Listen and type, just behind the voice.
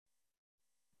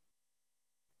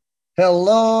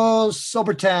Hello,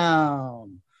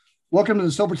 Sobertown. Welcome to the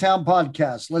Sobertown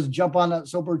podcast. Let's jump on that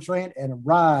sober train and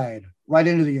ride right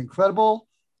into the incredible,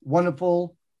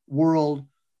 wonderful world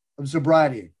of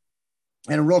sobriety.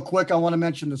 And real quick, I want to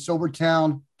mention the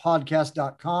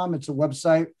SobertownPodcast.com. It's a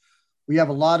website. We have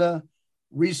a lot of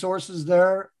resources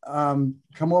there. Come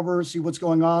over, see what's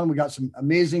going on. We got some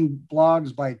amazing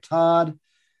blogs by Todd.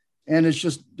 And it's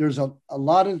just, there's a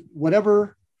lot of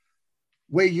whatever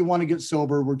way you want to get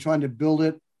sober. We're trying to build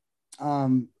it,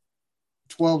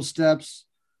 12 steps,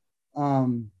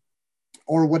 or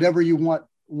whatever you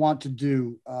want to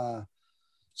do.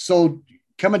 So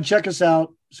come and check us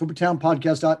out,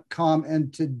 SobertownPodcast.com.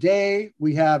 And today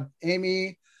we have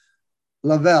Amy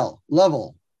Lovell,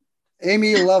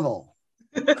 Amy Lovell,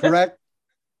 correct?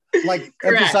 Like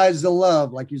Correct. Emphasize the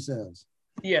love, like you says.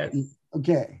 Yes.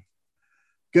 Okay.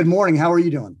 Good morning. How are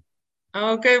you doing?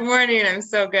 Oh, good morning. I'm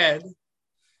so good.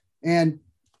 And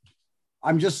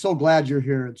I'm just so glad you're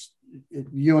here.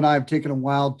 You and I have taken a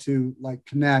while to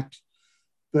connect,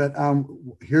 but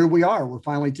here we are. We're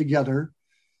finally together,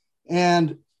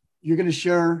 and you're going to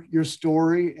share your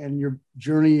story and your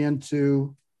journey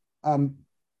into kind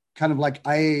of like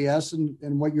IAS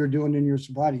and what you're doing in your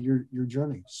sobriety, your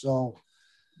journey. So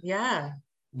yeah.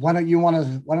 Why don't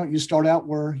you start out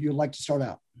where you'd like to start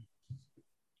out?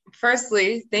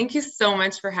 Firstly, thank you so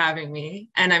much for having me.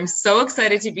 And I'm so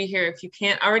excited to be here. If you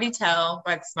can't already tell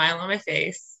by the smile on my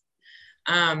face.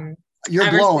 You're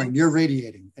glowing, you're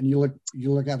radiating, and you look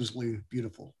absolutely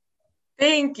beautiful.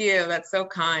 Thank you. That's so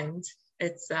kind.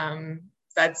 It's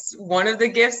that's one of the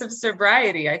gifts of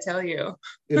sobriety, I tell you.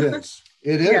 It is.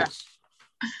 It is.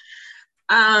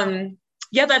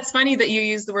 Yeah, that's funny that you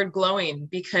use the word glowing,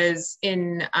 because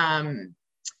in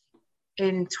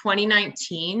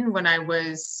 2019, when I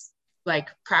was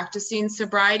practicing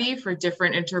sobriety for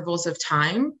different intervals of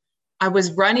time, I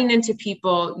was running into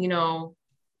people,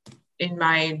 in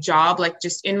my job,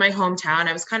 just in my hometown.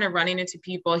 I was kind of running into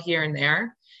people here and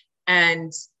there.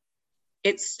 And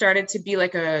it started to be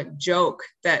like a joke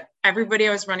that everybody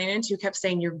I was running into kept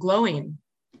saying, "You're glowing."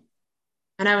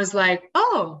 And I was like,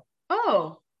 oh,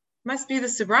 must be the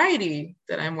sobriety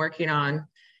that I'm working on.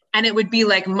 And it would be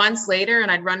months later,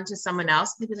 and I'd run into someone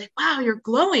else, and they'd be like, "Wow, you're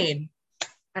glowing."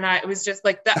 And it was just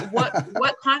like that.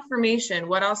 What confirmation?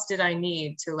 What else did I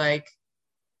need to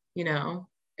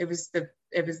it was the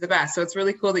best. So it's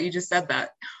really cool that you just said that.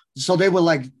 So they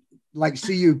would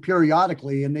see you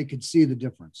periodically, and they could see the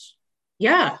difference.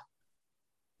 Yeah.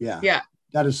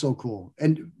 That is so cool.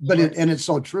 And it's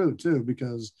so true too,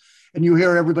 because you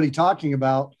hear everybody talking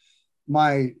about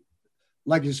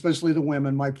especially the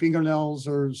women, my fingernails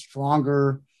are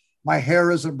stronger. My hair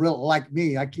isn't brilliant like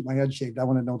me. I keep my head shaved. I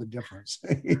want to know the difference.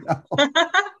 But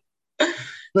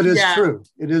it's true.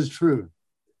 It is true.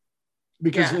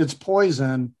 Because it's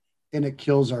poison and it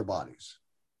kills our bodies.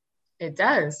 It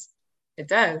does.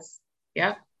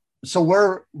 Yeah. So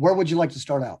where would you like to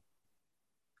start out?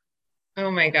 Oh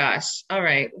my gosh. All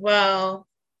right. Well,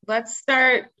 let's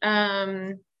start.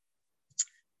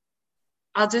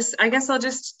 I'll just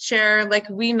share,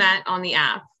 we met on the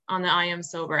app, on the I Am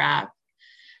Sober app.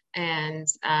 And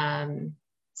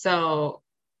so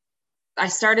I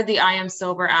started the I Am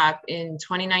Sober app in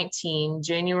 2019.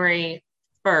 January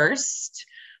 1st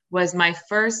was my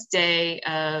first day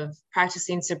of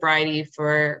practicing sobriety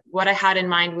for what I had in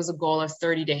mind was a goal of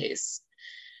 30 days.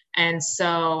 And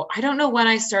so I don't know when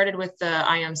I started with the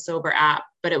I Am Sober app,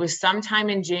 but it was sometime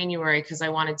in January, because I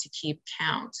wanted to keep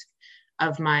count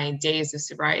of my days of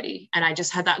sobriety. And I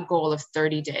just had that goal of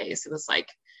 30 days. It was like,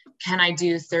 can I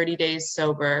do 30 days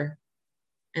sober?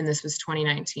 And this was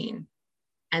 2019.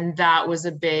 And that was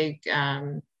a big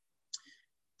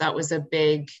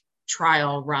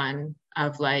trial run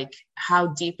of how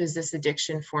deep is this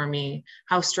addiction for me?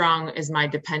 How strong is my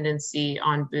dependency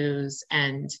on booze?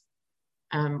 And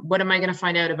what am I going to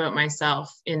find out about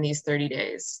myself in these 30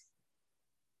 days?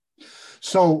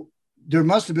 So there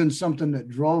must have been something that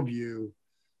drove you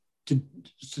to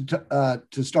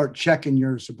start checking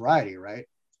your sobriety, right?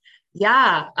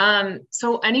 Yeah.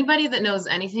 So anybody that knows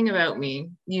anything about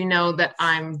me, that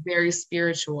I'm very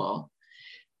spiritual,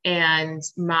 and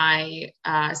my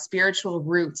spiritual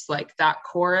roots, that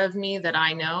core of me that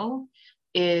I know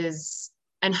is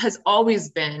and has always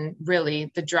been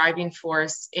really the driving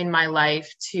force in my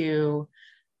life to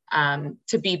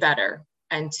be better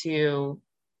and to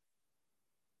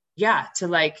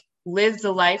live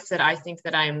the life that I think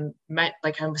that I'm meant,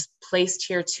 I was placed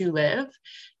here to live.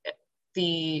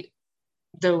 The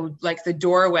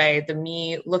doorway, the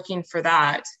me looking for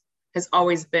that has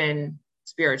always been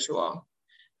spiritual.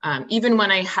 Even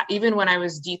when I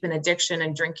was deep in addiction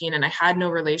and drinking and I had no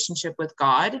relationship with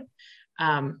God,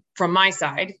 from my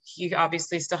side, he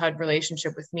obviously still had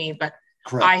relationship with me, but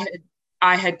Correct.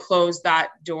 I had closed that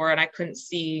door and I couldn't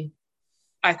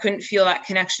feel that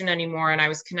connection anymore. And I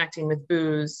was connecting with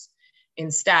booze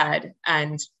instead.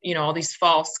 And, all these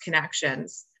false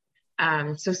connections.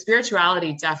 So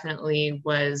spirituality definitely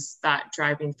was that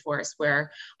driving force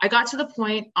where I got to the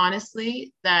point,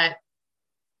 honestly, that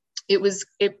it was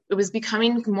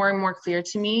becoming more and more clear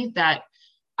to me that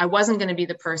I wasn't going to be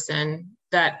the person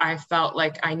that I felt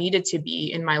like I needed to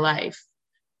be in my life.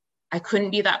 I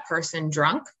couldn't be that person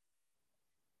drunk.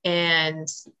 And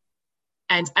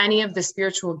any of the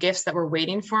spiritual gifts that were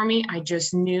waiting for me, I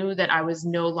just knew that I was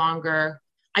no longer,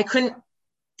 I couldn't,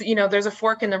 there's a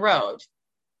fork in the road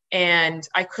and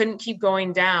I couldn't keep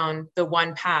going down the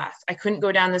one path. I couldn't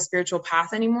go down the spiritual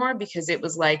path anymore because it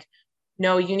was like,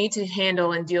 no, you need to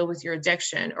handle and deal with your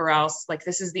addiction or else like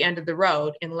this is the end of the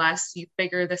road unless you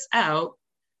figure this out.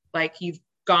 Like you've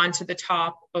gone to the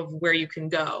top of where you can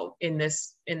go in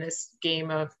this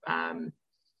game of,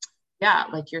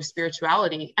 like your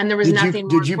spirituality. And there was nothing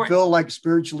more did you feel like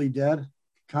spiritually dead,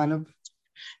 kind of?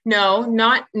 No,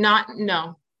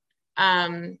 no.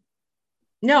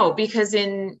 No, because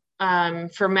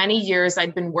for many years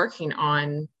I'd been working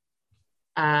on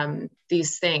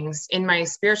these things in my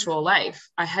spiritual life.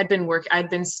 I'd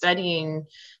been studying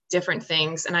different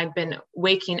things and I'd been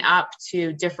waking up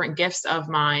to different gifts of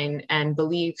mine and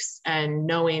beliefs and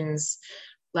knowings.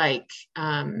 Like,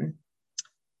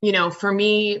 for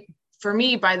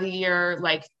me by the year,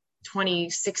 like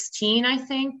 2016, I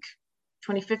think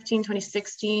 2015,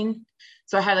 2016.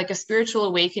 So I had like a spiritual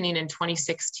awakening in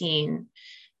 2016.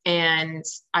 And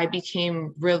I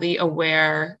became really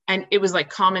aware, and it was like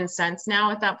common sense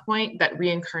now at that point that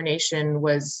reincarnation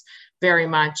was very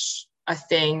much a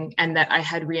thing and that I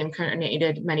had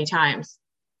reincarnated many times.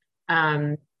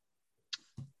 There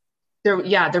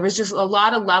was just a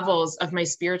lot of levels of my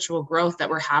spiritual growth that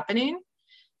were happening,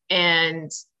 and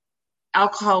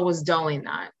alcohol was dulling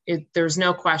that. There's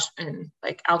no question.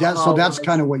 Like alcohol. So that's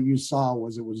kind of what you saw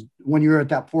was when you were at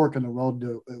that fork in the road,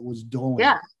 it was dulling.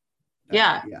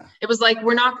 Yeah. It was like,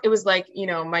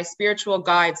 my spiritual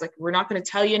guides, like, we're not going to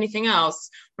tell you anything else.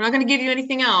 We're not going to give you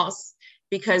anything else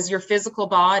because your physical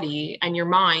body and your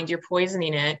mind, you're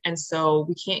poisoning it. And so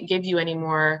we can't give you any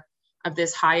more of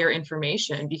this higher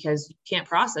information because you can't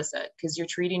process it because you're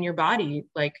treating your body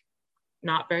like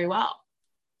not very well.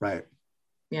 Right.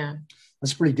 Yeah.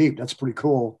 That's pretty deep. That's pretty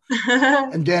cool.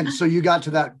 And then, so you got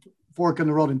to that fork in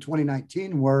the road in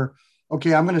 2019 where,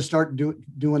 okay, I'm going to start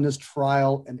doing this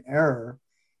trial and error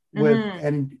with,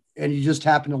 and you just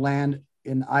happen to land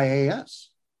in IAS.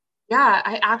 Yeah,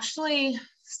 I actually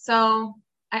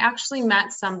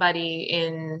met somebody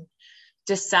in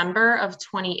December of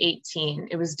 2018.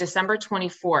 It was December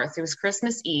 24th. It was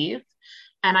Christmas Eve.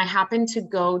 And I happened to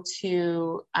go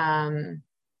to,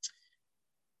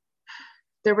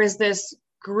 there was this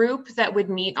group that would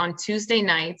meet on Tuesday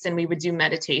nights and we would do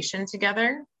meditation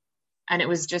together. And it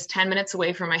was just 10 minutes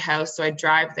away from my house. So I'd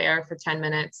drive there for 10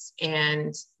 minutes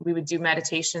and we would do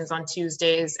meditations on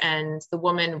Tuesdays. And the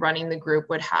woman running the group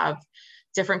would have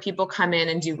different people come in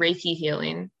and do Reiki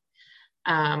healing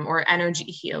or energy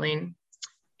healing.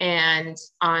 And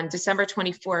on December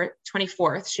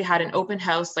 24th, she had an open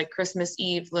house, like Christmas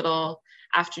Eve, little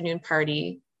afternoon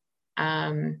party.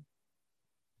 And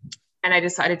I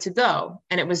decided to go.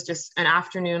 And it was just an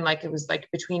afternoon, like it was like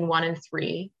between 1 and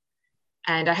 3.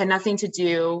 And I had nothing to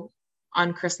do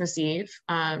on Christmas Eve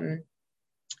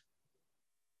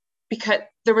because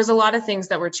there was a lot of things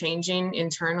that were changing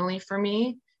internally for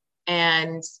me.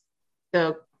 And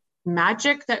the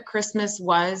magic that Christmas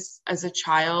was as a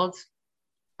child,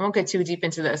 I won't get too deep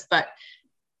into this, but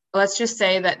let's just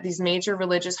say that these major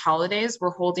religious holidays were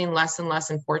holding less and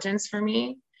less importance for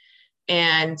me.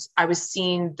 And I was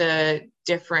seeing the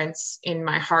difference in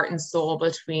my heart and soul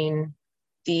between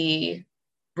the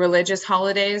religious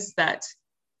holidays that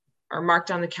are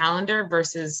marked on the calendar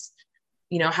versus,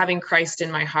 having Christ in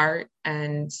my heart.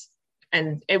 And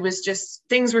it was just,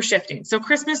 things were shifting. So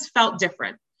Christmas felt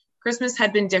different. Christmas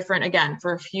had been different again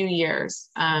for a few years.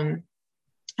 And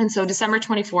so December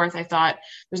 24th, I thought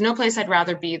there's no place I'd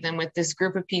rather be than with this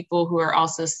group of people who are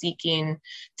also seeking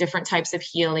different types of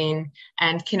healing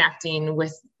and connecting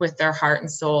with their heart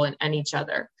and soul and each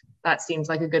other. That seems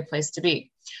like a good place to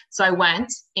be. So I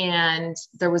went and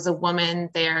there was a woman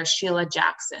there, Sheila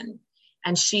Jackson,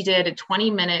 and she did a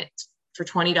 20-minute for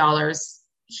 $20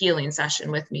 healing session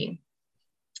with me.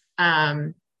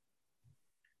 And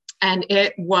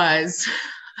it was,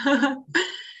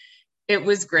 it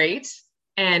was great.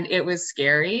 and it was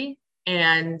scary.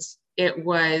 And it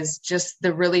was just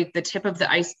the tip of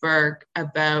the iceberg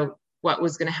about what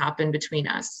was going to happen between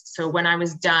us. So when I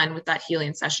was done with that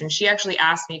healing session, she actually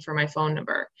asked me for my phone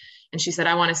number, and she said,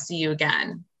 I want to see you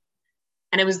again.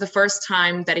 And it was the first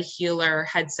time that a healer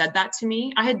had said that to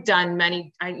me. I had done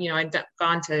I'd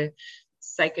gone to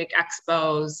psychic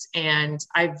expos, and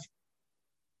I've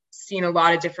seen a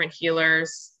lot of different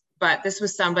healers, but this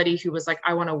was somebody who was like,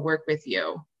 I want to work with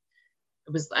you.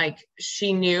 It was like,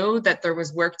 she knew that there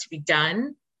was work to be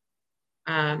done,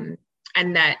 and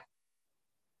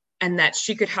that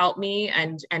she could help me,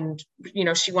 and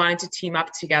she wanted to team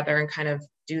up together and kind of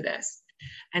do this.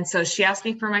 And so she asked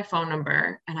me for my phone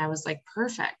number, and I was like,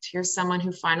 perfect. Here's someone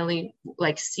who finally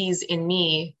like sees in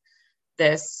me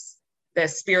this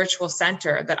spiritual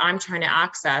center that I'm trying to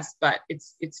access, but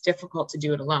it's difficult to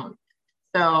do it alone.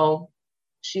 So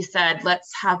she said,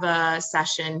 let's have a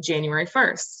session January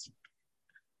 1st.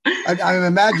 I'm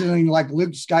imagining like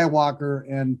Luke Skywalker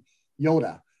and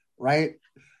Yoda, right?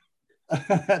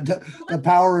 the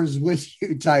power is with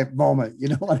you type moment. You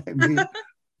know what I mean?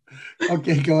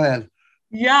 Okay, go ahead.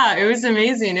 Yeah, it was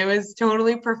amazing. It was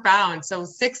totally profound. So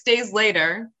 6 days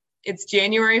later, it's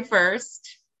January 1st,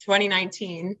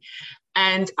 2019.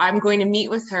 And I'm going to meet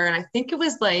with her. And I think it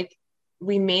was like,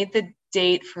 we made the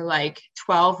date for like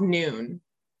 12 noon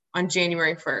on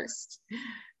January 1st.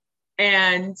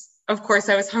 And of course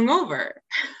I was hungover.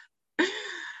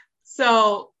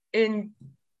 So in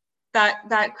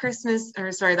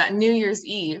that New Year's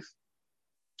Eve,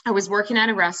 I was working at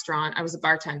a restaurant. I was a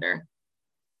bartender.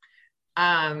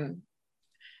 And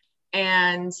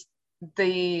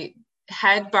the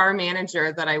head bar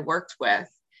manager that I worked with,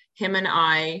 him and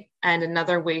I and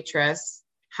another waitress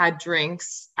had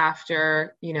drinks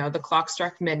after, the clock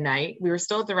struck midnight. We were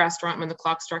still at the restaurant when the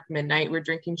clock struck midnight. We were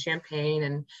drinking champagne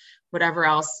and whatever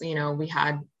else, we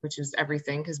had, which was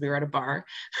everything because we were at a bar.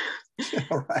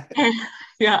 Right.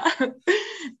 Yeah.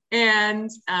 And,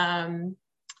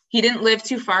 he didn't live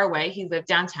too far away. He lived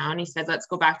downtown. He said, let's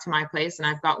go back to my place, and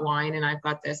I've got wine, and I've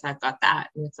got this, I've got that.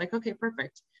 And it's like, okay,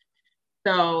 perfect.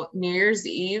 So New Year's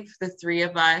Eve, the three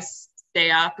of us stay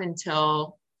up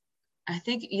until, I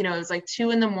think, it was like 2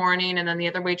 a.m, and then the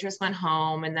other waitress went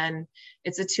home, and then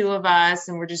it's the two of us,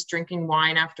 and we're just drinking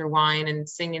wine after wine and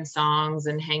singing songs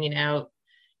and hanging out.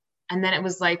 And then it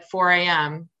was like 4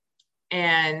 a.m.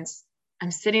 and I'm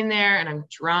sitting there and I'm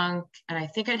drunk, and I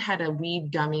think I'd had a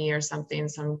weed gummy or something,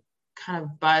 so I'm kind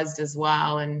of buzzed as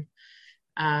well. And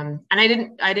I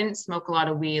didn't smoke a lot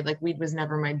of weed. Like, weed was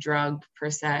never my drug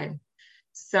per se.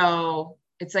 So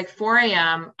it's like 4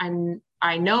 a.m.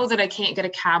 I know that I can't get a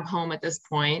cab home at this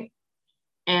point.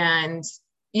 And,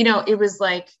 it was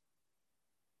like,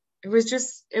 it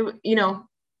was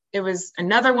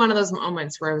another one of those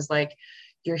moments where I was like,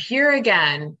 you're here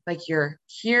again,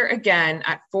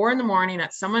 at 4 a.m.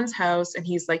 at someone's house. And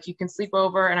he's like, you can sleep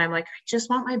over. And I'm like, I just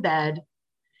want my bed.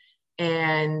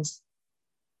 And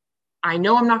I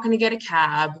know I'm not going to get a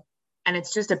cab, and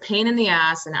it's just a pain in the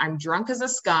ass. And I'm drunk as a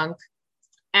skunk.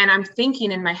 And I'm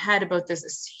thinking in my head about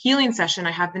this healing session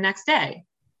I have the next day.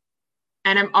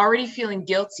 And I'm already feeling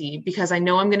guilty because I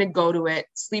know I'm going to go to it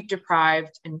sleep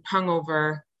deprived and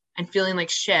hungover and feeling like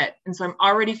shit. And so I'm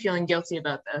already feeling guilty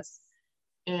about this.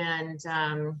 And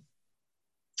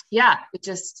it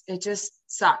just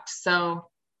sucked. So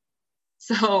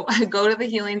I go to the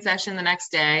healing session the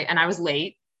next day, and I was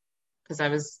late because I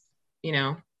was,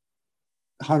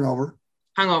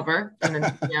 hungover and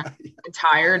then, and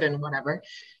tired and whatever.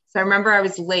 So I remember I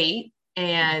was late,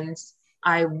 and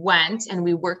I went and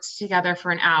we worked together for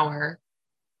an hour.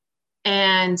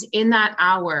 And in that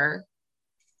hour,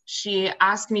 she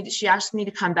asked me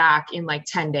to come back in like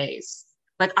 10 days.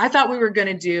 Like, I thought we were going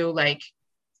to do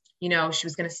she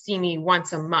was going to see me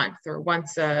once a month or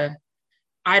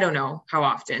I don't know how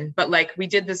often, but like, we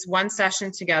did this one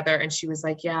session together, and she was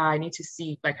like, yeah, I need to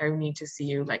see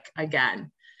you like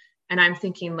again. And I'm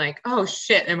thinking like, oh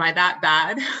shit, am I that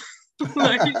bad?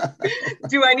 Like,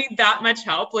 do I need that much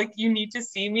help? Like, you need to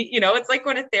see me, it's like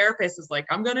when a therapist is like,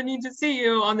 I'm going to need to see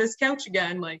you on this couch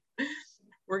again. Like,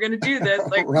 we're going to do this.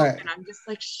 Like, right. And I'm just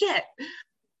like, shit.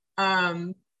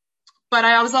 But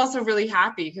I was also really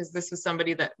happy because this was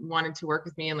somebody that wanted to work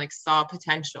with me and like saw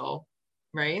potential.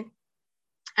 Right.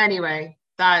 Anyway,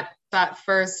 that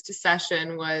first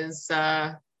session was,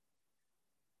 I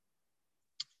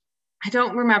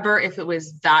don't remember if it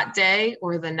was that day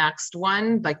or the next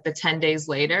one, like the 10 days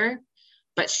later,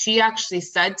 but she actually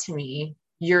said to me,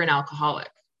 you're an alcoholic.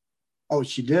 Oh,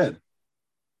 she did.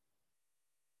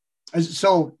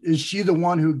 So is she the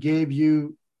one who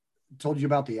told you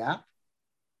about the app?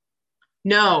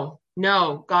 No,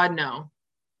 God, no.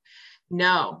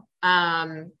 No.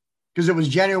 Because it was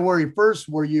January 1st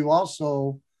where you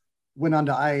also went on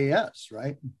to IAS,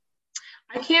 right?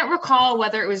 I can't recall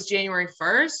whether it was January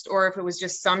 1st or if it was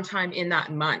just sometime in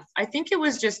that month. I think it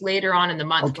was just later on in the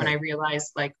month when I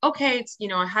realized, like, okay, it's, you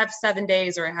know, I have 7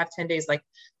 days or I have 10 days, like,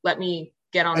 let me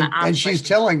get on the app. And she's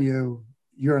telling you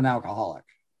you're an alcoholic.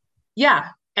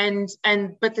 Yeah.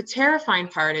 But the terrifying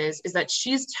part is that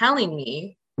she's telling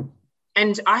me,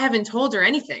 and I haven't told her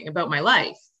anything about my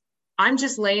life. I'm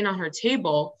just laying on her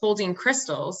table holding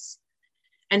crystals,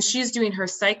 and she's doing her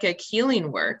psychic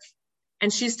healing work.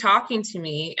 And she's talking to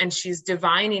me and she's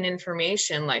divining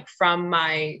information like from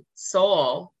my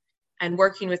soul and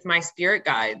working with my spirit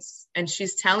guides. And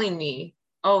she's telling me,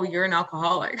 oh, you're an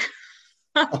alcoholic.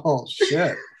 Oh,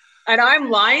 shit. And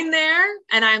I'm lying there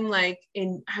and I'm like,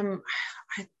 you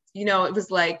know, it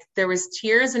was like there was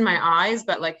tears in my eyes,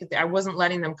 but like I wasn't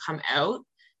letting them come out.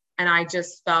 And I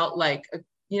just felt like,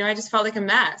 you know, I just felt like a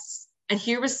mess. And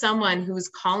here was someone who was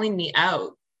calling me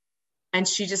out. And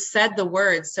she just said the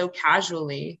words so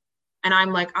casually. And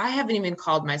I'm like, I haven't even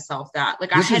called myself that.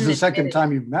 Like, this is the second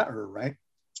time you've met her, right?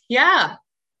 Yeah.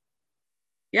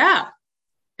 Yeah.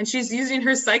 And she's using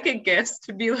her psychic gifts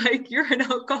to be like, you're an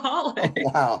alcoholic.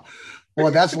 Oh, wow.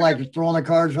 Well, that's like throwing the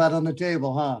cards right on the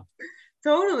table, huh?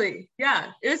 Totally.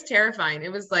 Yeah. It was terrifying.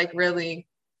 It was like really,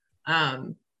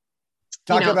 talk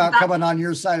about coming on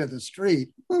your side of the street.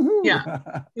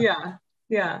 Yeah. Yeah.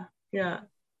 Yeah. Yeah.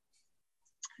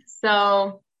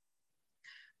 So,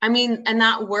 I mean, and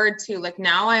that word too, like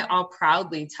now I'll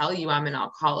proudly tell you I'm an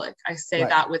alcoholic. I say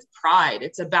that with pride.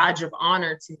 It's a badge of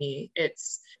honor to me.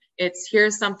 It's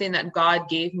here's something that God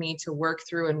gave me to work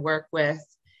through and work with.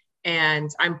 And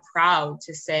I'm proud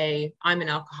to say I'm an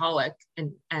alcoholic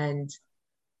and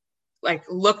like,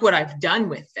 look what I've done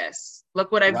with this.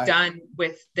 Look what I've done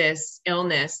with this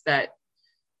illness that,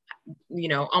 you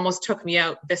know, almost took me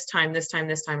out this time.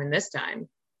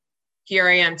 Here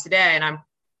I am today, and I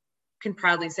can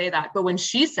proudly say that. But when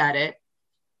she said it,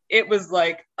 it was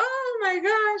like, oh my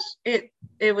gosh, it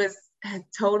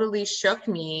totally shook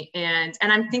me. And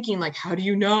I'm thinking like, how do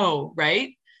you know?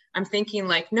 Right. I'm thinking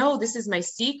like, no, this is my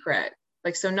secret.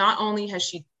 Like, so not only has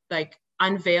she like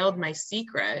unveiled my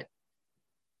secret,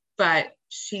 but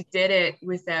she did it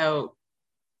without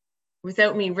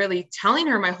me really telling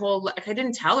her my whole, like, I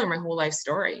didn't tell her my whole life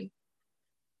story.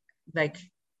 Like,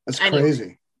 that's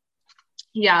crazy.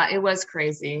 Yeah, it was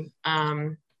crazy.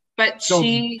 But so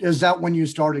is that when you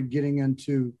started getting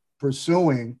into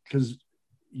pursuing? Because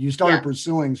you started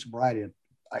pursuing sobriety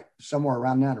like somewhere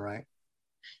around then, right?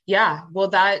 Yeah. Well,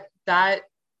 that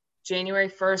January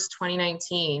 1st,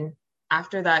 2019,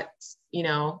 after that, you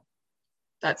know,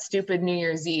 that stupid New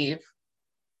Year's Eve,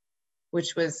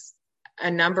 which was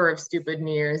a number of stupid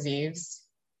New Year's Eves,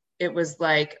 it was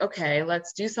like, okay,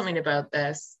 let's do something about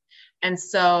this. And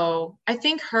so I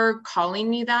think her calling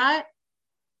me that,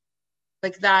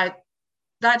 like that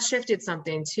shifted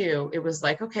something too. It was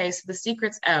like, okay, so the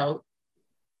secret's out.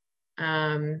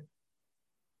 And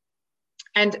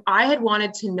I had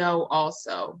wanted to know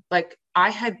also, like I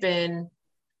had been,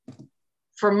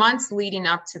 for months leading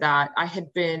up to that, I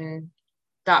had been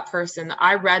that person.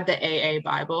 I read the AA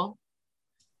Bible.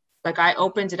 Like I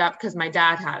opened it up because my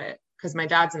dad had it, because my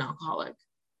dad's an alcoholic.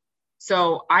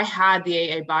 So I had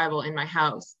the AA Bible in my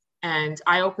house and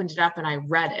I opened it up and I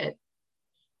read it.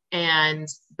 And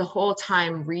the whole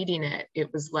time reading it,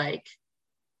 it was like,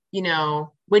 you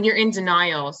know, when you're in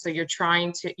denial, so you're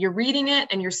reading it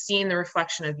and you're seeing the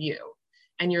reflection of you.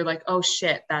 And you're like, oh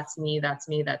shit, that's me, that's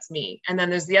me, that's me. And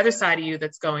then there's the other side of you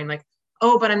that's going like,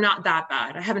 oh, but I'm not that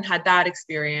bad. I haven't had that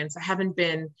experience. I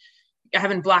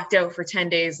haven't blacked out for 10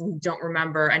 days and don't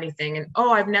remember anything. And,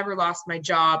 oh, I've never lost my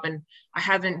job and I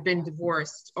haven't been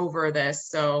divorced over this.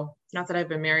 So not that I've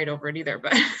been married over it either,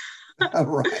 but.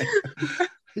 Right.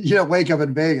 You don't wake up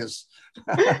in Vegas.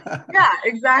 Yeah,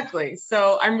 exactly.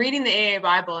 So I'm reading the AA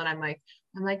Bible and I'm like,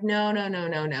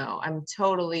 no. I'm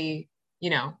totally, you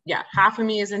know, yeah. Half of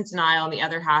me is in denial and the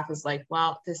other half is like,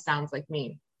 well, this sounds like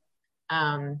me.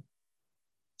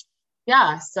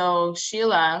 Yeah, so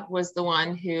Sheila was the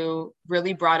one who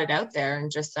really brought it out there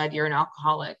and just said, you're an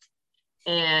alcoholic.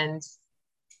 And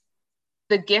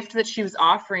the gift that she was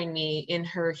offering me in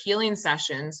her healing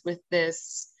sessions with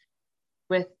this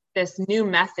new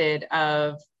method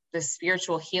of the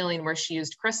spiritual healing, where she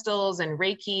used crystals and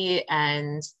Reiki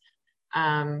and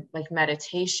like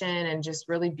meditation and just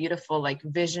really beautiful, like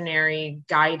visionary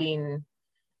guiding.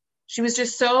 She was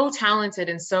just so talented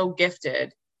and so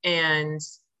gifted. And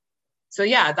so,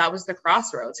 yeah, that was the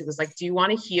crossroads. It was like, do you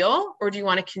want to heal or do you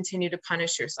want to continue to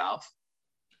punish yourself?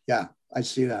 Yeah, I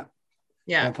see that.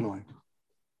 Yeah. Definitely.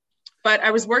 but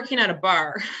I was working at a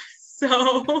bar. So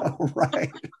Oh,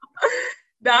 right.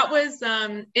 that was,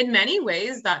 in many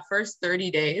ways, that first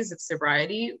 30 days of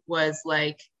sobriety was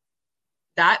like,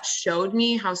 that showed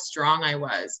me how strong I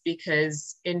was,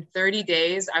 because in 30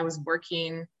 days, I was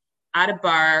working at a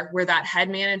bar where that head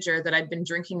manager that I'd been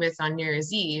drinking with on New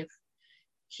Year's Eve,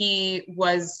 he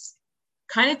was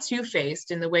kind of two-faced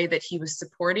in the way that he was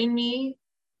supporting me.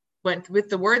 But with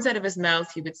the words out of his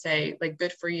mouth, he would say, like,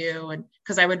 good for you. And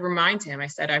because I would remind him, I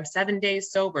said, I'm 7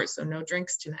 days sober, so no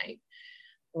drinks tonight.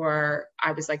 Or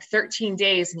I was like 13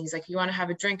 days. And he's like, you want to have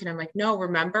a drink? And I'm like, no,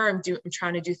 remember, I'm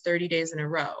trying to do 30 days in a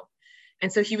row.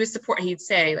 And so he was he'd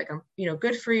say, like, I'm,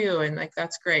 good for you. And like,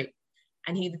 that's great.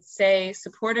 And he'd say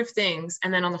supportive things.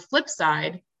 And then on the flip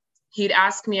side, he'd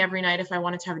ask me every night if I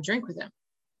wanted to have a drink with him.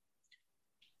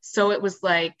 So it was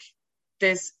like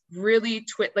this really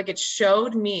like, it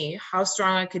showed me how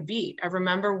strong I could be. I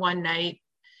remember one night,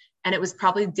 and it was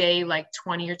probably day like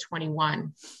 20 or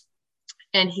 21.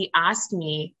 And he asked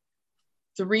me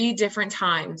 3 different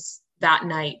times that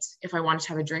night if I wanted to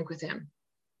have a drink with him.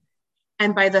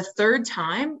 And by the 3rd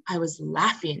time, I was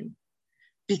laughing,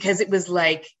 because it was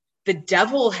like the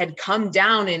devil had come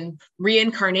down and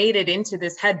reincarnated into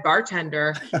this head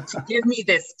bartender to give me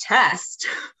this test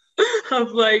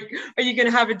of like, are you going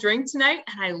to have a drink tonight?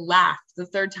 And I laughed. The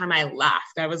 3rd time I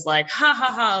laughed. I was like, ha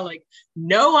ha ha, like,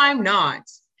 no, I'm not.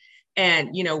 And,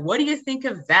 what do you think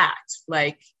of that?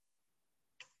 Like,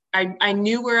 I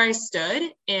knew where I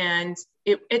stood, and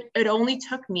it only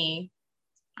took me,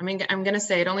 I mean, I'm going to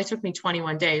say it only took me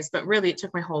 21 days, but really it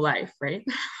took my whole life, right?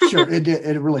 Sure, it did.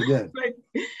 It really did.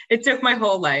 It took my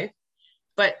whole life.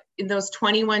 But in those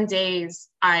 21 days,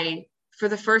 for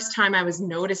the first time, I was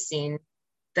noticing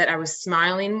that I was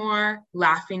smiling more,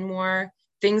 laughing more.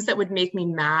 Things that would make me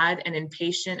mad and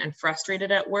impatient and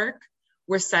frustrated at work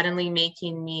were suddenly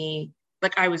making me,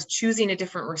 like, I was choosing a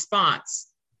different response.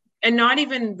 And not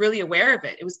even really aware of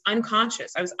it. It was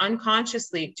unconscious. I was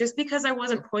unconsciously, just because I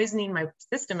wasn't poisoning my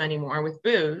system anymore with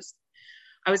booze,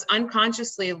 I was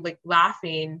unconsciously like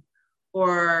laughing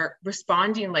or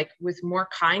responding like with more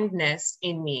kindness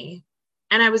in me.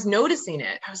 And I was noticing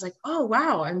it. I was like, oh,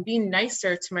 wow, I'm being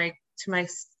nicer to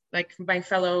my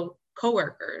fellow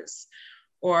coworkers,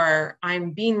 or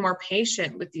I'm being more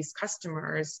patient with these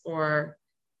customers, or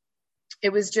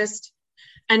it was just,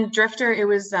 and Drifter, it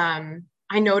was,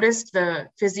 I noticed the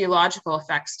physiological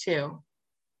effects too.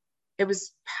 It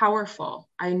was powerful.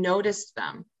 I noticed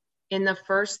them in the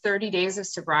first 30 days of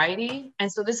sobriety. And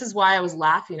so this is why I was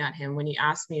laughing at him when he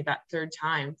asked me that 3rd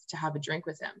time to have a drink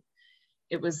with him.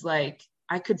 It was like,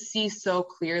 I could see so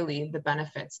clearly the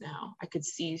benefits now. I could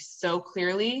see so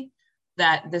clearly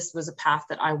that this was a path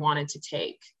that I wanted to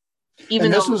take.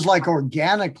 And this was like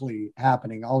organically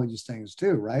happening, all these things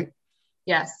too, right?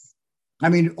 Yes. I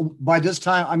mean, by this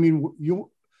time, I mean, you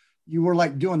were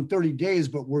like doing 30 days,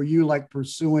 but were you like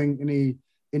pursuing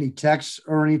any texts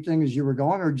or anything as you were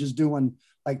going, or just doing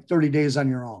like 30 days on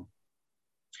your own?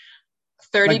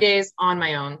 30 days on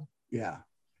my own. Yeah.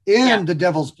 In the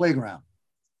devil's playground.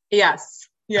 Yes.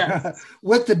 Yes.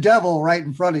 With the devil right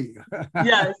in front of you.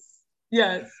 Yes.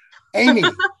 Yes. Amy,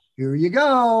 here you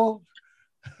go.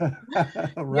 Right.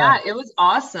 Yeah, it was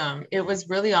awesome. It was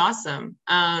really awesome.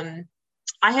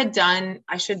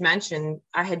 I should mention,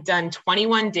 I had done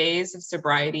 21 days of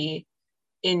sobriety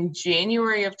in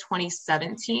January of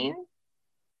 2017,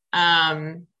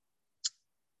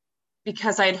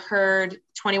 because I'd heard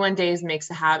 21 days makes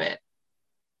a habit.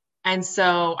 And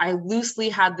so I loosely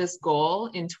had this goal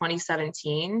in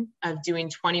 2017 of doing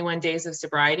 21 days of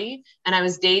sobriety. And I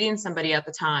was dating somebody at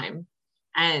the time.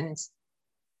 And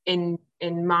from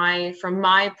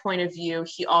my point of view,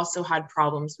 he also had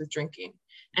problems with drinking.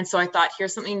 And so I thought,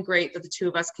 here's something great that the 2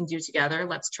 of us can do together.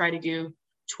 Let's try to do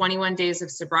 21 days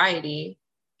of sobriety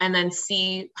and then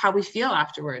see how we feel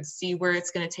afterwards, see where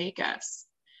it's going to take us.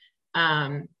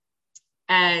 And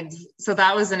so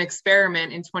that was an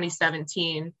experiment in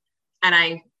 2017. And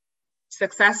I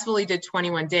successfully did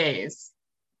 21 days,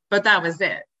 but that was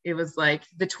it. It was like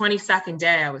the 22nd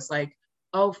day, I was like,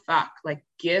 oh, fuck, like,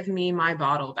 give me my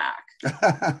bottle back.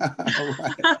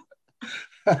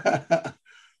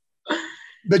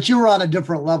 But you were on a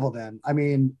different level then. I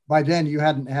mean, by then you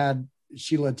hadn't had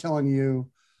Sheila telling you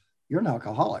you're an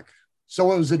alcoholic.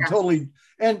 So it was a totally,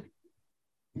 and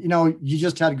you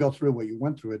just had to go through what you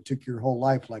went through. It took your whole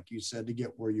life, like you said, to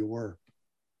get where you were.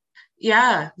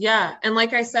 Yeah. Yeah. And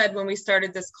like I said, when we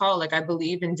started this call, like, I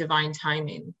believe in divine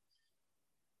timing.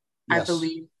 Yes.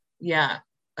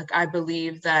 I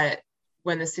believe that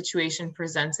when the situation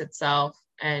presents itself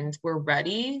and we're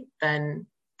ready, then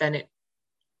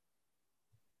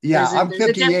Yeah, I'm there's a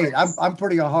 58. difference. I'm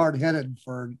pretty hard headed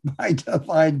for my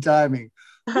divine timing.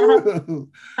 That's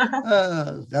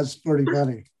pretty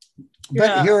funny.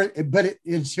 But Yeah.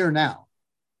 it's here now,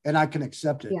 and I can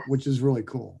accept it, which Yes. is really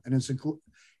cool. And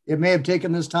it may have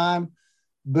taken this time,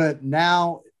 but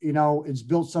now it's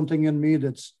built something in me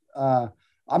that's.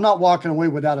 I'm not walking away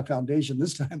without a foundation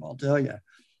this time. I'll tell you.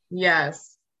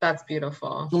 Yes, that's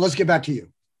beautiful. So let's get back to you.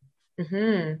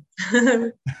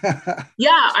 Mm-hmm.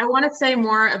 Yeah, I want to say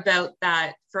more about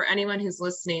that for anyone who's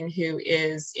listening who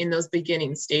is in those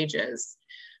beginning stages.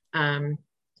 Um,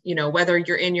 whether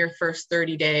you're in your first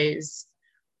 30 days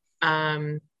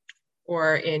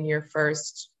or in your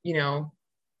first,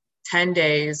 10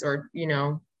 days or,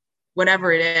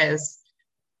 whatever it is.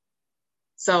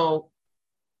 So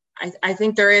I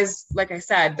think there is, like I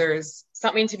said, there's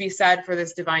something to be said for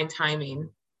this divine timing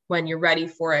when you're ready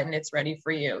for it and it's ready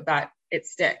for you, that it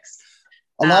sticks.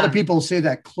 A lot of people say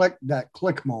that click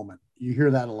moment. You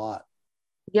hear that a lot.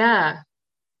 Yeah.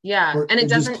 Yeah. And it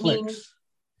doesn't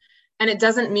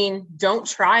mean don't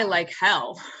try like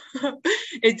hell.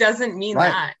 It doesn't mean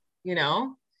that,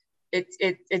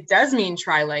 it does mean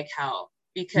try like hell,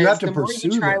 because you have to the more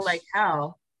you try this. like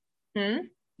hell,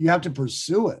 you have to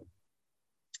pursue it.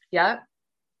 Yeah.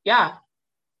 Yeah.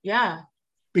 Yeah.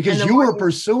 Because you were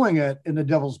pursuing it in the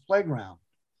devil's playground,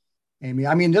 Amy.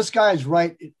 I mean, this guy's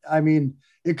right. I mean,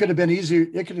 it could have been easier.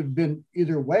 It could have been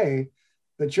either way,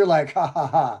 but you're like, ha ha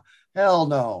ha, hell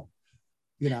no.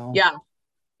 Yeah.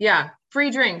 Yeah.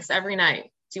 Free drinks every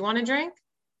night. Do you want a drink?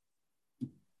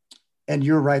 And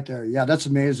you're right there. Yeah, that's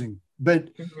amazing. But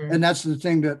and that's the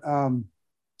thing that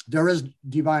there is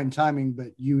divine timing,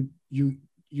 but you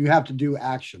have to do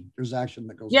action. There's action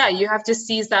that goes. Yeah, you have to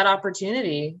seize that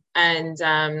opportunity. And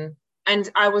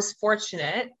I was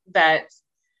fortunate that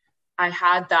I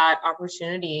had that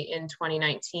opportunity in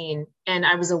 2019, and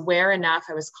I was aware enough,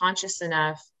 I was conscious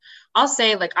enough. I'll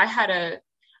say, like, I had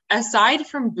aside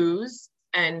from booze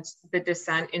and the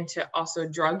descent into also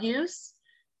drug use,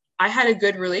 I had a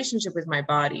good relationship with my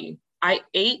body. I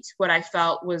ate what I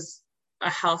felt was a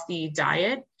healthy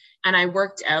diet, and I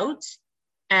worked out.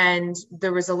 And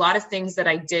there was a lot of things that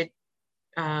I did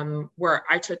where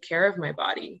I took care of my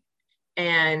body.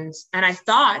 And I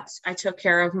thought I took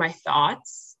care of my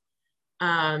thoughts,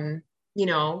 and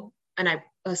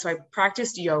so I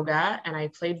practiced yoga and I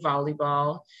played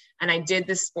volleyball and I did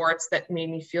the sports that made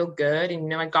me feel good.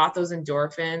 And, I got those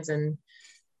endorphins and,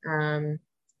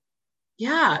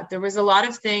 there was a lot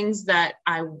of things that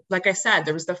like I said,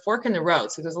 there was the fork in the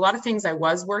road. So there's a lot of things I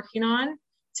was working on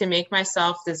to make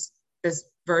myself this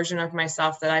version of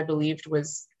myself that I believed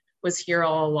was here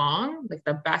all along, like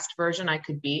the best version I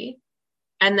could be.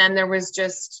 And then there was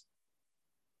just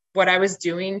what I was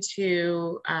doing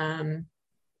to,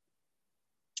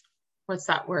 what's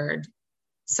that word?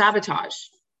 Sabotage.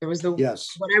 There was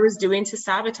what I was doing to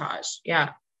sabotage. Yeah.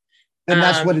 And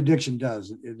that's what addiction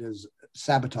does. It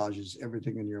sabotages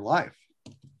everything in your life.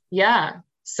 Yeah.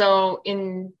 So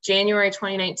in January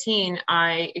 2019,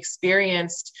 I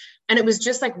experienced, and it was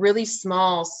just like really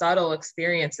small, subtle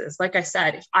experiences. Like I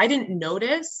said, if I didn't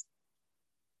notice,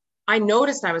 I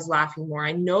noticed I was laughing more.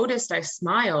 I noticed I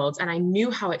smiled and I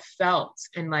knew how it felt.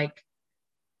 And like,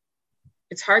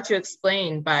 it's hard to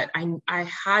explain, but I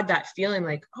had that feeling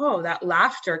like, oh, that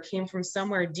laughter came from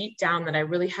somewhere deep down that I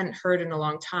really hadn't heard in a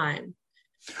long time.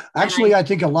 Actually, I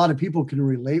think a lot of people can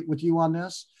relate with you on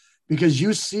this because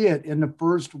you see it in the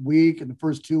first week and the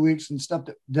first 2 weeks and stuff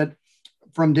that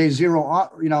from day zero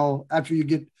on, after you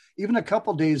get even a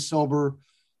couple days sober,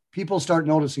 people start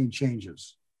noticing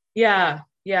changes. Yeah.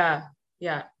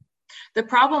 The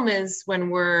problem is when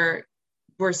we're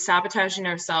sabotaging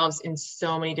ourselves in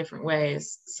so many different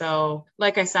ways. So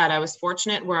like I said, I was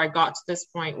fortunate where I got to this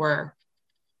point where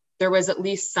there was at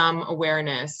least some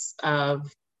awareness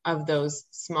of those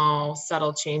small,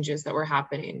 subtle changes that were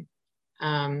happening.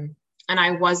 And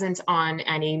I wasn't on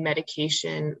any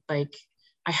medication. Like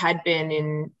I had been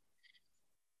in,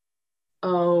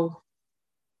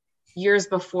 years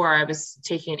before I was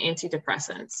taking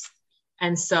antidepressants.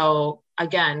 And so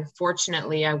again,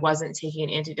 fortunately, I wasn't taking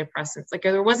antidepressants. Like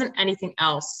there wasn't anything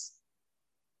else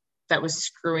that was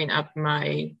screwing up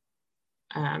my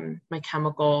the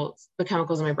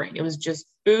chemicals in my brain. It was just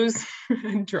booze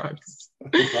and drugs.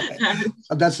 Right.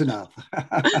 That's enough.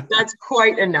 That's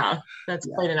quite enough.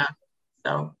 Quite enough.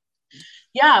 So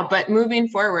yeah, but moving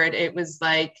forward, it was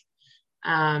like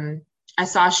I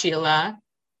saw Sheila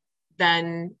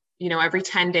then, every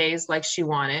 10 days like she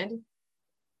wanted.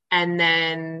 And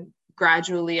then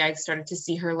gradually I started to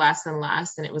see her less and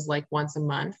less. And it was like once a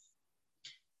month.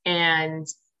 And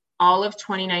all of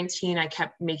 2019, I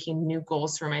kept making new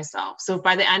goals for myself. So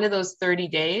by the end of those 30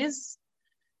 days,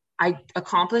 I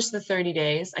accomplished the 30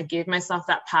 days. I gave myself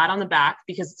that pat on the back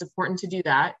because it's important to do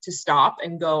that, to stop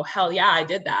and go, hell yeah, I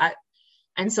did that.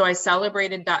 And so I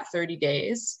celebrated that 30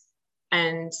 days.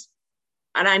 And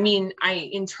I mean, I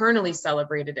internally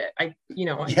celebrated it. I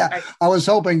was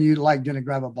hoping you like didn't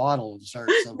grab a bottle and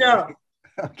start celebrating. No.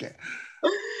 Okay.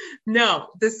 No,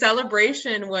 the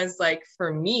celebration was like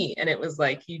for me, and it was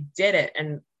like, you did it.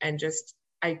 And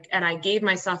I gave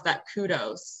myself that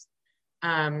kudos,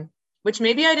 which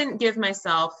maybe I didn't give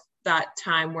myself that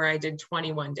time where I did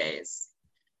 21 days.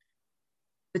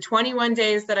 The 21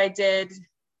 days that I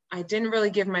didn't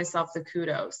really give myself the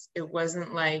kudos. It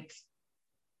wasn't like,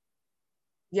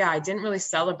 I didn't really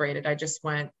celebrate it. I just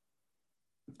went,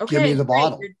 okay, give me the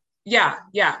bottle. Yeah.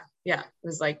 It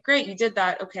was like, great, you did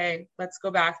that. Okay, let's go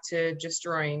back to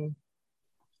destroying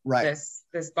this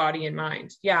body and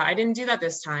mind. Yeah, I didn't do that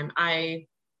this time.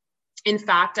 In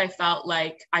fact, I felt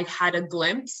like I had a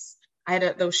glimpse. I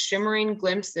had those shimmering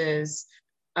glimpses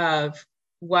of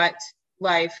what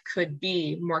life could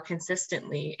be more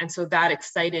consistently. And so that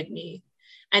excited me.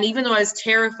 And even though I was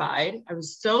terrified, I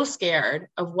was so scared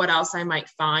of what else I might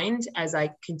find as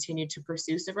I continued to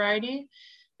pursue sobriety.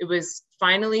 It was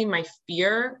finally, my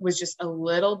fear was just a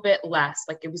little bit less.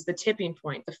 Like, it was the tipping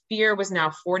point. The fear was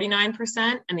now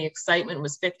 49% and the excitement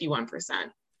was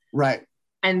 51%. Right.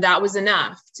 And that was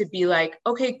enough to be like,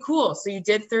 okay, cool. So you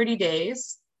did 30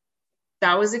 days.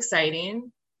 That was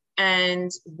exciting.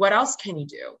 And what else can you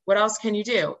do? What else can you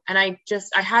do? And I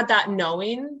had that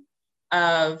knowing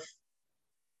of,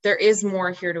 there is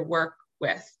more here to work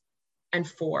with and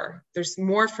for. There's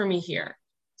more for me here.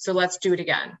 So let's do it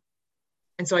again.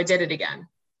 And so I did it again.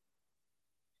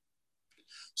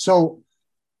 So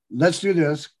let's do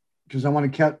this, because I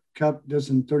want to cut this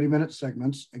in 30-minute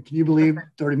segments. And can you believe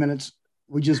 30 minutes?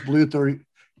 We just blew 30.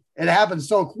 It happens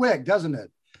so quick, doesn't it?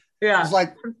 Yeah. It's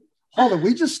like, hold on,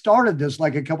 we just started this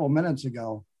like a couple of minutes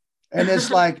ago. And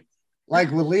it's like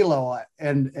with Lilo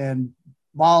and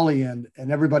Molly and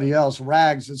everybody else,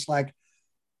 Rags, it's like,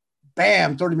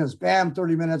 bam, 30 minutes, bam,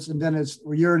 30 minutes. And then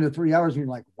you're into 3 hours and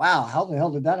you're like, wow, how the hell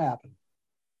did that happen?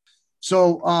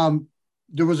 So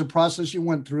there was a process you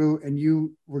went through, and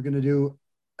you were going to do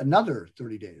another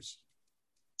 30 days.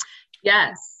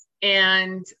 Yes.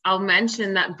 And I'll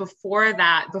mention that before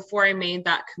I made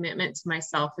that commitment to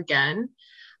myself again,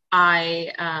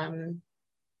 what are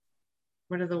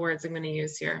the words I'm going to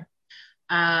use here?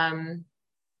 I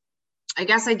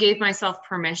guess I gave myself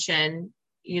permission.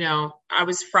 I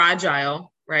was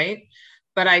fragile, right?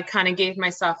 But I kind of gave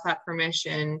myself that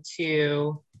permission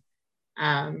to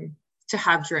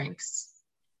have drinks.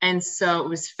 And so it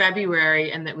was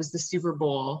February, and it was the Super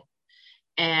Bowl,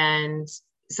 and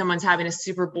someone's having a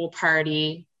Super Bowl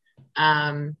party.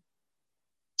 And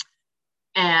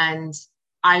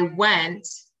I went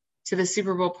to the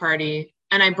Super Bowl party,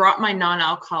 and I brought my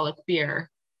non-alcoholic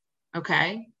beer.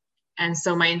 Okay. And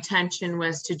so my intention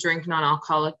was to drink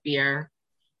non-alcoholic beer.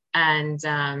 And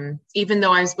even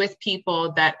though I was with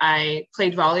people that I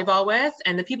played volleyball with,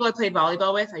 and the people I played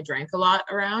volleyball with, I drank a lot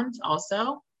around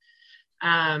also.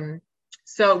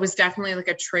 So it was definitely like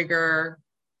a trigger.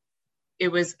 It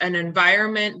was an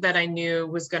environment that I knew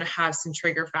was going to have some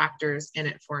trigger factors in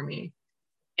it for me.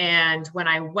 And when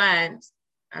I went,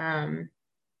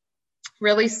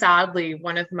 really sadly,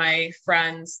 one of my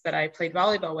friends that I played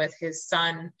volleyball with, his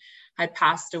son had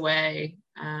passed away.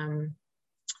 I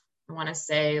want to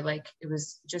say like it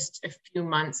was just a few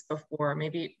months before,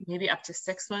 maybe up to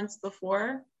 6 months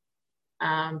before.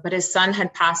 But his son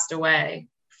had passed away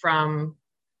from,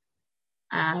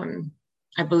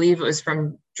 I believe it was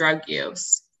from drug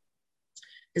use.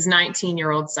 His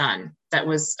 19-year-old son that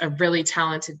was a really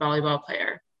talented volleyball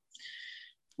player.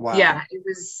 Wow. Yeah,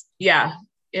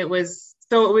 it was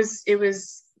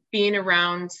being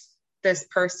around this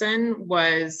person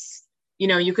was,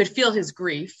 you could feel his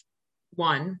grief.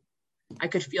 One, I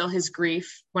could feel his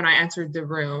grief when I entered the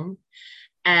room.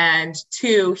 And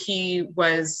two, he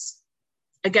was,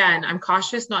 again, I'm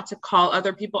cautious not to call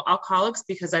other people alcoholics,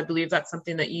 because I believe that's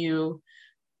something that you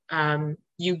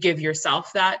give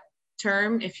yourself that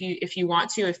term if you want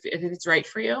to, if it's right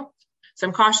for you. So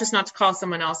I'm cautious not to call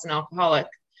someone else an alcoholic.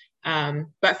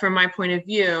 But from my point of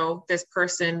view, this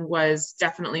person was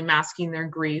definitely masking their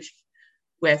grief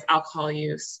with alcohol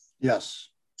use. Yes.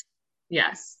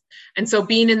 And so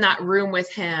being in that room with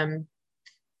him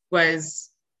was,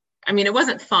 it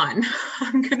wasn't fun.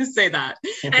 I'm going to say that.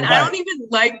 And right. I don't even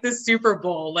like the Super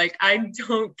Bowl. Like, I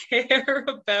don't care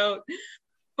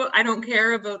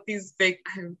about these big,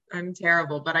 I'm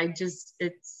terrible, but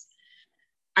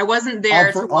I wasn't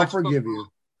there to watch I'll forgive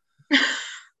football. you.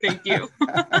 Thank you.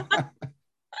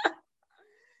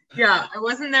 Yeah, I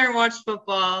wasn't there to watch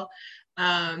football.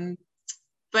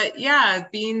 But yeah,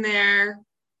 being there,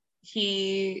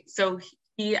 he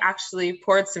actually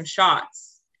poured some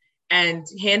shots and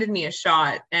handed me a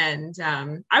shot. And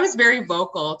I was very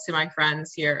vocal to my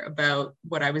friends here about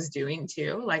what I was doing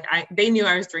too. Like they knew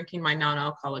I was drinking my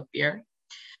non-alcoholic beer.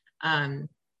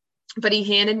 But he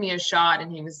handed me a shot,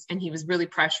 and he was really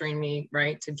pressuring me,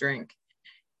 right, to drink.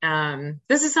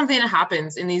 This is something that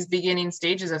happens in these beginning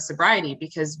stages of sobriety,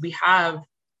 because we have,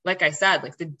 like I said,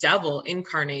 like the devil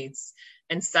incarnates,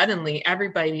 and suddenly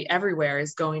everybody everywhere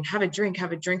is going, have a drink,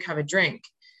 have a drink, have a drink.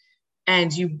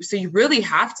 And you really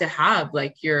have to have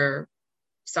like your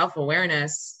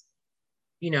self-awareness.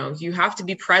 You have to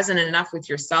be present enough with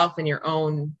yourself and your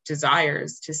own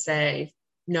desires to say,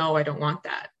 no, I don't want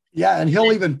that. Yeah. And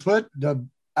he'll even put the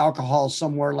alcohol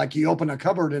somewhere, like you open a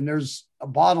cupboard and there's a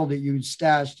bottle that you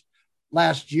stashed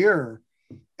last year.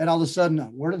 And all of a sudden,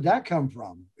 where did that come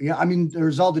from? Yeah. I mean,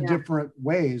 there's all the different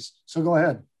ways. So go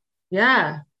ahead.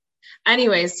 Yeah.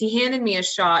 Anyways, he handed me a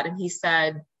shot and he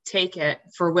said, take it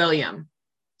for William,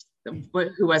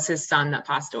 who was his son that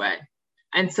passed away.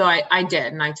 And so I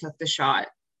did, and I took the shot.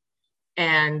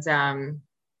 And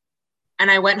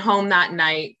I went home that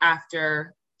night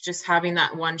after just having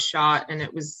that one shot. And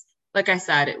it was, like I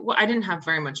said, I didn't have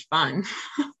very much fun.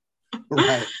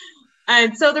 Right.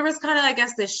 And so there was kind of, I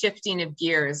guess, this shifting of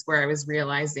gears where I was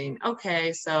realizing,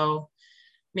 okay, so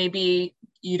maybe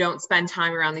you don't spend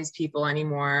time around these people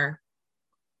anymore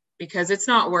because it's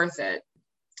not worth it.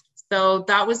 So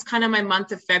that was kind of my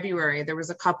month of February. There was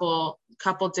a couple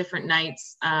different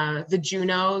nights. The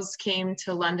Junos came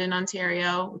to London,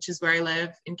 Ontario, which is where I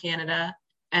live in Canada.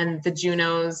 And the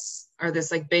Junos are this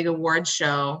like big award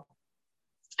show.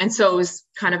 And so it was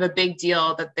kind of a big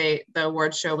deal that the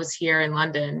award show was here in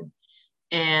London.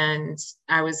 And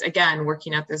I was, again,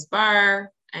 working at this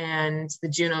bar, and the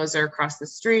Junos are across the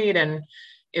street. And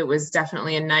it was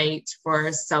definitely a night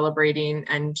for celebrating,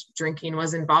 and drinking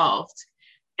was involved.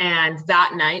 And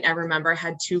that night, I remember I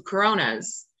had 2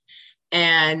 Coronas.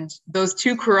 And those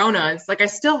 2 Coronas, like I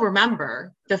still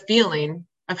remember the feeling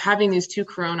of having these 2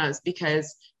 Coronas,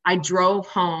 because I drove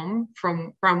home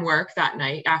from work that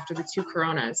night after the 2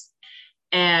 Coronas.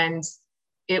 And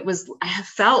there was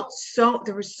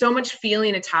so much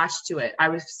feeling attached to it.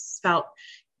 Felt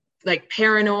like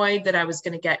paranoid that I was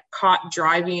going to get caught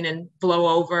driving and blow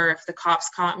over if the cops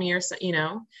caught me, or so,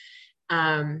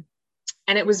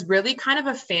 and it was really kind of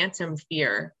a phantom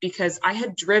fear, because I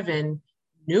had driven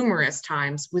numerous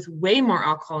times with way more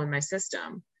alcohol in my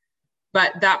system.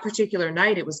 But that particular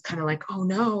night, it was kind of like, oh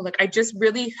no, like I just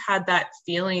really had that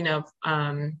feeling of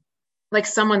like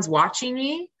someone's watching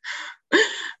me.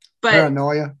 But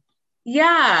paranoia.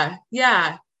 Yeah.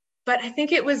 But I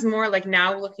think it was more like,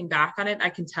 now looking back on it, I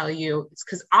can tell you it's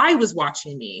because I was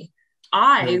watching me.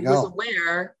 I was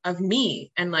aware of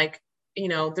me. And like,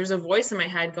 there's a voice in my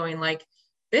head going like,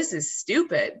 this is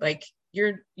stupid. Like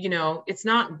it's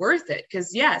not worth it.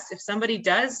 Because yes, if somebody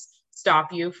does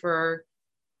stop you for,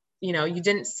 you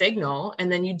didn't signal,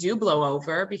 and then you do blow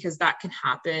over, because that can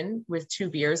happen with 2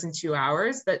 beers in 2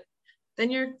 hours, then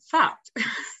you're fucked.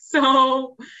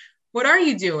 So what are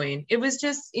you doing? It was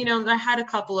just, I had a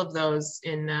couple of those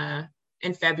in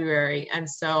February. And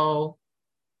so,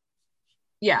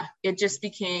 yeah, it just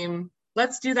became,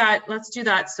 let's do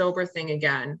that sober thing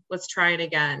again. Let's try it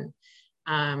again.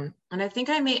 And I think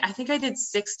I did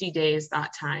 60 days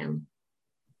that time.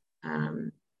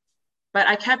 But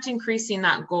I kept increasing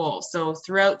that goal. So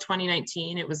throughout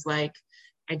 2019, it was like,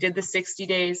 I did the 60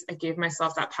 days. I gave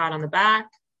myself that pat on the back.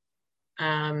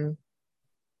 I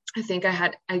think I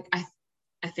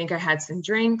had some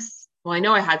drinks. Well, I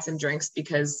know I had some drinks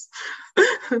because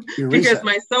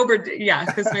my sober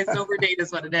date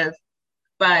is what it is.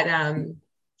 But and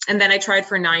then I tried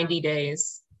for 90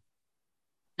 days.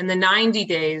 And the 90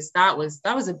 days, that was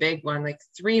a big one. Like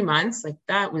 3 months, like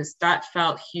that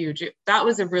felt huge. That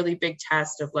was a really big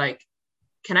test of like,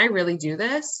 can I really do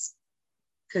this?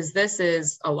 Because this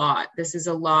is a lot. This is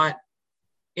a lot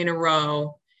in a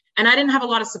row. And I didn't have a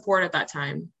lot of support at that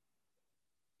time.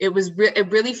 It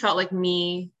really felt like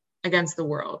me against the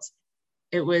world.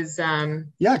 It was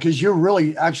because you're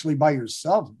really actually by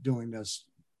yourself doing this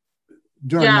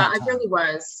during that time. I really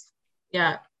was.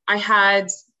 Yeah. I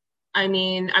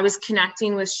was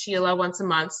connecting with Sheila once a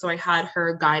month, so I had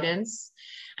her guidance,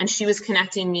 and she was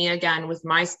connecting me again with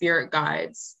my spirit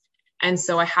guides. And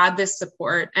so I had this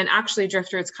support. And actually,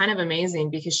 Drifter, it's kind of amazing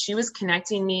because she was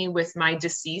connecting me with my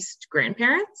deceased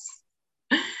grandparents.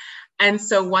 And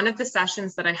so one of the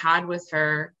sessions that I had with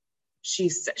her, she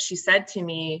said to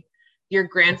me, your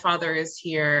grandfather is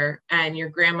here and your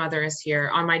grandmother is here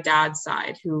on my dad's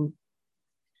side, who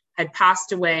had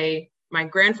passed away, my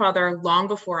grandfather long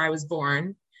before I was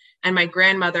born, and my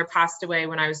grandmother passed away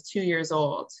when I was 2 years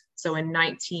old. So in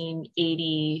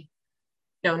 1990,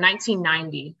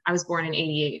 I was born in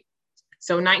 88.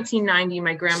 So 1990,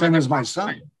 my grandmother. Same as my son.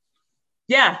 Away.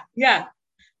 Yeah. Yeah.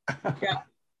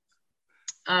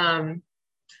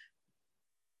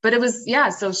 But it was,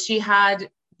 so she had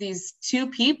these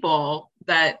two people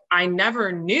that I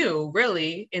never knew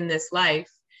really in this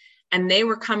life, and they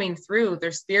were coming through,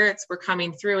 their spirits were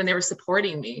coming through, and they were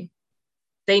supporting me.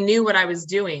 They knew what I was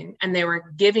doing, and they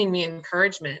were giving me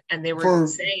encouragement, and they were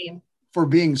saying. For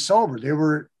being sober, they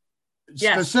were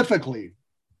specifically.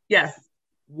 Yes.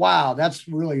 Wow, that's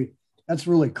really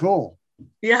cool.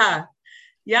 Yeah.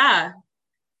 Yeah.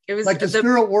 It was like the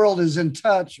spirit world is in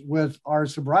touch with our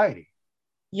sobriety.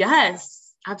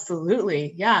 Yes,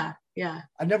 absolutely. Yeah. Yeah.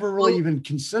 I never really even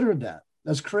considered that.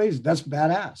 That's crazy. That's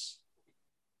badass.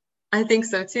 I think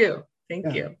so too.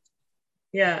 Thank you.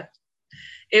 Yeah.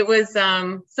 It was,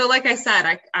 so like I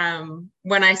said,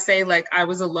 when I say like I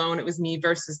was alone, it was me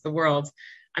versus the world.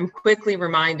 I'm quickly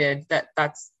reminded that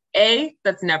that's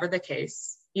never the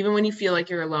case. Even when you feel like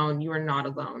you're alone, you are not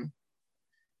alone.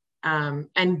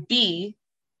 And B,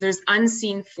 there's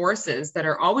unseen forces that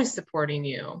are always supporting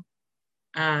you.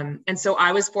 And so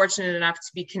I was fortunate enough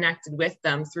to be connected with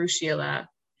them through Sheila.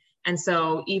 And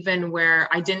so even where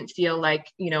I didn't feel like,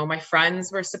 my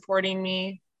friends were supporting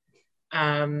me,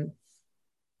 and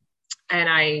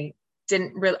I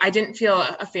didn't feel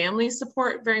a family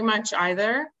support very much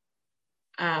either.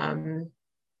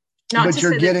 But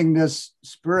you're getting this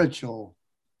spiritual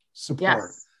support.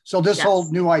 Yes. So this whole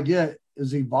new idea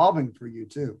is evolving for you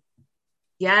too.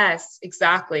 Yes,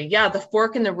 exactly. Yeah. The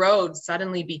fork in the road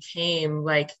suddenly became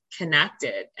like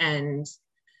connected. And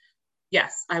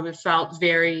yes, I felt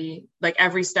very like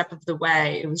every step of the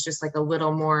way, it was just like a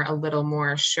little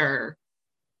more sure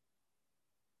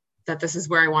that this is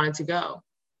where I wanted to go.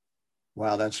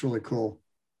 Wow. That's really cool.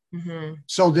 Mm-hmm.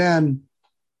 So then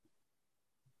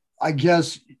I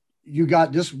guess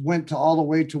went to all the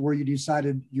way to where you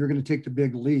decided you're going to take the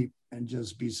big leap and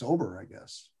just be sober, I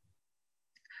guess.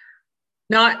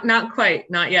 Not quite,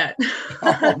 not yet.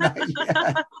 Oh, not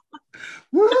yet.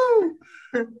 Woo!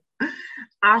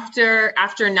 After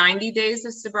 90 days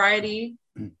of sobriety,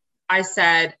 I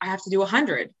said, I have to do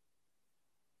 100. Of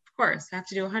course, I have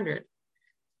to do 100.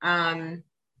 3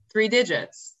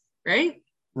 digits, right?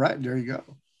 Right, there you go.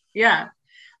 Yeah.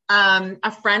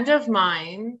 A friend of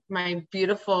mine, my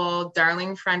beautiful,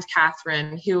 darling friend,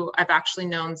 Catherine, who I've actually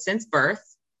known since birth.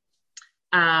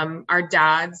 Our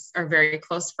dads are very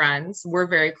close friends. We're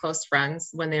very close friends.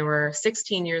 When they were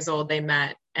 16 years old, they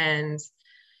met, and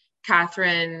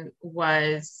Catherine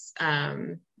was,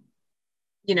 like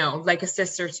a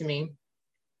sister to me.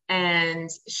 And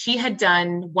she had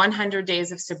done 100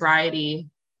 days of sobriety,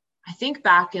 I think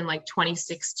back in like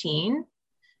 2016,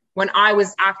 when I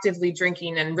was actively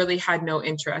drinking and really had no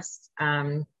interest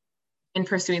in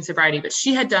pursuing sobriety. But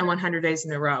she had done 100 days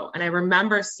in a row. And I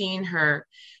remember seeing her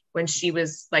when she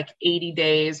was like 80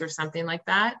 days or something like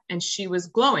that. And she was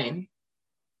glowing.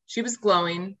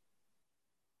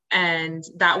 And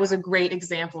that was a great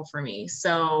example for me.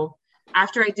 So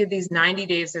after I did these 90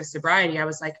 days of sobriety, I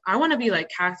was like, I want to be like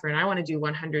Catherine. I want to do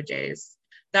 100 days.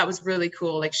 That was really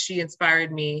cool. Like, she inspired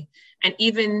me. And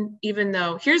even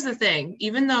though, here's the thing,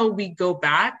 even though we go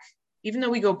back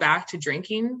to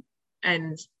drinking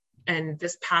and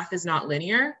this path is not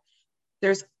linear,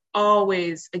 there's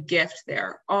always a gift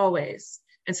there, always.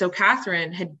 And so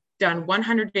Catherine had done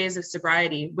 100 days of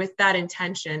sobriety with that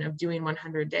intention of doing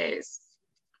 100 days.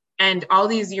 And all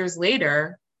these years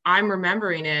later, I'm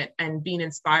remembering it and being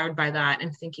inspired by that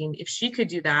and thinking, if she could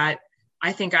do that,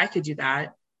 I think I could do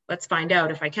that. Let's find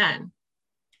out if I can.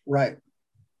 Right.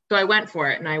 So I went for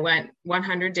it, and I went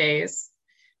 100 days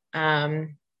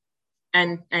and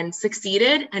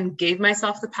succeeded, and gave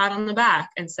myself the pat on the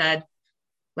back and said,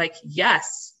 like,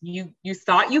 yes, you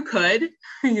thought you could,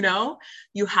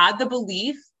 you had the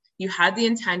belief, you had the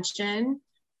intention,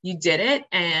 you did it.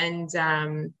 And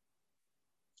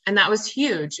that was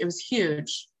huge. It was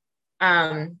huge.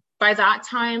 By that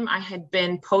time I had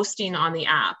been posting on the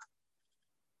app.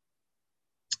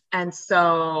 And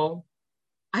so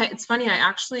it's funny, I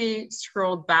actually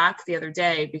scrolled back the other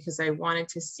day because I wanted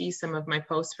to see some of my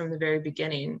posts from the very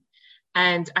beginning.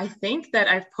 And I think that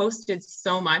I've posted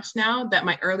so much now that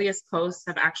my earliest posts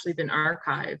have actually been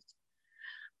archived.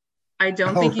 I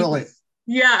don't think you really?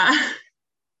 Yeah.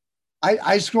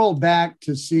 I scrolled back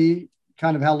to see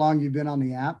kind of how long you've been on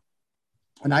the app.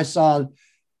 And I saw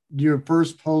your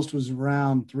first post was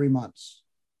around 3 months,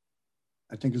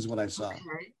 I think is what I saw.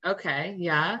 Okay.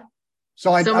 Yeah.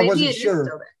 So So I maybe wasn't it is still sure.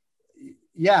 there.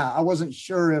 Yeah, I wasn't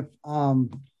sure if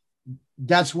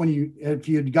that's when if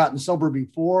you had gotten sober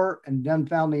before and then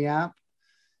found the app.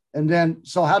 And then,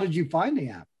 so how did you find the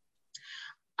app?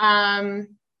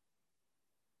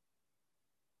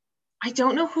 I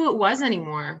don't know who it was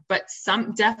anymore, but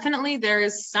definitely there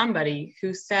is somebody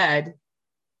who said,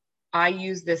 I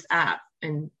use this app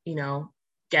and,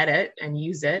 get it and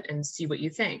use it and see what you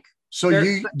think. So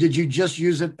did you just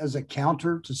use it as a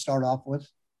counter to start off with?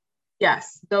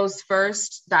 Yes,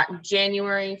 that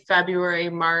January, February,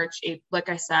 March, April, like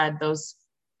I said, those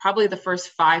probably the first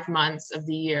 5 months of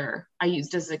the year I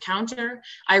used as a counter.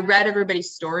 I read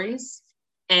everybody's stories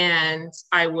and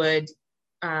I would,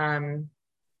 I'm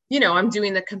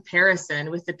doing the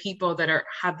comparison with the people that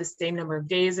have the same number of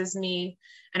days as me,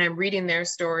 and I'm reading their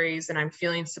stories and I'm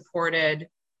feeling supported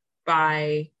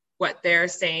by what they're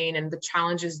saying and the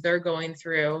challenges they're going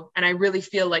through. And I really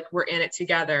feel like we're in it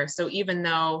together. So even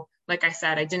though, like I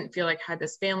said, I didn't feel like I had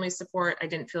this family support, I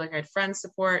didn't feel like I had friends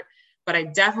support, but I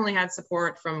definitely had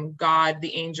support from God,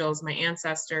 the angels, my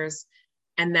ancestors,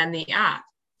 and then the app.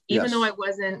 Even Yes. though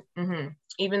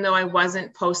I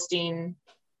wasn't posting,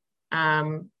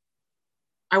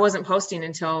 I wasn't posting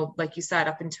until, like you said,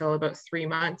 up until about 3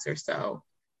 months or so.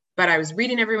 But I was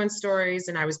reading everyone's stories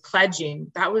and I was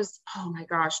pledging. That was, oh my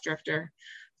gosh, Drifter.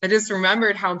 I just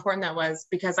remembered how important that was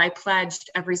because I pledged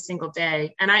every single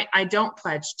day. And I don't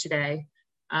pledge today.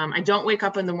 I don't wake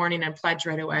up in the morning and pledge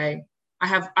right away. I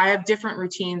have different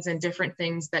routines and different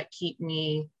things that keep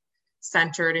me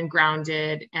centered and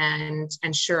grounded and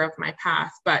sure of my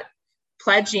path. But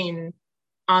pledging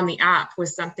on the app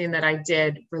was something that I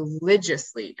did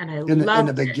religiously, and I loved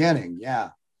in the beginning. Yeah.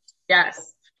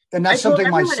 Yes. And that's something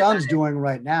my son's doing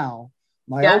right now.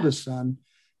 My oldest son,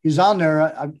 he's on there.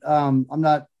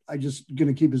 I just going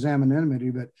to keep his anonymity,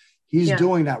 but he's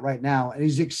doing that right now. And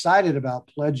he's excited about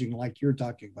pledging like you're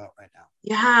talking about right now.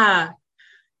 Yeah.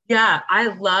 Yeah. I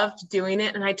loved doing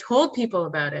it. And I told people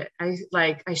about it. I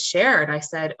shared, I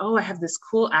said, oh, I have this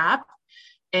cool app.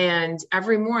 And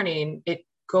every morning it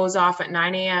goes off at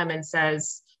 9 a.m. and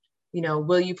says,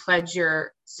 will you pledge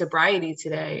your sobriety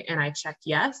today? And I check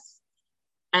yes.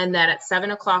 And then at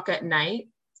 7 o'clock at night,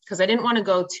 because I didn't want to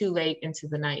go too late into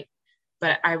the night,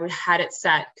 but had it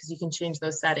set because you can change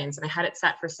those settings. And I had it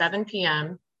set for 7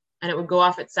 p.m. and it would go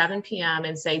off at 7 p.m.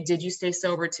 and say, did you stay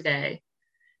sober today?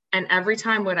 And every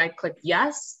time when I click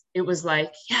yes, it was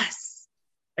like, yes,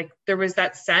 like there was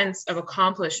that sense of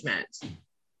accomplishment.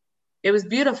 It was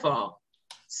beautiful.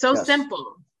 So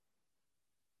simple,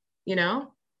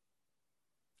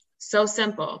 so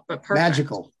simple, but perfect.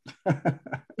 Magical.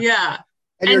 Yeah.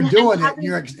 And you're doing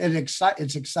it.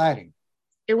 It's exciting.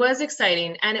 It was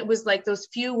exciting. And it was like those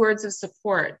few words of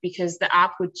support because the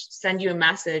app would send you a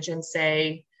message and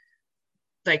say,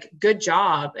 like, good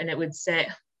job. And it would say,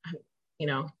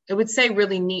 it would say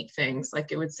really neat things.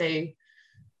 Like it would say,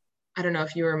 I don't know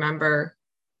if you remember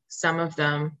some of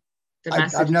them.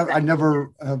 I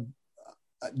never have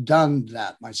done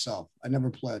that myself. I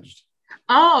never pledged.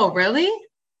 Oh, really?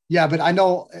 Yeah, but I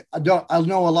know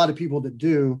a lot of people that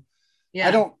do. Yeah.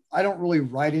 I don't really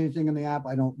write anything in the app.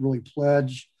 I don't really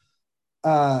pledge.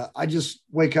 I just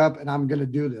wake up and I'm going to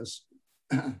do this.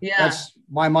 Yeah. That's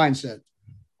my mindset.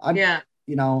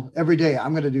 Every day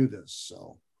I'm going to do this.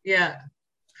 So, yeah.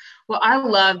 Well, I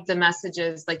love the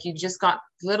messages. Like you just got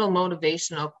little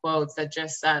motivational quotes that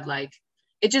just said like,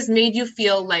 it just made you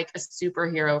feel like a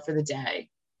superhero for the day.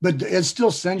 But it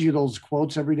still sends you those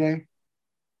quotes every day.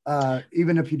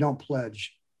 Even if you don't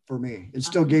pledge for me, it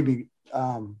still gave me,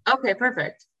 okay,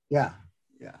 perfect. Yeah.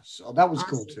 So that was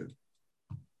cool too.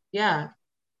 Yeah.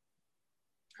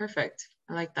 Perfect.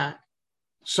 I like that.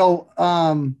 So,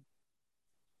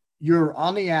 you're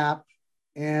on the app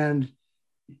and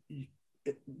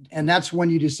that's when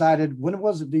you decided, when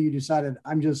was it that you decided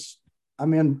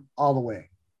I'm in all the way?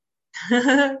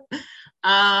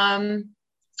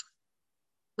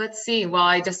 Let's see. Well,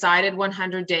 I decided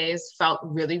 100 days felt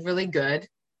really, really good.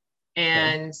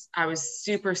 And I was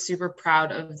super, super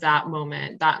proud of that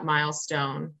moment, that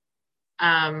milestone.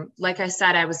 Like I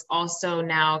said, I was also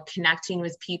now connecting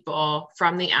with people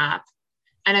from the app.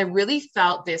 And I really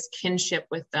felt this kinship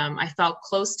with them. I felt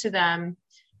close to them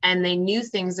and they knew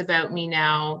things about me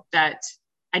now that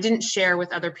I didn't share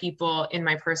with other people in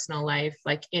my personal life,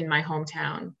 like in my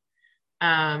hometown.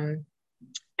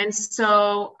 And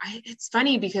so it's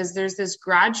funny because there's this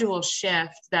gradual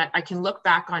shift that I can look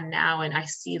back on now and I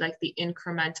see like the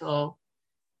incremental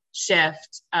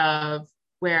shift of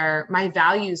where my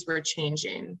values were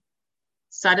changing.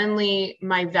 suddenly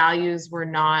my values were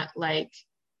not like,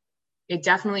 it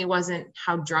definitely wasn't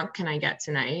how drunk can I get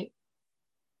tonight.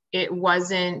 It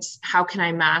wasn't how can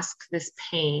I mask this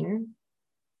pain.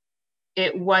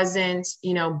 It wasn't,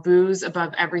 you know, booze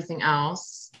above everything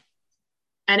else.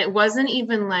 And it wasn't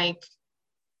even like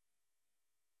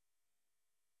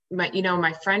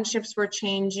my friendships were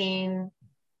changing.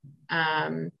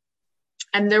 And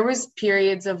there was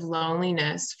periods of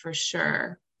loneliness for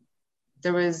sure.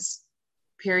 There was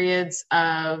periods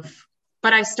of,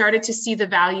 but I started to see the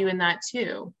value in that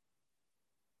too.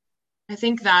 I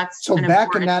think that's so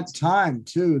back in that time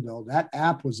too, though, that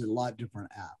app was a lot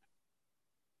different app.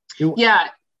 It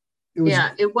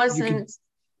wasn't.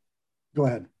 Go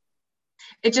ahead.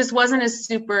 It just wasn't as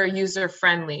super user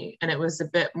friendly, and it was a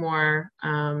bit more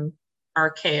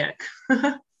archaic.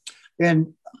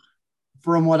 And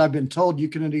from what I've been told, you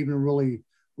couldn't even really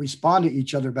respond to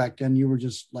each other back then. You were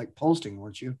just like posting,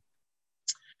 weren't you?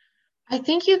 I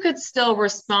think you could still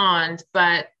respond,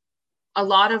 but a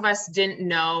lot of us didn't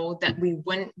know that we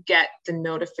wouldn't get the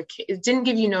notification. It didn't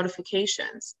give you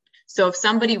notifications. So if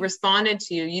somebody responded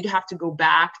to you, you'd have to go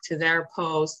back to their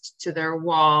post, to their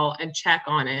wall and check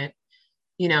on it.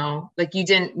 You know, like you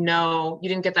didn't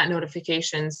get that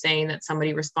notification saying that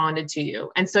somebody responded to you.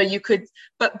 And so you could,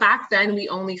 but back then we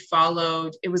only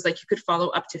followed, it was like you could follow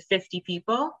up to 50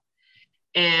 people.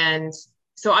 And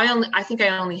so I think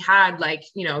I only had like,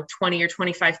 20 or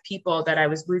 25 people that I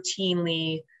was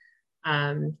routinely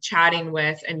chatting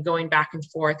with and going back and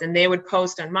forth. And they would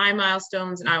post on my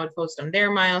milestones and I would post on their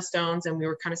milestones, and we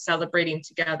were kind of celebrating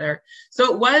together.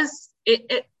 So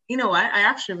it you know what? I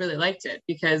actually really liked it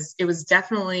because it was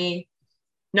definitely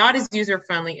not as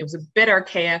user-friendly. It was a bit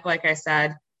archaic, like I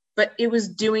said, but it was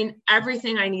doing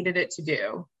everything I needed it to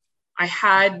do.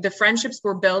 The friendships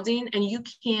were building,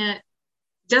 and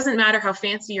doesn't matter how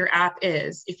fancy your app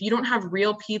is. If you don't have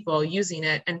real people using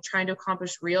it and trying to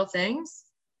accomplish real things,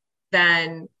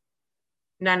 then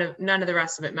none of the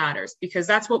rest of it matters, because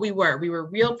that's what we were. We were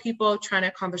real people trying to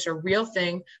accomplish a real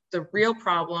thing, the real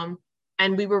problem.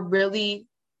 And we were really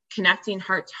connecting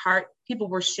heart to heart. People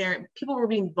were sharing, people were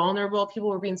being vulnerable, people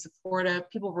were being supportive,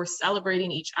 people were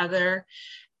celebrating each other.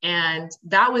 And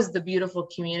that was the beautiful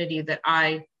community that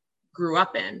I grew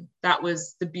up in. That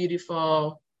was the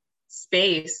beautiful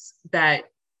space that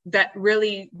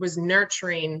really was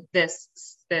nurturing this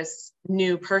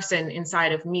new person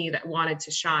inside of me that wanted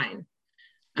to shine.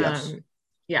 Yes.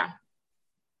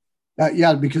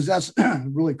 Yeah, because that's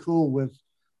really cool.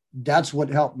 That's what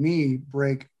helped me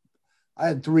break. I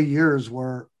had 3 years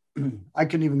where I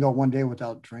couldn't even go one day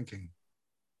without drinking.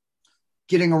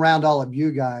 Getting around all of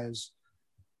you guys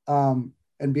and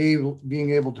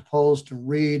being able to post and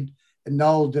read and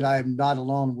know that I'm not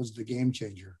alone was the game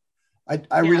changer.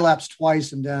 I relapsed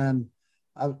twice, and then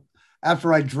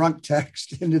after I drunk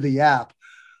text into the app,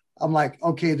 I'm like,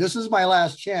 okay, this is my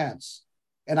last chance,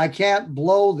 and I can't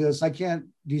blow this. I can't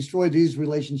destroy these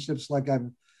relationships like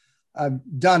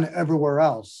I've done everywhere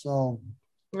else. So,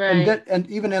 right. And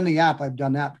even in the app, I've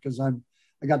done that because I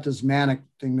got this manic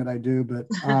thing that I do, but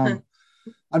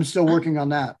I'm still working on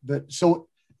that. But so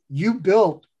you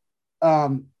built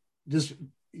this.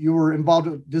 You were involved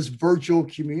with this virtual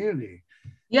community.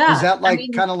 Yeah. Is that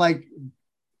kind of like,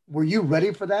 were you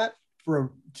ready for that,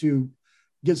 to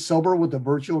get sober with a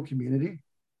virtual community?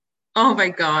 Oh my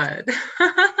God.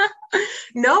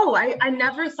 No, I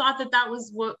never thought that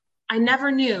was I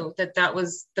never knew that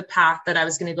was the path that I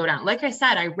was going to go down. Like I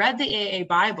said, I read the AA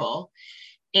Bible,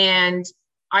 and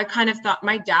I kind of thought,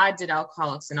 my dad did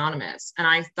Alcoholics Anonymous, and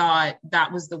I thought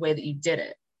that was the way that you did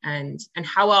it. And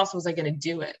how else was I going to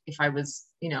do it if I was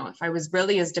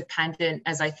really as dependent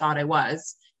as I thought I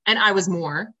was? And I was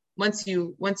more. Once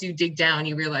you dig down,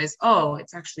 you realize, oh,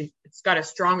 it's got a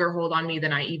stronger hold on me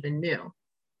than I even knew.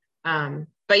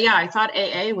 But yeah, I thought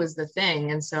AA was the thing.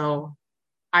 And so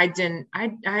I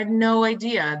had no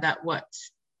idea that what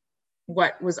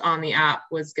was on the app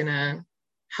was going to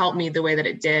help me the way that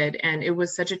it did. And it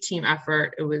was such a team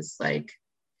effort. It was like,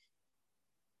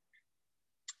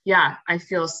 yeah, I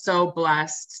feel so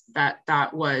blessed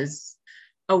that was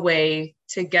a way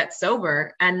to get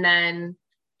sober. And then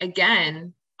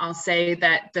again, I'll say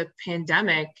that the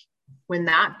pandemic, when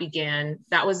that began,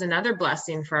 that was another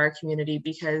blessing for our community,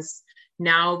 because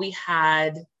now we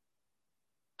had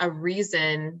a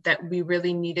reason that we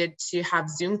really needed to have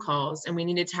Zoom calls, and we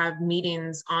needed to have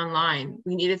meetings online.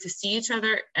 We needed to see each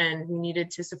other, and we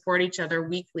needed to support each other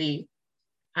weekly.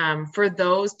 For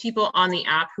those people on the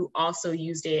app who also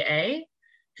used AA,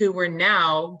 who were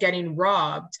now getting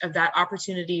robbed of that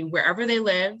opportunity wherever they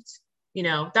lived.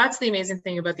 That's the amazing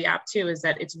thing about the app too, is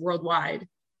that it's worldwide.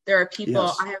 There are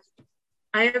people, yes.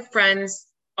 I have friends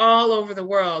all over the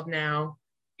world now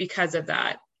because of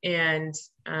that. And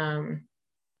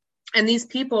these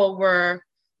people were,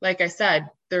 like I said,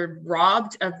 they're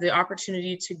robbed of the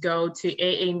opportunity to go to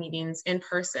AA meetings in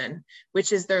person,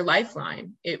 which is their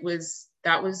lifeline. That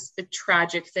was a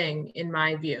tragic thing in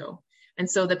my view. And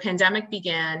so the pandemic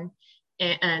began,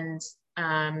 and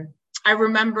I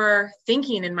remember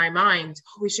thinking in my mind,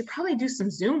 oh, we should probably do some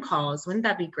Zoom calls. Wouldn't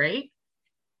that be great?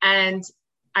 And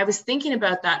I was thinking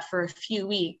about that for a few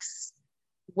weeks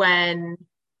when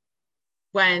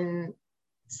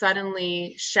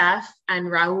suddenly Chef and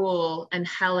Raul and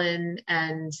Helen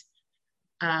and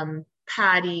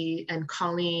Patty and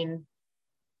Colleen,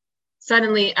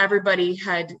 suddenly everybody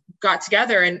had got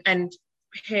together and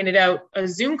handed out a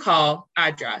Zoom call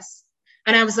address.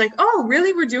 And I was like, oh,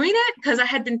 really? We're doing it? Because I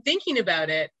had been thinking about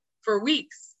it for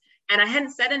weeks and I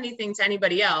hadn't said anything to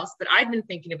anybody else, but I'd been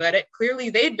thinking about it. Clearly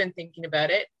they'd been thinking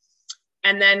about it.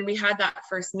 And then we had that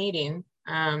first meeting.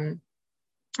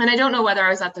 And I don't know whether I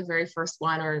was at the very first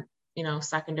one or,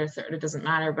 second or third, it doesn't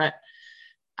matter. But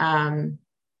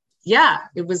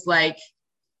it was like,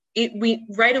 we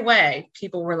right away,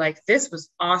 people were like, this was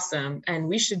awesome. And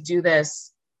we should do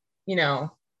this,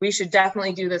 we should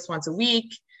definitely do this once a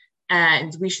week.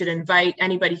 And we should invite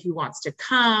anybody who wants to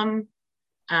come.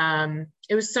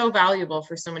 It was so valuable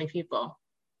for so many people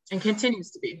and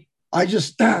continues to be. I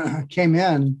just came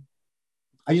in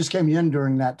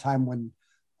during that time when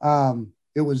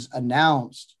it was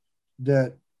announced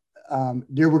that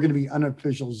there were going to be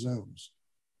unofficial Zooms.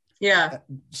 Yeah.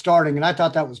 Starting. And I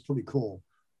thought that was pretty cool.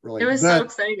 Really. It was so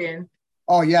exciting.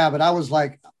 Oh yeah. But I was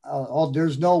like,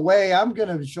 there's no way I'm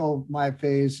going to show my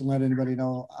face and let anybody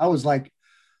know. I was like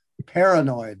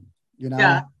paranoid,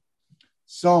 Yeah.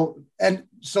 So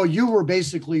you were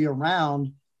basically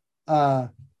around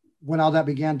when all that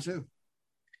began too.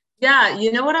 Yeah.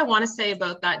 What I want to say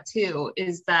about that too,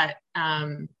 is that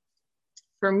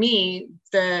for me,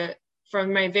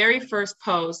 from my very first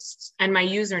post and my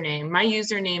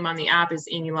username on the app is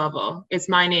Amy Lovell. It's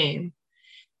my name.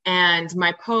 And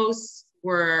my posts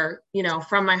were,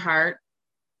 from my heart,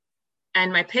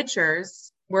 and my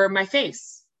pictures were my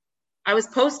face. I was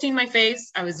posting my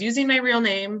face, I was using my real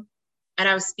name, and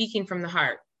I was speaking from the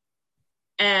heart.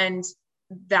 And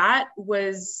that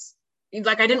was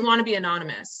like, I didn't want to be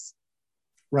anonymous.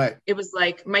 Right. It was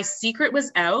like my secret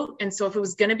was out. And so if it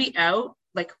was going to be out,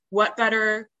 like what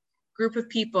better group of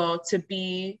people to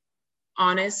be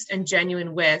honest and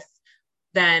genuine with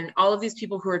than all of these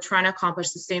people who are trying to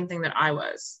accomplish the same thing that I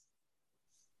was.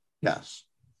 Yes.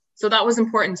 So that was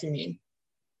important to me.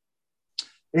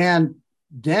 And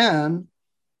then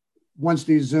once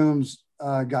these Zooms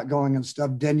got going and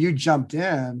stuff, then you jumped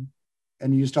in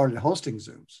and you started hosting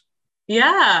Zooms.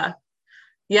 Yeah.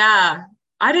 Yeah.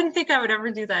 I didn't think I would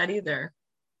ever do that either.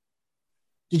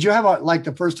 Did you have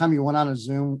the first time you went on a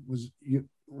Zoom,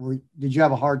 did you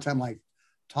have a hard time like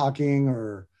talking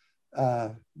or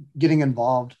getting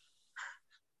involved?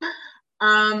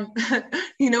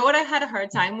 What I had a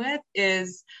hard time with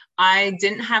is I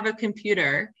didn't have a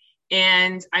computer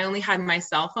and I only had my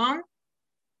cell phone.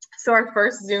 So our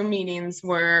first Zoom meetings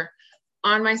were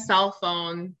on my cell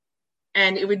phone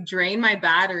and it would drain my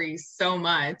battery so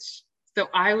much. So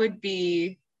I lived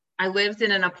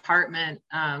in an apartment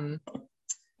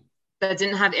that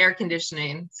didn't have air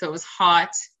conditioning. So it was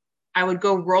hot. I would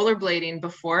go rollerblading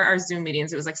before our Zoom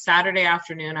meetings. It was like Saturday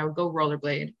afternoon. I would go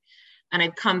rollerblade and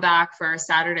I'd come back for our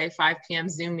Saturday 5 p.m.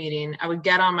 Zoom meeting. I would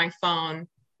get on my phone,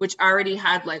 which already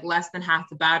had like less than half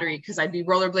the battery because I'd be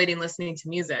rollerblading, listening to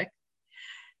music.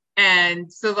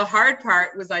 And so the hard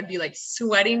part was I'd be like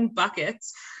sweating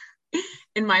buckets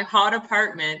in my hot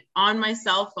apartment on my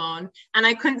cell phone. And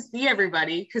I couldn't see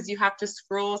everybody because you have to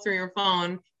scroll through your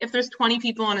phone. If there's 20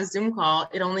 people on a Zoom call,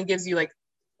 it only gives you like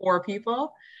 4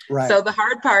 people. Right. So the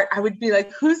hard part, I would be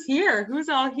like, who's here? Who's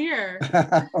all here?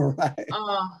 Right.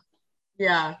 Oh,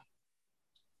 yeah.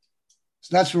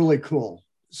 So that's really cool.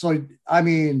 So, I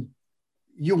mean,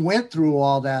 you went through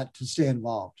all that to stay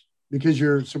involved because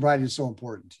your sobriety is so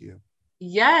important to you.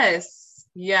 Yes.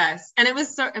 Yes. And it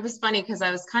was funny because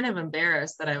I was kind of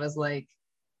embarrassed that I was like,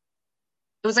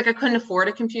 it was like I couldn't afford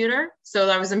a computer. So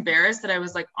I was embarrassed that I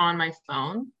was like on my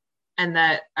phone and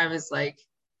that I was like,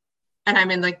 and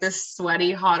I'm in like this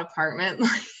sweaty, hot apartment.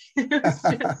 It was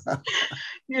just,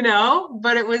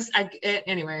 but it was,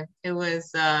 anyway, it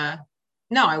was,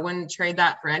 no, I wouldn't trade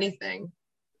that for anything.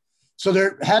 So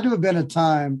there had to have been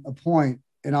a point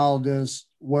in all of this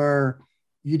where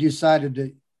you decided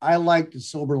that I like the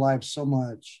sober life so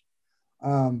much.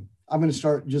 I'm going to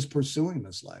start just pursuing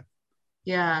this life.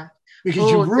 Yeah.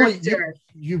 Because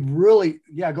you really,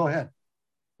 yeah, go ahead.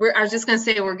 I was just going to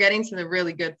say, we're getting to the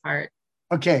really good part.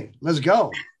 Okay, let's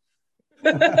go.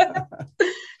 Do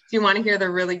you want to hear the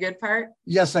really good part?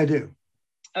 Yes, I do.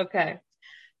 Okay.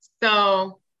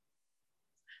 So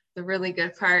the really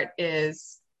good part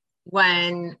is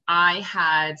when I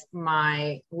had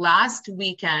my last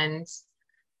weekend,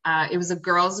 it was a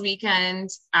girls' weekend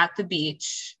at the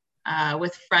beach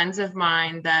with friends of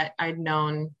mine that I'd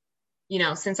known,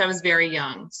 since I was very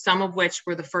young, some of which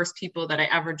were the first people that I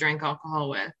ever drank alcohol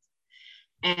with.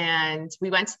 And we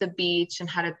went to the beach and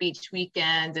had a beach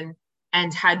weekend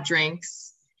and had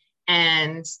drinks.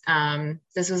 And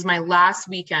this was my last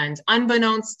weekend.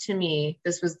 Unbeknownst to me,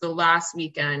 this was the last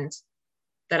weekend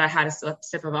that I had a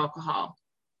sip of alcohol.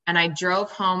 And I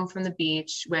drove home from the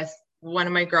beach with one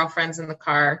of my girlfriends in the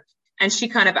car. And she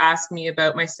kind of asked me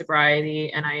about my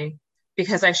sobriety. And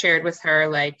because I shared with her,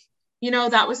 like,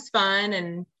 that was fun.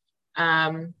 And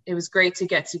it was great to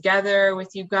get together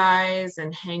with you guys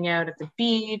and hang out at the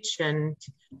beach. And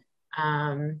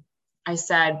I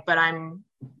said, but I'm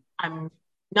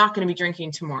not going to be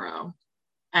drinking tomorrow.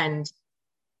 And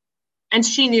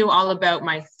she knew all about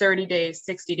my 30 days,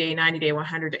 60 day, 90 day,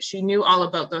 100. She knew all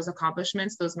about those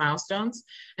accomplishments, those milestones.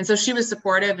 And so she was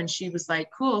supportive and she was like,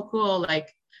 cool.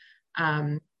 Like,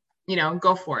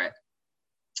 go for it.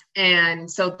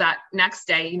 And so that next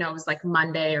day, it was like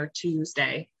Monday or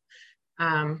Tuesday.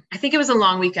 I think it was a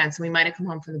long weekend. So we might've come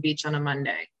home from the beach on a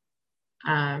Monday.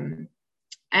 And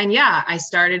yeah, I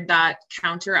started that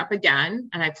counter up again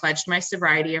and I pledged my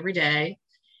sobriety every day.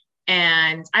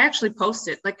 And I actually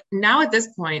posted, like, now at this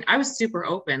point, I was super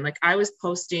open. Like, I was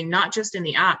posting not just in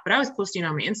the app, but I was posting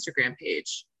on my Instagram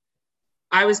page.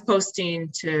 I was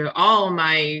posting to all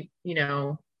my,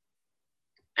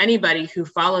 anybody who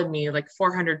followed me, like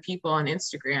 400 people on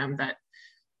Instagram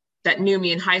that knew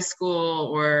me in high school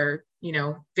or,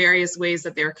 various ways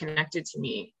that they were connected to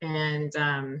me. And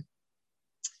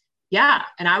yeah,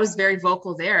 and I was very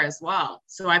vocal there as well.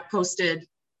 So I posted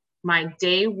my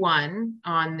day one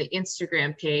on the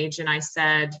Instagram page. And I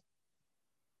said,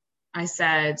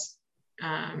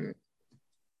 I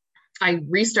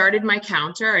restarted my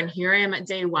counter and here I am at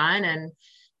day one. And,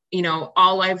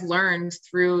 all I've learned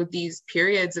through these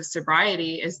periods of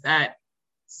sobriety is that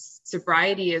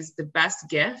sobriety is the best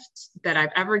gift that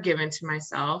I've ever given to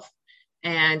myself.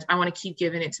 And I want to keep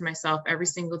giving it to myself every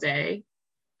single day.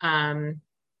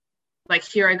 Like,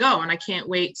 here I go. And I can't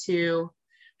wait I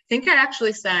think I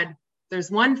actually said,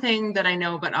 there's one thing that I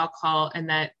know about alcohol, and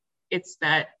that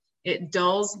it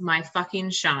dulls my fucking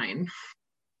shine.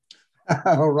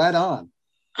 Right on.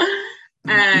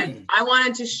 And I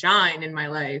wanted to shine in my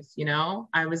life.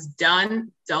 I was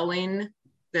done dulling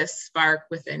this spark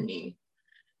within me.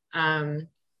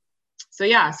 So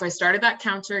I started that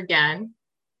counter again,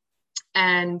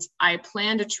 and I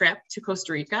planned a trip to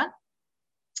Costa Rica.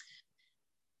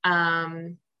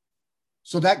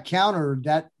 So that counter,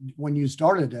 that when you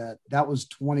started that was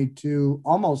 22,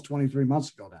 almost 23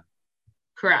 months ago then.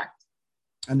 Correct.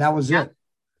 And that was it.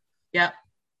 Yep.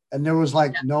 And there was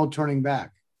no turning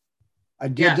back. I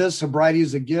did this. Sobriety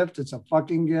is a gift. It's a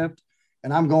fucking gift.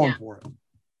 And I'm going for it.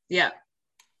 Yeah.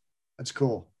 That's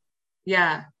cool.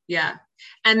 Yeah. Yeah.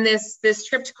 And this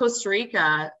trip to Costa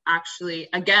Rica actually,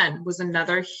 again, was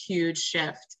another huge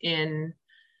shift in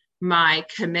my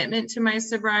commitment to my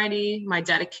sobriety, my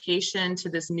dedication to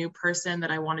this new person that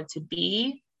I wanted to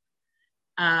be.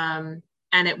 And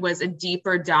it was a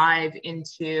deeper dive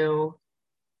into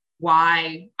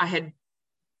why I had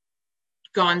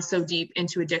gone so deep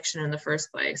into addiction in the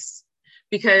first place.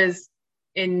 Because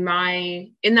in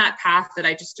that path that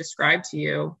I just described to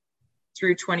you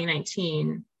through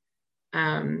 2019,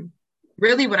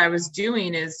 really what I was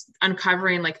doing is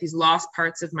uncovering like these lost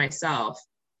parts of myself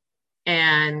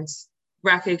and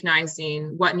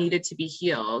recognizing what needed to be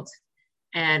healed.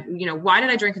 And, why did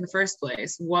I drink in the first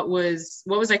place? What was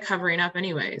I covering up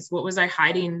anyways? What was I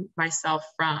hiding myself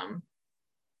from?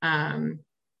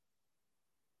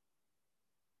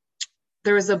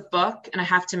 There was a book, and I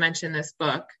have to mention this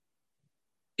book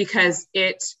because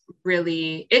it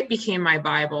became my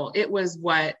Bible. It was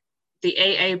what the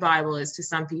AA Bible is to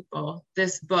some people.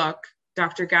 This book,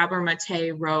 Dr. Gabor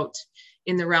Mate wrote,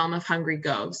 In the Realm of Hungry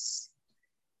Ghosts.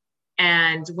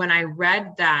 And when I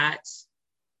read that,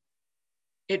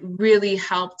 it really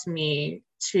helped me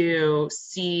to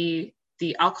see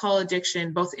the alcohol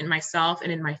addiction, both in myself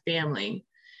and in my family.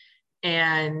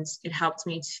 And it helped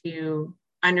me to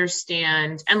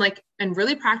understand and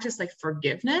really practice like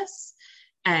forgiveness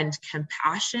and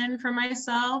compassion for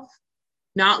myself.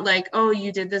 Not like, oh,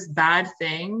 you did this bad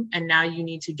thing and now you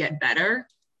need to get better.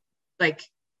 Like,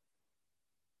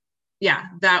 yeah,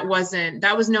 that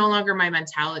was no longer my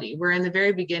mentality. Where in the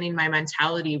very beginning, my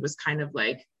mentality was kind of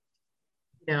like,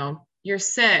 you know, you're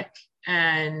sick,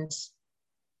 and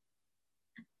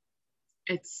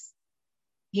it's,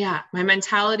 yeah, my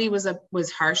mentality was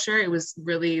harsher. It was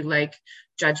really like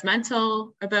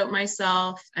judgmental about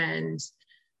myself, and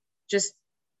just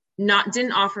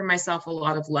didn't offer myself a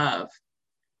lot of love.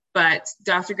 But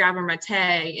Dr. Gabor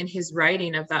Mate, in his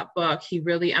writing of that book, he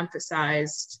really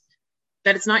emphasized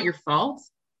that it's not your fault.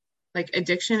 Like,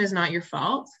 addiction is not your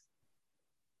fault.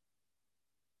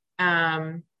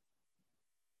 And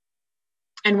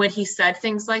when he said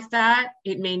things like that,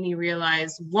 it made me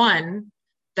realize, one,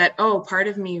 that, oh, part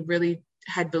of me really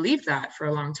had believed that for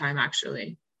a long time,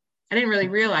 actually. I didn't really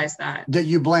realize that. That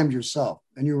you blamed yourself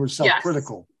and you were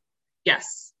self-critical.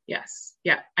 Yes.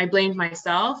 Yeah. I blamed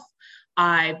myself.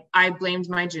 I blamed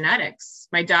my genetics.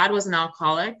 My dad was an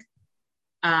alcoholic,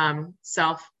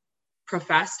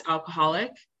 self-professed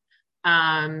alcoholic.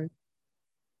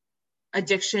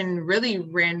 Addiction really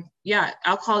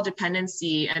alcohol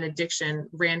dependency and addiction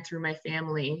ran through my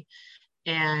family.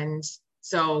 And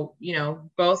so, you know,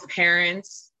 both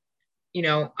parents, you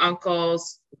know,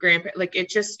 uncles, grandparents, like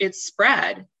it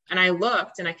spread. And I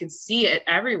looked and I could see it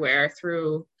everywhere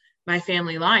through my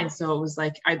family line. So it was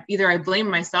like, I blame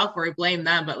myself or I blame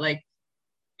them, but like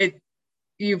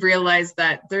you realize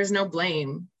that there's no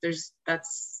blame.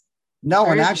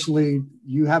 And actually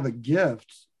you have a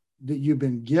gift that you've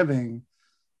been giving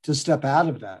to step out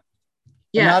of that.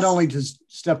 Yes. And not only to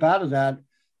step out of that,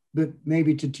 but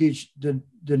maybe to teach the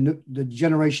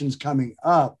generations coming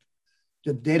up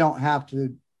that they don't have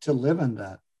to live in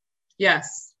that.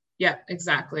 Yes. Yeah,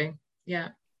 exactly. Yeah.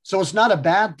 So it's not a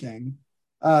bad thing.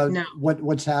 No.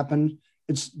 What's happened.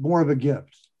 It's more of a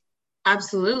gift.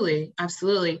 Absolutely.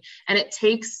 And it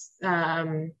takes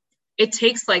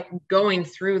like going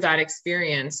through that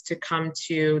experience to come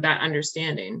to that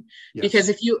understanding. Yes. Because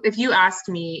if you asked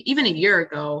me even a year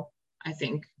ago, I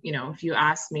think, you know, if you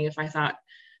asked me if I thought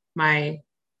my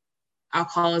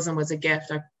alcoholism was a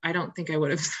gift, I don't think I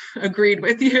would have agreed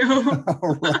with you.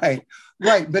 Right.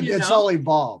 But it's all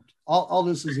evolved. All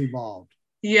this has evolved.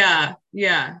 Yeah.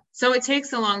 So it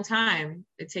takes a long time.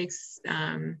 It takes.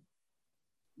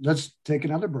 Let's take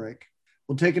another break.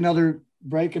 We'll take another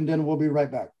break and then we'll be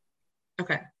right back.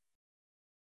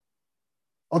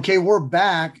 Okay, we're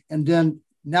back. And then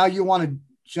now you want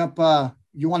to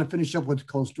you want to finish up with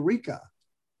Costa Rica.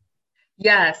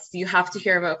 Yes, you have to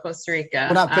hear about Costa Rica.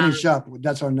 We're not finished up.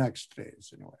 That's our next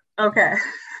phase anyway. Okay.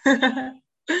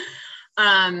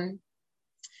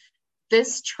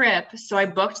 This trip, so I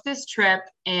booked this trip,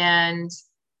 and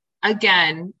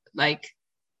again, like,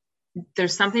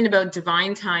 there's something about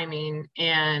divine timing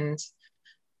and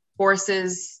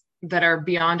forces that are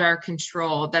beyond our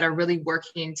control that are really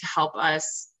working to help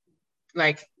us,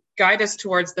 like, guide us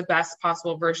towards the best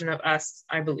possible version of us,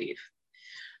 I believe.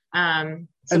 And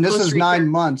this is 9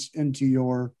 months into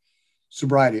your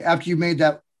sobriety. After you made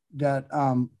was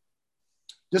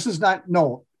this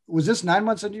 9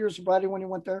 months into your sobriety when you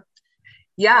went there?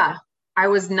 Yeah, I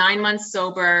was 9 months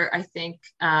sober, I think,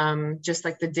 just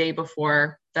like the day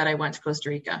before that I went to Costa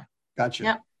Rica. Gotcha.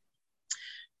 Yep.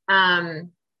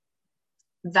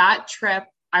 That trip,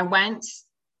 I went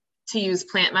to use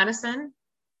plant medicine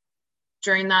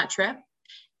during that trip.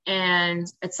 And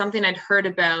it's something I'd heard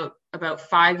about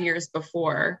 5 years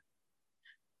before,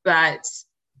 but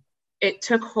it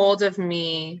took hold of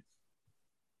me,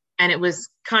 and it was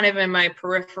kind of in my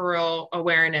peripheral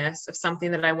awareness of something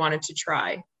that I wanted to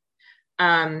try.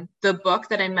 The book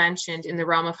that I mentioned, In the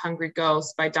Realm of Hungry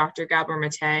Ghosts by Dr. Gabor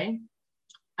Mate,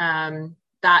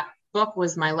 that book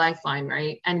was my lifeline,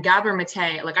 right? And Gabor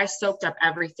Mate, like, I soaked up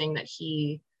everything that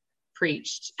he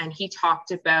preached, and he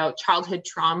talked about childhood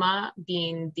trauma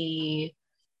being the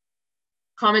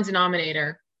common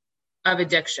denominator of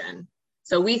addiction.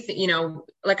 So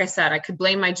like I said, I could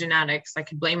blame my genetics, I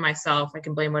could blame myself, I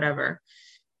can blame whatever.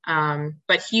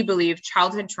 But he believed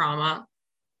childhood trauma,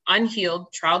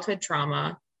 unhealed childhood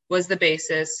trauma, was the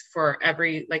basis for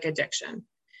every, like, addiction.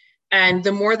 And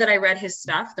the more that I read his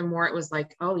stuff, the more it was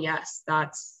like, oh yes,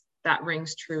 that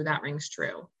rings true.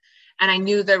 And I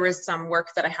knew there was some work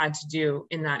that I had to do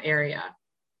in that area.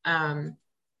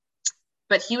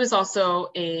 But he was also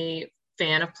a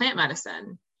fan of plant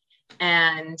medicine.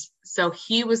 And so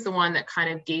he was the one that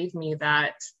kind of gave me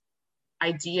that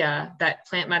idea that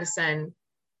plant medicine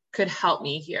could help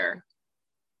me here.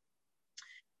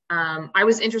 I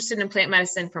was interested in plant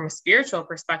medicine from a spiritual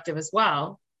perspective as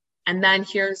well. And then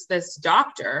here's this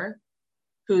doctor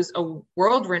who's a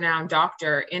world-renowned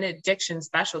doctor in addiction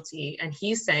specialty, and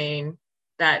he's saying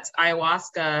that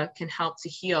ayahuasca can help to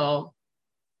heal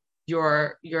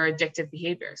your addictive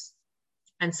behaviors.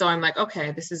 And so I'm like,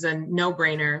 okay, this is a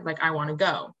no-brainer. Like, I want to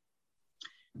go.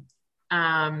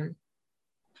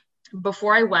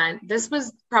 Before I went, this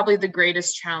was probably the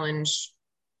greatest challenge,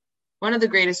 one of the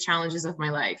greatest challenges of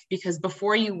my life, because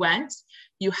before you went,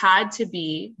 you had to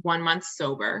be 1 month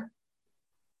sober.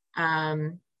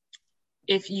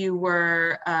 If you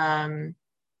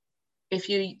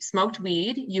smoked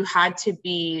weed, you had to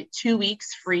be 2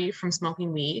 weeks free from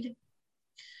smoking weed.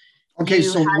 Okay,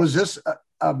 so was this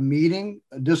a meeting?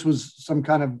 This was some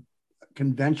kind of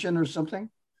convention or something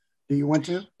that you went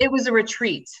to? It was a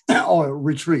retreat. Oh, a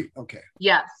retreat. Okay.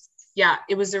 Yes. Yeah.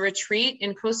 It was a retreat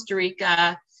in Costa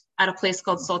Rica at a place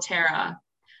called Soltera.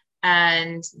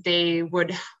 And they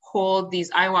would hold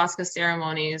these ayahuasca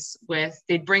ceremonies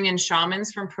they'd bring in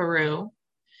shamans from Peru.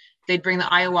 They'd bring the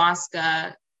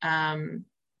ayahuasca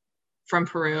from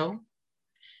Peru.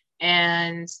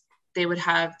 And they would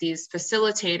have these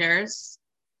facilitators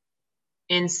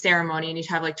in ceremony, and you'd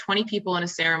have like 20 people in a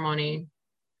ceremony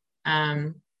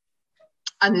on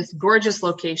this gorgeous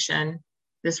location,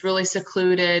 this really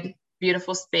secluded,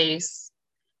 beautiful space.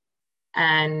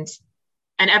 And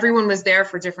everyone was there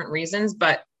for different reasons,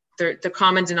 but the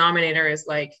common denominator is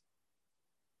like,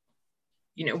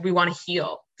 we want to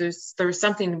heal. There was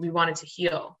something we wanted to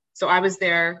heal. So I was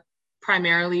there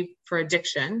primarily for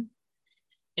addiction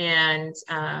and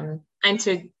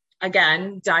to,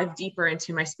 again, dive deeper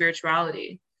into my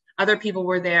spirituality. Other people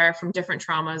were there from different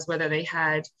traumas, whether they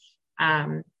had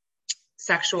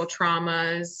sexual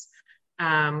traumas,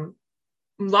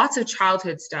 lots of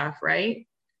childhood stuff, right?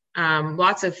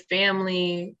 Lots of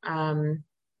family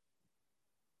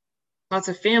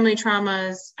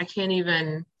traumas. I can't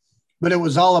even. But it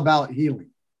was all about healing.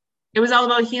 It was all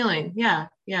about healing. Yeah.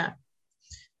 Yeah.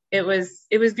 It was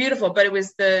beautiful, but it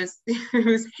was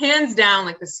hands down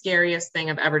like the scariest thing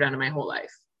I've ever done in my whole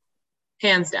life.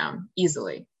 Hands down,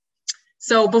 easily.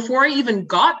 So before I even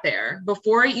got there,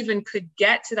 before I even could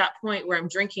get to that point where I'm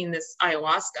drinking this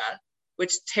ayahuasca,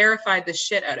 which terrified the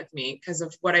shit out of me because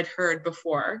of what I'd heard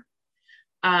before,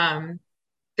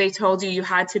 they told you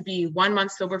had to be 1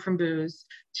 month sober from booze,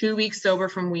 2 weeks sober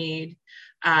from weed,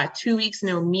 2 weeks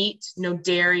no meat, no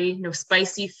dairy, no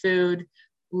spicy food,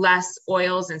 less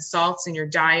oils and salts in your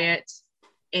diet,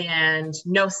 and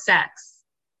no sex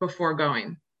before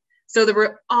going. So there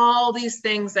were all these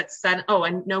things that said,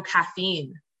 and no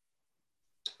caffeine.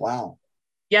 Wow.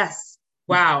 Yes.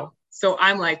 Wow. So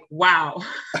I'm like, wow.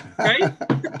 Right?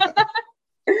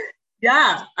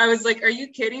 Yeah. I was like, are you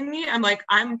kidding me? I'm like,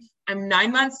 I'm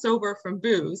 9 months sober from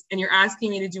booze, and you're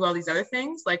asking me to do all these other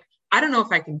things. Like, I don't know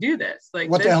if I can do this. Like,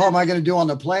 what the hell am I going to do on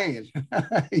the plane?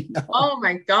 Oh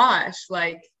my gosh.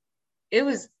 Like,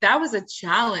 that was a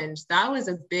challenge. That was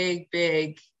a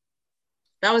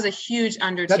that was a huge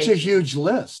undertaking. That's a huge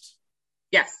list.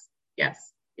 Yes.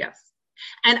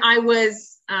 And I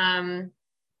was, I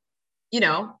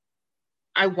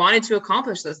wanted to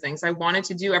accomplish those things. I wanted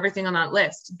to do everything on that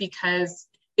list because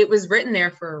it was written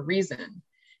there for a reason.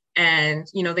 And,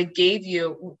 they gave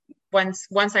you,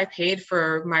 once I paid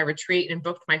for my retreat and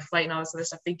booked my flight and all this other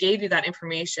stuff, they gave you that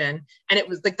information. And it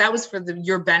was like, that was for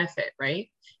your benefit, right?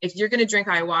 If you're going to drink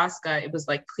ayahuasca, it was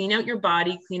like, clean out your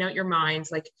body, clean out your mind,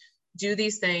 like do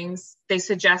these things. They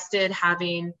suggested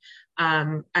having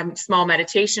a small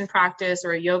meditation practice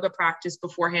or a yoga practice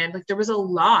beforehand. Like, there was a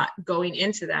lot going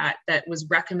into that was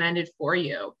recommended for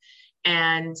you.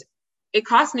 And it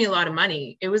cost me a lot of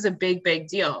money. It was a big, big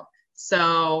deal.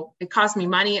 So it cost me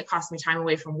money. It cost me time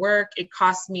away from work. It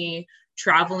cost me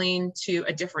traveling to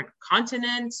a different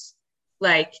continent.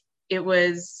 Like, it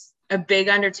was a big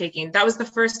undertaking. That was the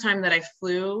first time that I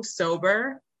flew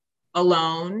sober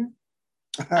alone.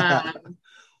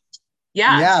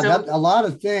 Yeah, so, that's a lot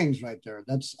of things right there.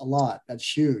 That's a lot. That's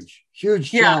huge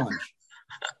challenge.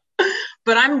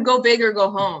 But I'm go big or go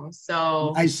home.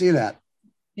 So I see that.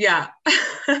 Yeah.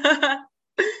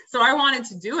 So I wanted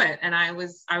to do it, and I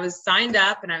was signed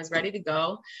up and I was ready to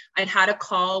go. I'd had a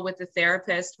call with the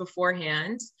therapist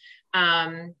beforehand.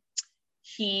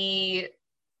 He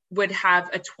would have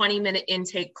a 20-minute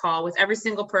intake call with every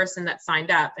single person that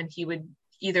signed up, and he would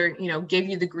either, give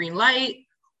you the green light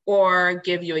or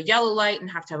give you a yellow light and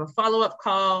have to have a follow-up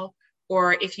call.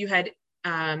 Or if you had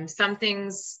some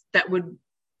things that would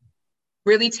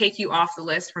really take you off the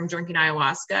list from drinking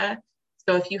ayahuasca.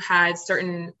 So if you had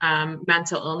certain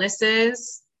mental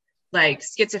illnesses like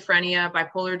schizophrenia,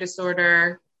 bipolar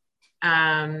disorder,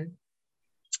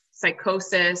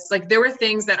 psychosis, like there were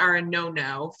things that are a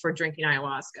no-no for drinking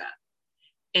ayahuasca.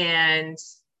 And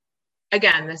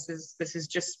again, this is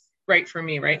just right for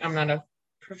me, right? I'm not a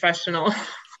professional.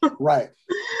 Right.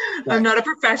 I'm not a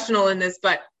professional in this,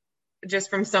 but just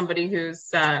from somebody who's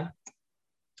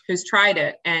tried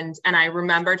it. And I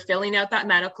remembered filling out that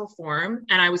medical form,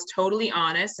 and I was totally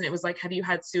honest. And it was like, have you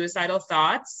had suicidal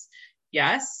thoughts?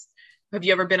 Yes. Have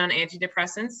you ever been on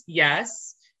antidepressants?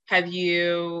 Yes. Have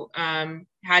you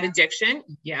had addiction?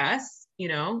 Yes. You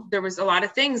know, there was a lot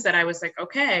of things that I was like,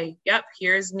 okay, yep,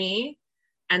 here's me.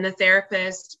 And the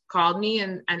therapist called me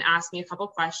and asked me a couple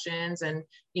questions, and,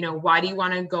 you know, why do you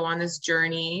want to go on this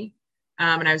journey?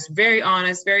 And I was very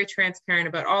honest, very transparent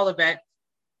about all of it.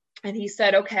 And he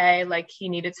said, okay, like he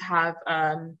needed to have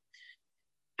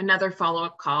another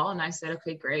follow-up call. And I said,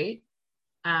 okay, great.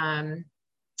 And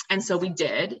so we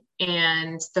did.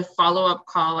 And the follow-up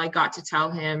call, I got to tell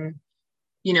him,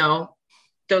 you know,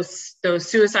 those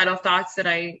suicidal thoughts that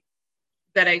I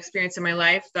experienced in my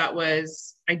life, that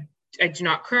was, I do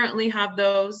not currently have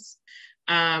those.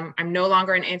 I'm no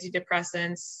longer on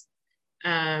antidepressants.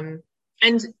 And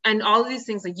all of these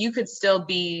things, like you could still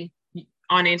be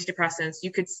on antidepressants.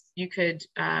 You could,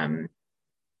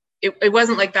 it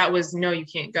wasn't like that was, no, you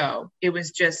can't go. It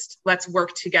was just, let's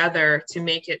work together to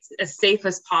make it as safe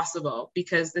as possible,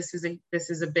 because this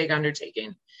is a big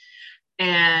undertaking.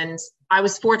 And I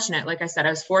was fortunate. Like I said, I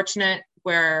was fortunate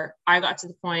where I got to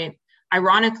the point,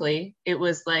 ironically, it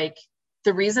was like,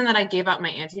 the reason that I gave up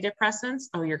my antidepressants,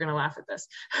 oh, you're going to laugh at this.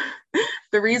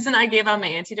 The reason I gave up my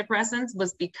antidepressants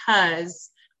was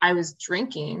because I was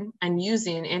drinking and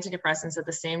using antidepressants at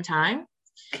the same time.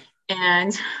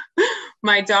 And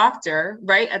my doctor,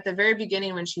 right at the very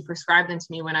beginning, when she prescribed them to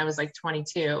me when I was like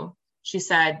 22, she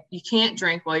said, you can't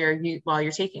drink while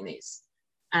you're taking these.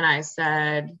 And I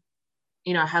said,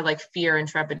 you know, I had like fear and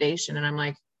trepidation. And I'm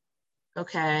like,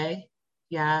 okay,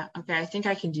 yeah, okay, I think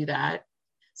I can do that.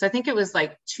 So I think it was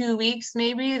like 2 weeks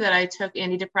maybe that I took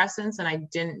antidepressants and I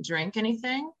didn't drink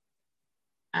anything.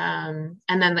 And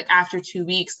then like after 2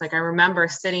 weeks, like I remember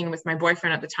sitting with my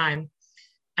boyfriend at the time,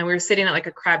 and we were sitting at like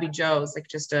a Krabby Joe's, like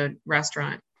just a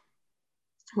restaurant,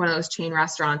 one of those chain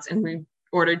restaurants. And we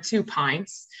ordered 2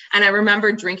 pints. And I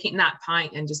remember drinking that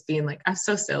pint and just being like, I'm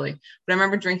so silly. But I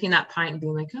remember drinking that pint and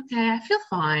being like, okay, I feel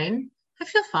fine.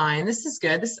 This is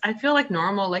good. I feel like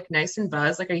normal, like nice and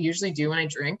buzzed, like I usually do when I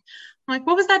drink. I'm like,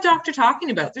 what was that doctor talking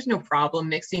about? There's no problem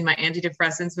mixing my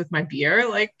antidepressants with my beer.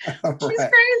 Like, right. She's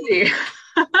crazy.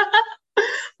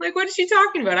 Like, what is she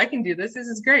talking about? I can do this. This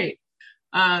is great.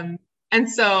 And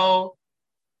so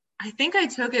I think I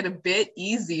took it a bit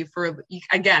easy for,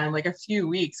 again, like a few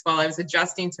weeks while I was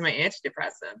adjusting to my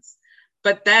antidepressants.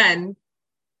 But then,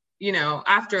 you know,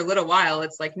 after a little while,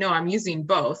 it's like, no, I'm using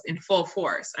both in full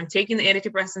force. I'm taking the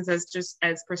antidepressants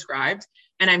as prescribed,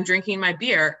 and I'm drinking my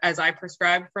beer as I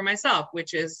prescribed for myself,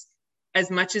 which is as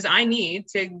much as I need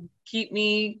to keep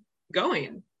me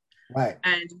going. Right.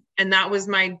 And that was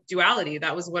my duality.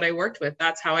 That was what I worked with.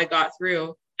 That's how I got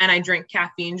through. And I drink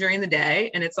caffeine during the day,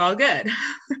 and it's all good.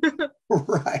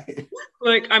 Right.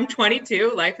 Like, I'm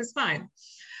 22, life is fine.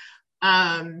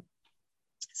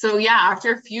 So yeah,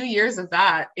 after a few years of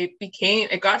that,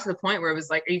 it got to the point where it was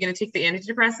like, are you going to take the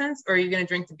antidepressants or are you going to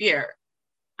drink the beer?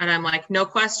 And I'm like, no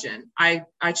question. I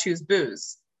choose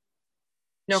booze.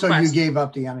 No question. So you gave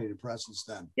up the antidepressants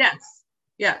then? Yes.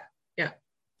 Yeah. Yeah.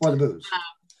 For the booze.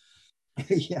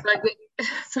 Yeah.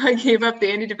 So I gave up the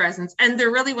antidepressants, and there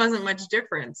really wasn't much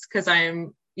difference, because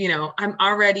I'm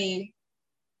already,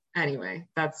 anyway,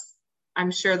 I'm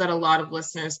sure that a lot of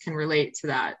listeners can relate to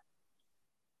that,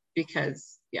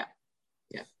 because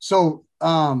yeah. So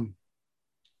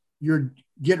you're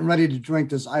getting ready to drink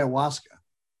this ayahuasca.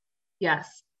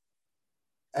 Yes.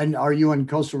 And are you in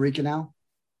Costa Rica now?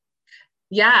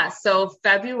 Yeah. So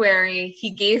February, he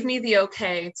gave me the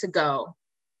okay to go.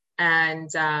 And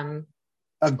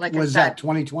like was that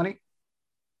 2020?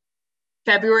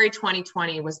 February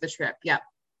 2020 was the trip. Yep.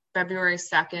 February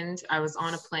 2nd, I was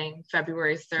on a plane.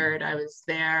 February 3rd, I was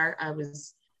there. I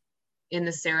was in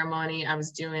the ceremony. I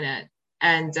was doing it.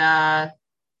 And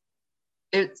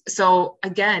so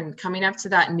again, coming up to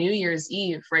that New Year's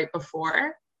Eve right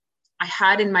before, I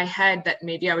had in my head that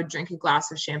maybe I would drink a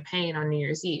glass of champagne on New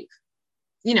Year's Eve.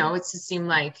 You know, it just seemed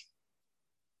like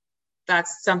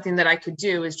that's something that I could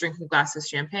do, is drink a glass of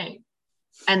champagne.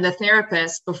 And the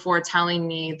therapist, before telling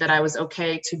me that I was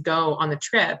okay to go on the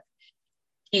trip,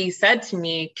 he said to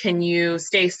me, can you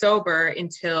stay sober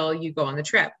until you go on the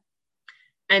trip?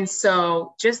 And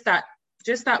so just that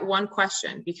one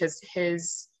question, because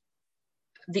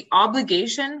the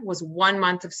obligation was 1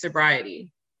 month of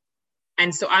sobriety.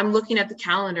 And so I'm looking at the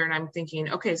calendar and I'm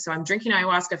thinking, okay, so I'm drinking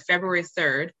ayahuasca February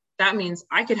 3rd. That means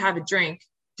I could have a drink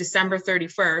December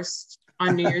 31st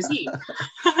on New Year's Eve.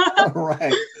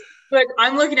 Right. But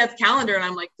I'm looking at the calendar and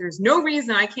I'm like, there's no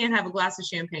reason I can't have a glass of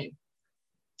champagne.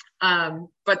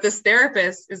 But this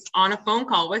therapist is on a phone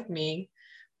call with me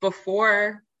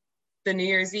before the New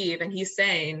Year's Eve, and he's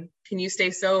saying, can you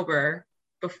stay sober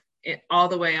all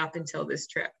the way up until this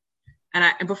trip?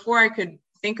 And before I could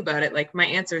think about it, like, my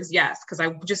answer is yes, because I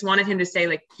just wanted him to say,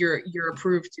 like, you're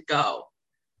approved to go.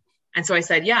 And so I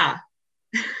said, yeah.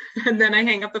 And then I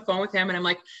hang up the phone with him and I'm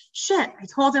like, shit, I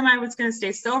told him I was going to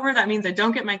stay sober. That means I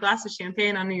don't get my glass of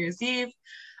champagne on New Year's Eve.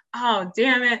 Oh,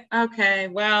 damn it. Okay,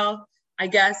 well, I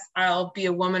guess I'll be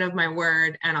a woman of my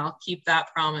word and I'll keep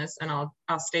that promise and I'll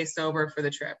stay sober for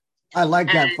the trip. I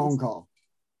like that phone call.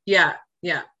 Yeah.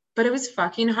 But it was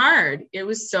fucking hard. It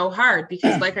was so hard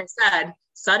because, like I said,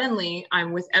 suddenly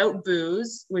I'm without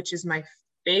booze, which is my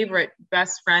favorite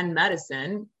best friend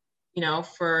medicine,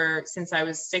 since I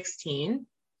was 16.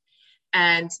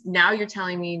 And now you're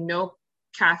telling me no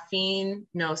caffeine,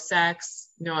 no sex,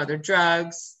 no other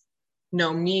drugs,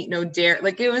 no meat, no dairy.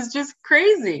 Like, it was just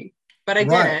crazy, but I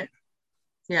did it.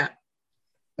 Yeah.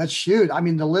 That's huge. I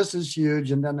mean, the list is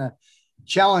huge. And then the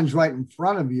challenge right in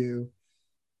front of you.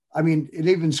 I mean, it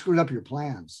even screwed up your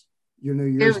plans, your New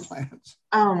Year's plans.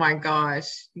 Oh my gosh.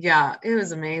 Yeah, it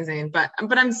was amazing. But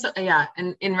I'm so,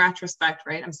 and in retrospect,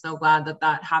 right, I'm so glad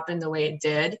that happened the way it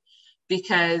did,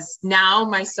 because now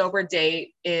my sober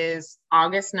date is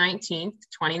August 19th,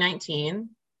 2019.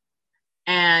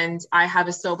 And I have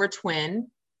a sober twin,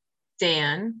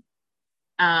 Dan.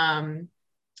 And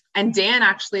Dan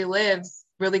actually lives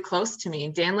really close to me.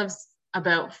 Dan lives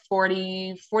about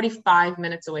 45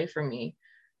 minutes away from me.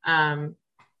 And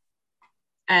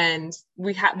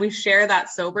we share that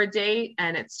sober date,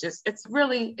 and it's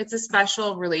a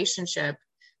special relationship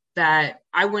that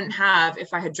I wouldn't have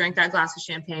if I had drank that glass of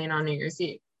champagne on New Year's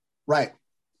Eve. Right.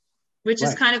 Which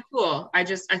is kind of cool. I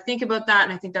think about that,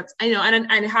 and I think that's, and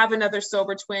I have another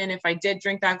sober twin if I did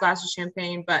drink that glass of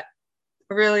champagne, but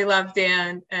I really love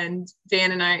Dan, and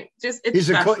Dan and I just, it's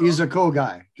he's a cool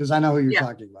guy, because I know who you're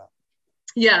talking about.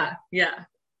 Yeah,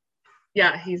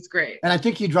 he's great. And I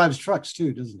think he drives trucks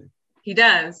too, doesn't he? He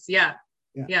does. Yeah.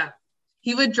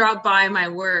 He would drop by my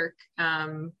work,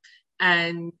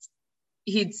 and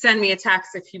he'd send me a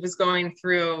text if he was going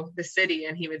through the city,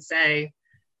 and he would say,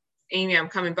 Amy, I'm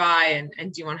coming by,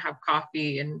 and do you want to have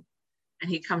coffee? And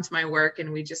he'd come to my work,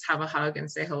 and we just have a hug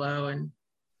and say hello. And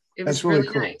it was really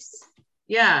cool. Nice.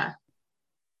 Yeah.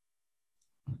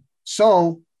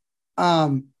 So,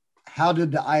 how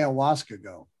did the ayahuasca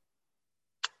go?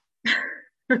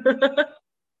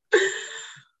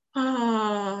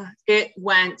 Oh, it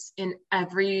went in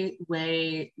every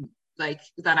way, like,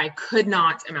 that I could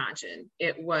not imagine.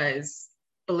 It was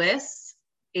bliss.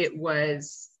 It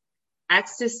was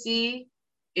ecstasy.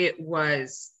 It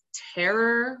was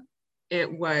terror. It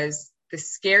was the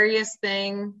scariest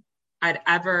thing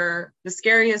the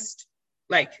scariest,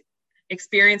 like,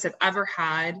 experience I've ever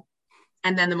had.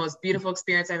 And then the most beautiful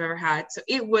experience I've ever had. So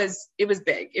it was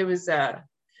big. It was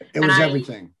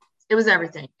everything. It was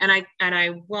everything. And I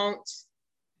won't,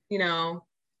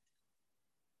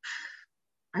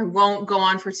 I won't go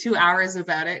on for 2 hours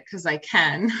about it, because I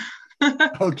can.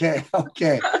 Okay.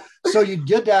 So you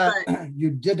did that. You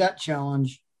did that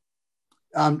challenge.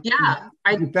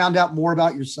 You found out more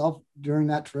about yourself during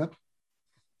that trip?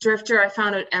 Drifter, I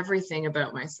found out everything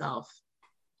about myself.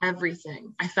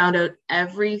 Everything. I found out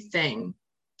everything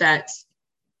that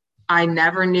I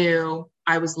never knew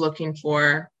I was looking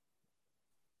for.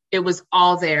 It was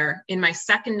all there. In my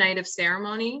second night of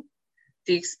ceremony,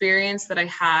 the experience that I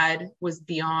had was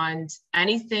beyond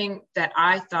anything that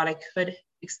I thought I could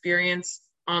experience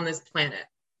on this planet.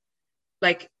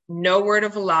 Like, no word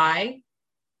of a lie.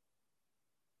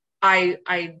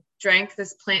 I drank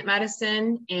this plant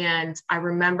medicine, and I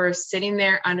remember sitting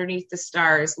there underneath the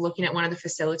stars looking at one of the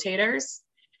facilitators,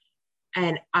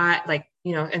 and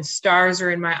and stars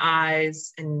are in my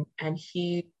eyes, and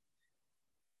he,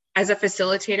 as a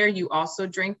facilitator, you also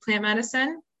drink plant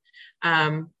medicine,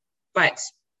 but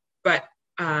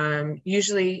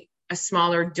usually a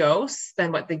smaller dose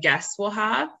than what the guests will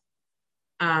have,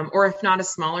 or if not a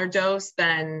smaller dose,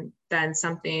 then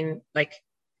something like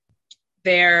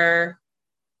they're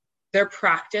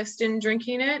practiced in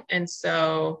drinking it. And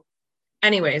so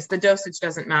anyways, the dosage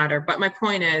doesn't matter. But my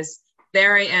point is,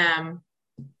 there I am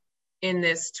in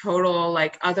this total,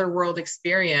 like, otherworld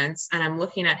experience, and I'm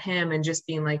looking at him and just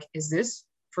being like, is this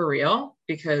for real?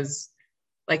 Because,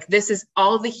 like, this is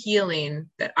all the healing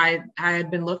that I had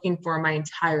been looking for my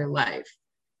entire life.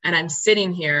 And I'm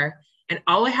sitting here, and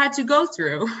all I had to go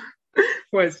through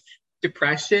was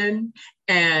depression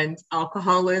and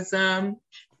alcoholism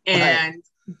and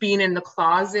being in the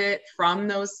closet from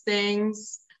those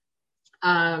things.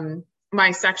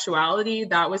 my sexuality,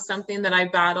 that was something that I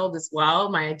battled as well.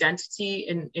 My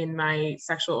identity in my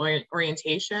sexual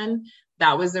orientation,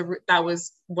 that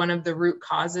was one of the root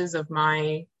causes of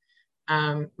my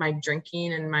my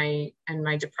drinking and my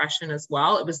depression as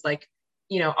well. It was like,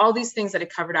 you know, all these things that I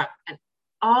covered up, and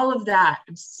all of that,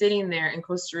 I'm sitting there in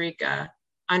Costa Rica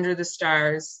under the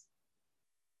stars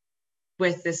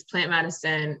with this plant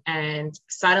medicine, and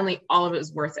suddenly all of it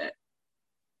was worth it.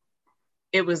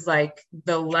 It was like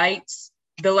the light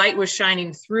was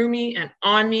shining through me and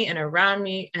on me and around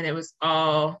me, and it was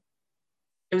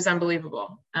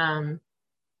unbelievable.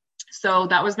 So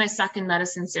that was my second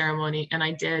medicine ceremony, and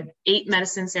I did 8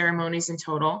 medicine ceremonies in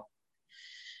total.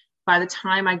 By the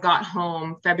time I got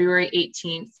home, February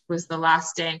 18th was the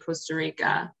last day in Costa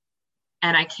Rica,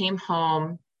 and I came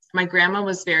home. My grandma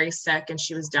was very sick and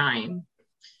she was dying.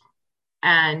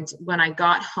 And when I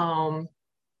got home,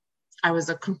 I was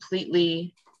a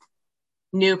completely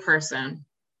new person.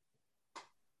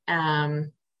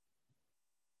 And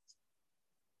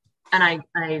I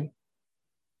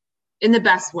in the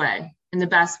best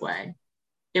way,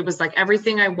 it was like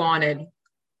everything I wanted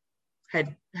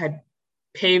had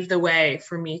paved the way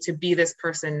for me to be this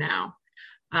person now.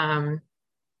 And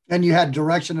you had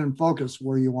direction and focus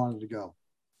where you wanted to go.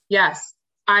 Yes.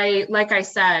 Like I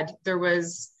said, there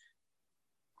was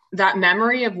that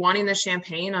memory of wanting the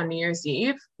champagne on New Year's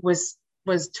Eve was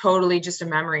totally just a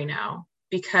memory now,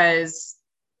 because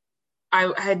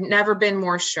I had never been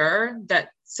more sure that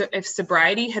if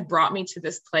sobriety had brought me to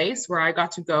this place where I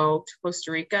got to go to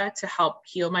Costa Rica to help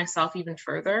heal myself even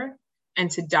further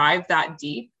and to dive that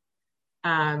deep,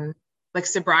 like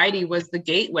sobriety was the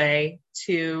gateway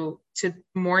to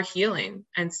more healing.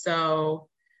 And so,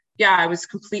 yeah, I was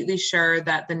completely sure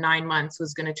that the 9 months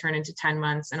was going to turn into 10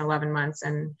 months and 11 months.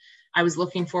 And I was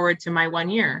looking forward to my 1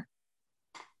 year.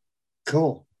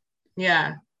 Cool.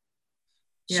 Yeah.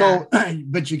 So,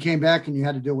 but you came back and you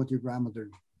had to deal with your grandmother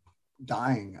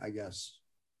dying, I guess.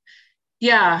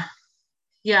 Yeah.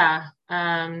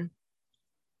 It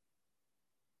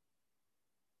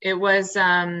was,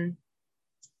 I'm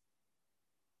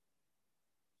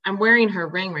wearing her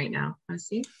ring right now. Want to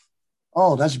see?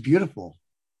 Oh, that's beautiful.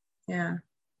 Yeah.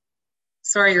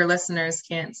 Sorry, your listeners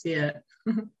can't see it.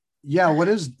 Yeah.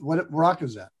 What rock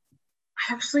is that?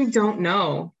 I actually don't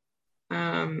know.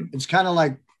 It's kind of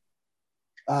like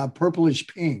purplish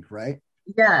pink, right?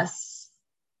 Yes.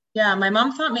 Yeah. My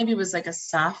mom thought maybe it was like a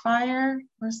sapphire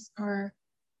or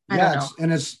I don't know.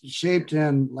 And it's shaped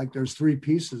in like there's 3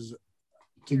 pieces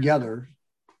together.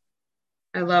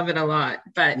 I love it a lot,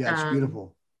 but yeah, it's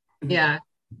beautiful. Yeah.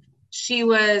 She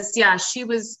was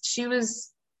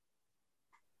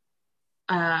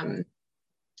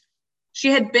she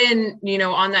had been, you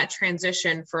know, on that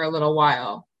transition for a little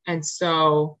while. And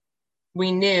so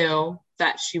we knew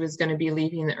that she was going to be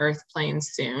leaving the earth plane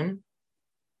soon.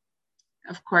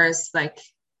 Of course, like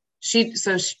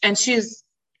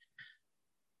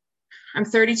I'm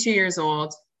 32 years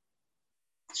old.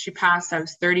 She passed, I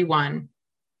was 31,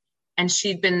 and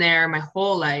she'd been there my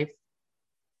whole life.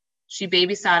 She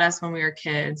babysat us when we were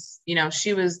kids. You know,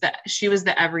 she was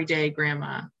the everyday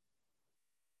grandma.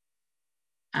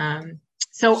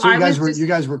 So you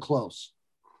guys were close.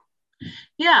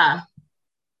 Yeah,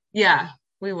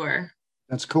 we were.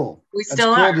 That's cool. We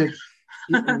still are.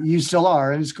 You still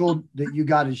are, and it's cool that you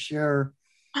got to share.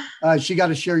 She got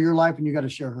to share your life, and you got to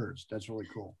share hers. That's really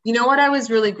cool. You know what I was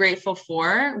really grateful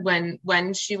for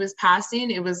when she was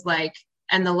passing? It was like,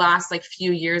 and the last like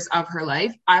few years of her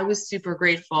life, I was super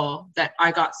grateful that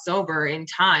I got sober in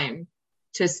time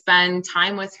to spend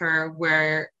time with her,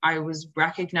 where I was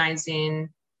recognizing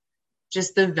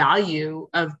just the value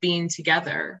of being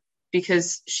together,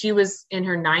 because she was in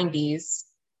her 90s.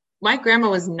 My grandma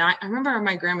was I remember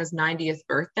my grandma's 90th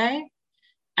birthday,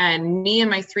 and me and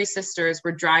my 3 sisters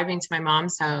were driving to my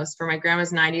mom's house for my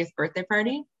grandma's 90th birthday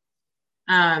party.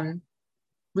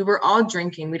 We were all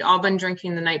drinking. We'd all been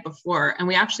drinking the night before, and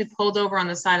we actually pulled over on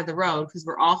the side of the road because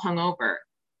we're all hungover.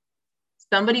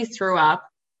 Somebody threw up.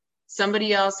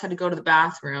 Somebody else had to go to the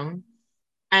bathroom.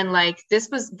 And like, this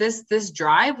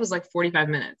drive was like 45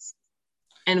 minutes,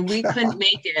 and we couldn't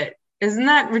make it. Isn't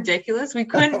that ridiculous? We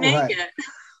couldn't make it.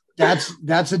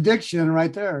 That's addiction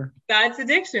right there. That's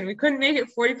addiction. We couldn't make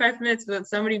it 45 minutes without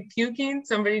somebody puking,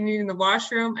 somebody needing the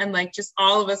washroom, and like just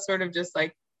all of us sort of just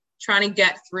like trying to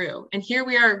get through. And here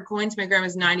we are going to my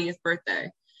grandma's 90th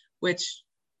birthday, which,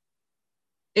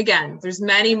 again, there's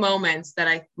many moments that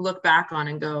I look back on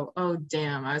and go, oh,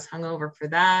 damn, I was hungover for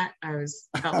that. I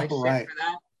felt like shit for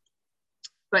that.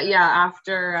 But yeah,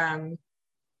 after,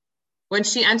 when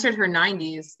she entered her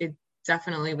 90s, it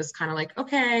definitely was kind of like,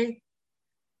 okay,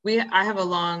 I have a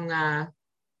long,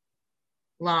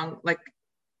 like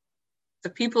the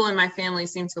people in my family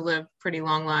seem to live pretty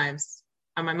long lives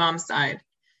on my mom's side.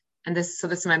 And this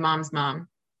is my mom's mom.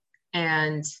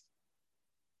 And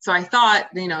so I thought,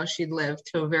 she'd live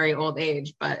to a very old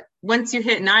age, but once you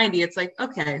hit 90, it's like,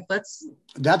 okay,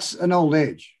 that's an old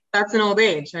age. That's an old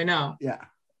age. I know. Yeah.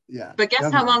 Yeah. But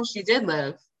guess how long she did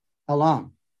live? How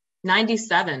long?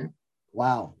 97.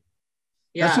 Wow.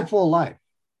 Yeah. That's a full life.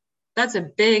 That's a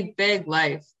big, big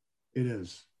life. It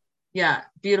is. Yeah.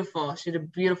 Beautiful. She had a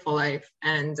beautiful life.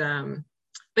 And,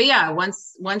 but yeah,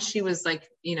 once she was like,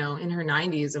 in her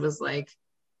 90s, it was like,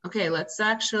 okay, let's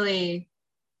actually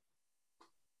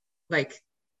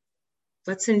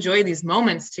let's enjoy these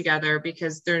moments together,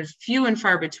 because they're few and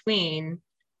far between.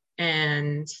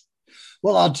 And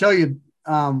well, I'll tell you,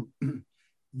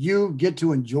 you get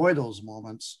to enjoy those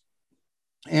moments,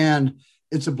 and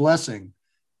it's a blessing.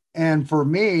 And for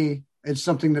me, it's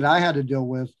something that I had to deal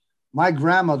with. My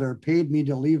grandmother paid me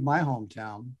to leave my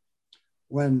hometown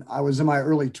when I was in my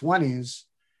early 20s,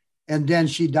 and then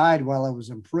she died while I was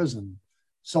in prison.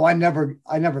 So I never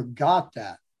got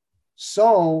that.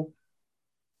 So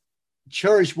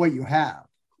cherish what you have,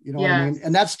 what I mean?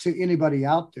 And that's to anybody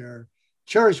out there.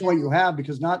 Cherish what you have,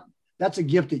 because that's a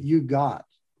gift that you got.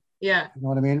 Yeah. You know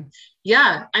what I mean?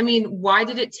 Yeah. I mean, why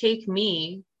did it take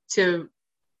me to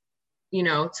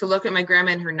look at my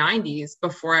grandma in her 90s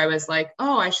before I was like,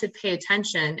 oh, I should pay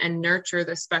attention and nurture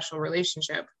this special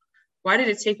relationship? Why did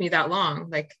it take me that long?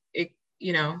 Like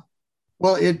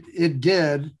Well, it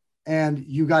did, and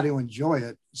you got to enjoy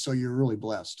it. So you're really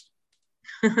blessed.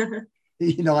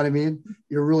 You know what I mean?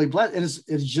 You're really blessed. And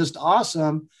it's just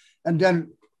awesome. And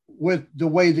then with the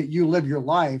way that you live your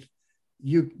life,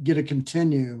 you get to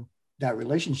continue that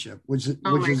relationship, which is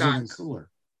even cooler.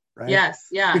 Right? Yes.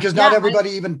 Yeah. Because not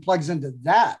everybody even plugs into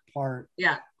that part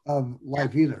of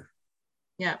life either.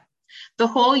 Yeah. The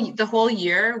whole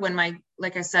year when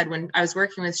like I said, when I was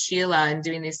working with Sheila and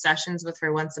doing these sessions with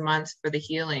her once a month for the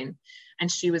healing,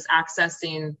 and she was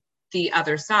accessing the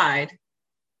other side,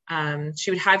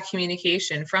 she would have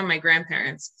communication from my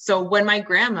grandparents. So when my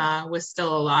grandma was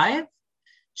still alive,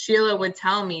 Sheila would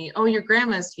tell me, oh, your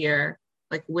grandma's here,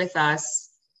 like with us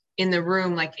in the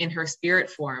room, like in her spirit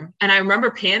form. And I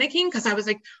remember panicking, because I was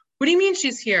like, what do you mean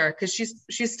she's here? Because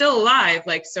she's still alive.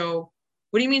 Like, so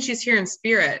what do you mean she's here in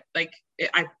spirit? Like,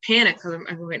 I panicked, because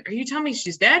I went, are you telling me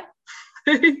she's dead?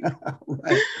 Right.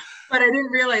 But I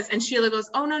didn't realize. And Sheila goes,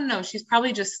 oh, no, she's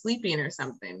probably just sleeping or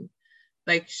something.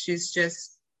 Like, she's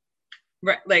just,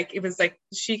 like, it was like,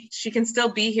 she can still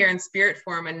be here in spirit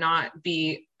form and not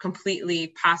be completely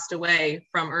passed away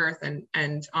from earth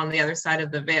and on the other side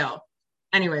of the veil.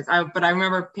 Anyways, but I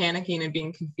remember panicking and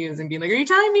being confused and being like, are you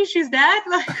telling me she's dead?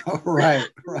 Like, right.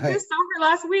 I just saw her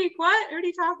last week. What are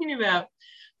you talking about?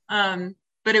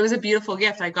 But it was a beautiful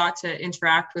gift. I got to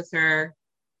interact with her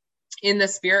in the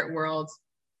spirit world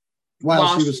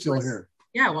while she was still here.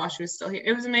 Yeah, while she was still here.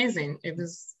 It was amazing. It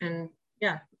was, and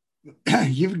yeah.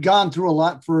 You've gone through a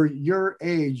lot for your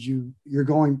age. You've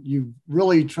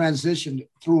really transitioned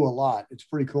through a lot. It's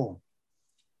pretty cool.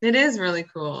 It is really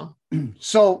cool.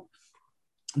 So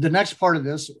the next part of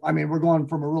this, I mean, we're going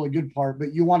from a really good part,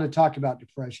 but you want to talk about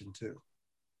depression too.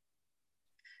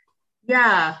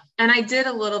 Yeah. And I did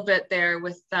a little bit there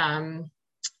with the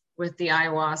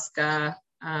ayahuasca,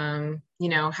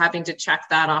 having to check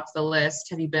that off the list.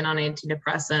 Have you been on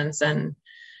antidepressants?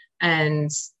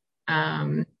 And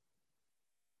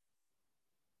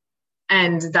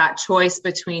that choice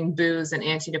between booze and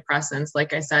antidepressants,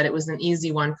 like I said, it was an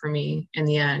easy one for me in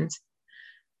the end.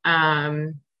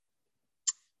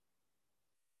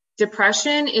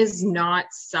 Depression is not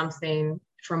something,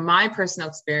 from my personal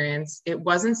experience, it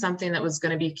wasn't something that was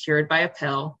going to be cured by a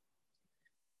pill.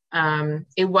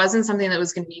 It wasn't something that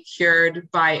was going to be cured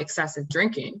by excessive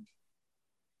drinking.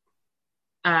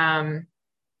 But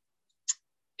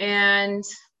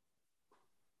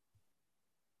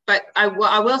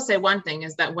I will say one thing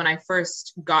is that when I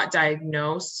first got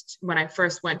diagnosed, when I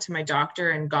first went to my doctor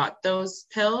and got those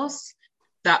pills,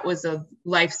 that was a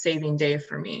life-saving day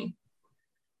for me.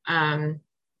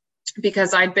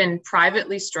 Because I'd been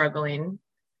privately struggling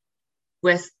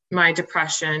with my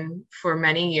depression for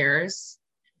many years.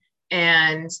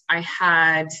 And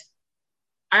I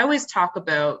always talk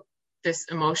about this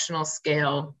emotional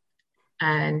scale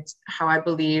and how I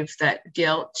believe that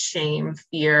guilt, shame,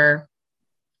 fear,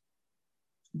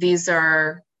 these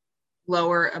are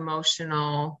lower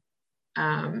emotional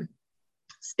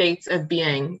states of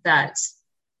being that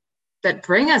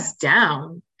bring us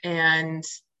down. And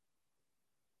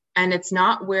it's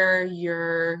not where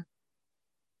you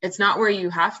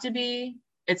have to be.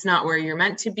 It's not where you're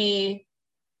meant to be.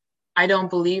 I don't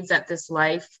believe that this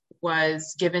life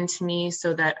was given to me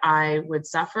so that I would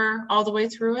suffer all the way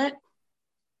through it.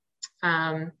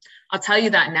 I'll tell you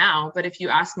that now, but if you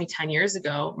asked me 10 years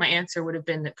ago, my answer would have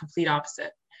been the complete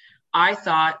opposite. I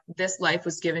thought this life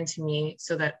was given to me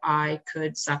so that I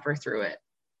could suffer through it.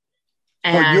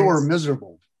 And so you were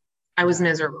miserable. I was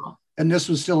miserable. And this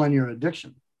was still in your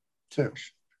addiction too.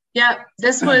 Yeah,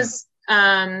 this was,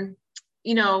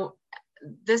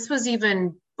 this was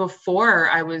even before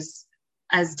I was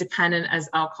as dependent as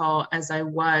alcohol as I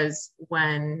was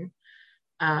when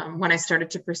I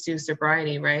started to pursue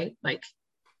sobriety, right? Like,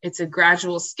 it's a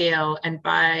gradual scale. And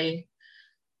by,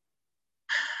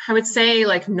 I would say,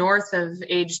 like, north of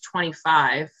age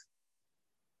 25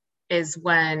 is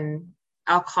when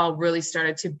alcohol really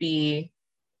started to be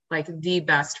like the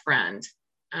best friend.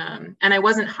 And I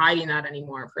wasn't hiding that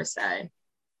anymore, per se.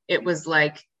 It was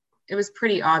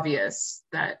pretty obvious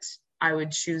that I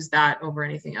would choose that over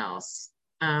anything else.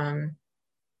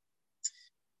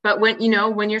 But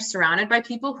when you're surrounded by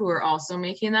people who are also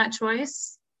making that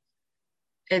choice,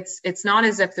 it's not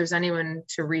as if there's anyone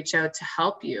to reach out to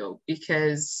help you,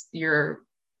 because you're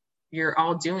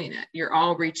all doing it. You're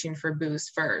all reaching for booze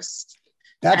first.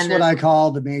 That's what I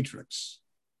call the matrix.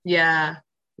 Yeah.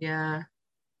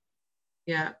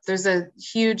 There's a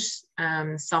huge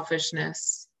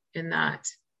selfishness in that.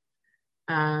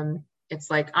 It's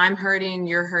like, I'm hurting,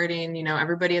 you're hurting,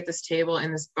 everybody at this table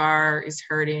in this bar is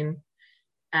hurting.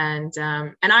 And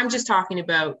I'm just talking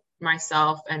about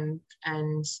myself and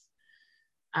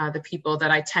the people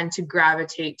that I tend to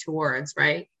gravitate towards,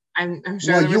 right? I'm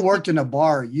sure. Well, you worked in a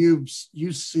bar. You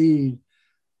see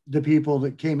the people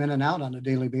that came in and out on a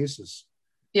daily basis.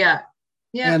 Yeah.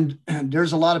 And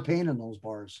there's a lot of pain in those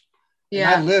bars.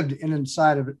 Yeah. And I lived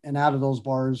inside of and out of those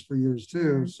bars for years too.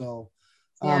 Mm-hmm. So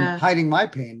hiding my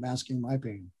pain, masking my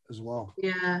pain as well.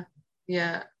 Yeah.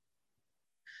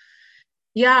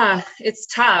 It's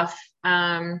tough.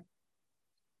 I'm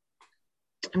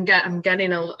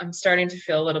starting to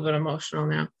feel a little bit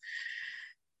emotional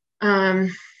now.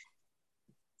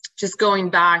 Just going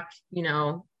back,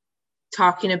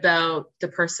 talking about the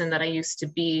person that I used to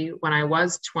be when I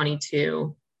was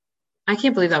 22. I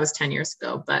can't believe that was 10 years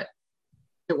ago, but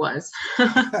it was.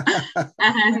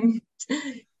 and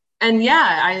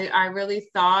yeah, I really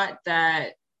thought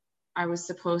that I was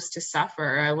supposed to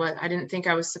suffer. I didn't think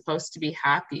I was supposed to be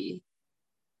happy.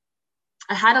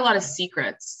 I had a lot of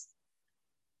secrets,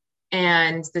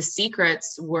 and the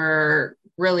secrets were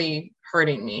really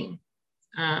hurting me,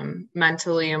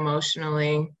 mentally,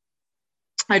 emotionally.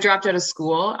 I dropped out of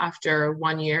school after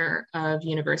 1 year of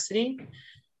university,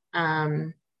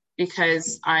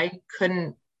 because I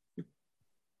couldn't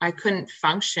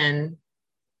function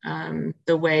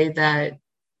the way that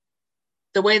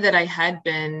I had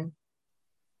been.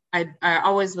 I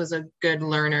always was a good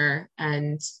learner,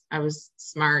 and I was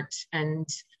smart and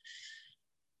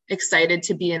excited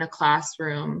to be in a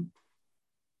classroom.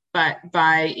 But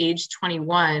by age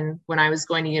 21, when I was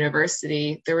going to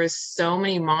university, there was so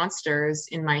many monsters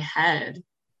in my head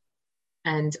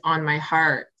and on my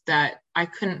heart that I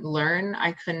couldn't learn.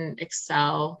 I couldn't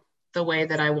excel the way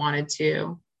that I wanted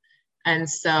to. And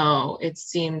so it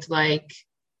seemed like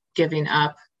giving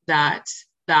up that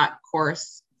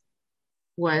course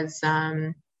was,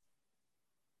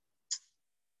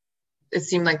 it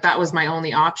seemed like that was my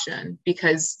only option,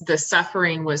 because the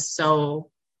suffering was so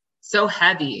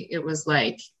heavy. It was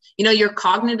like, your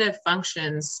cognitive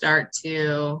functions start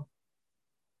to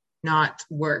not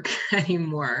work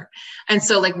anymore. And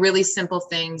so, like, really simple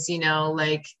things,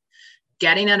 like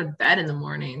getting out of bed in the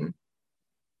morning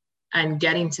and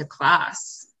getting to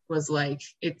class was like,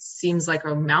 it seems like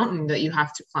a mountain that you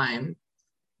have to climb.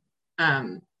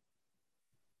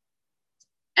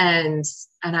 And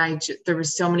there were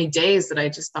so many days that I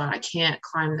just thought, I can't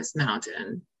climb this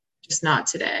mountain, just not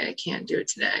today. I can't do it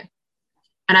today.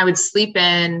 And I would sleep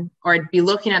in, or I'd be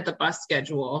looking at the bus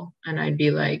schedule, and I'd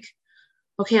be like,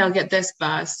 okay, I'll get this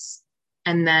bus.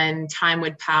 And then time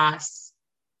would pass,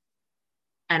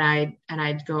 and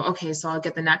I'd go, okay, so I'll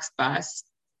get the next bus.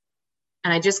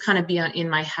 And I just kind of be in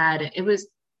my head. It was,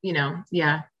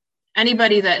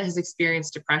 anybody that has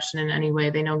experienced depression in any way,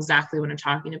 they know exactly what I'm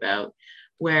talking about,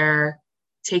 where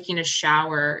taking a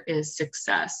shower is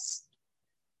success.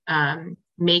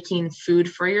 Making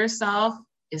food for yourself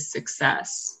is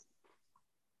success.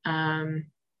 Having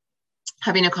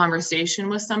a conversation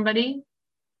with somebody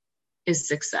is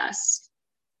success.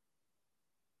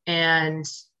 And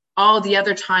all the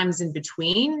other times in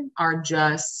between are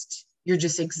you're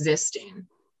just existing.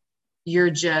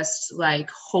 You're just like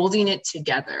holding it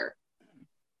together.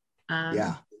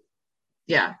 Yeah.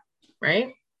 Yeah.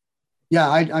 Right. Yeah.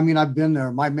 I mean, I've been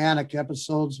there. My manic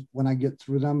episodes, when I get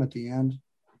through them at the end,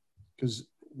 because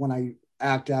when I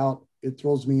act out, it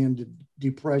throws me into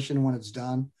depression when it's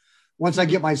done. Once I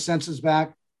get my senses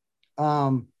back,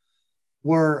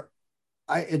 where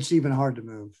it's even hard to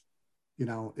move,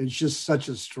 it's just such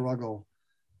a struggle.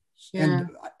 Yeah.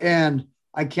 And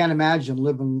I can't imagine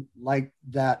living like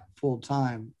that full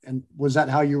time. And was that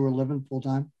how you were living full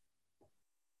time?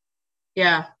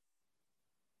 Yeah.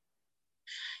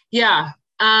 Yeah.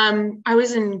 I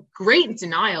was in great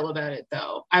denial about it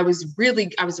though. I was a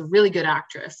really good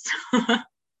actress.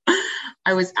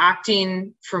 I was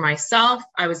acting for myself.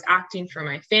 I was acting for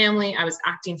my family. I was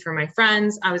acting for my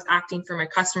friends. I was acting for my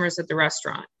customers at the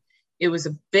restaurant. It was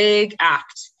a big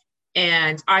act.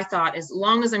 And I thought, as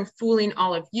long as I'm fooling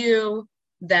all of you,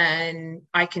 then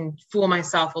I can fool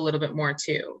myself a little bit more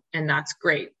too. And that's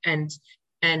great. And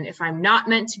if I'm not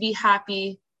meant to be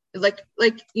happy,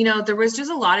 there was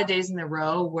just a lot of days in a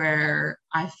row where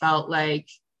I felt like,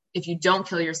 if you don't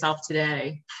kill yourself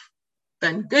today,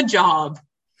 then good job.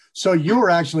 So you were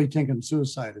actually thinking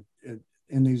suicide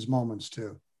in these moments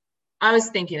too? I was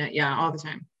thinking it, yeah, all the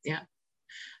time. Yeah.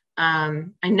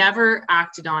 I never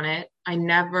acted on it. I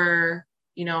never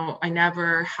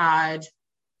had,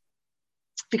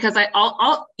 because I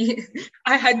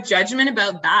had judgment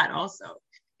about that also.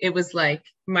 It was like,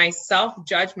 my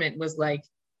self-judgment was like,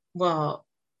 well,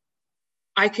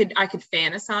 I could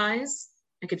fantasize.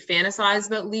 I could fantasize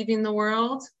about leaving the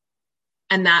world.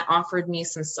 And that offered me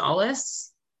some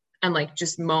solace and like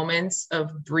just moments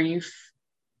of brief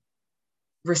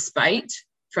respite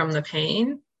from the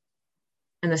pain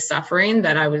and the suffering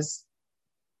that I was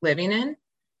living in.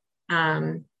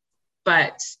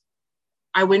 But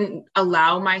I wouldn't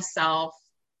allow myself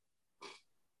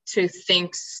to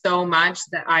think so much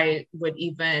that I would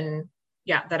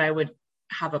that I would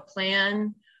have a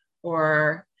plan,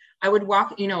 or I would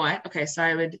walk, Okay.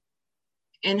 So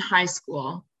in high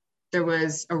school, there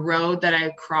was a road that I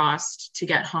crossed to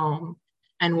get home,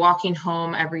 and walking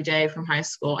home every day from high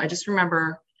school, I just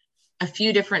remember a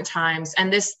few different times,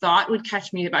 and this thought would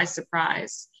catch me by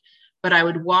surprise, but I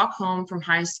would walk home from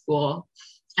high school,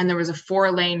 and there was a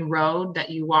 4-lane road that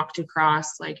you walked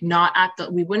across, like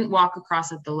we wouldn't walk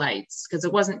across at the lights because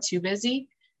it wasn't too busy.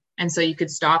 And so you could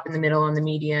stop in the middle on the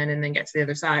median and then get to the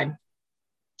other side.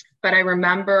 But I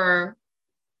remember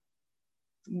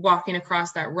walking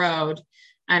across that road,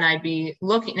 and I'd be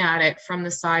looking at it from the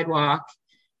sidewalk,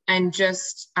 and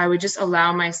I would just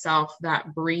allow myself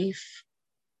that brief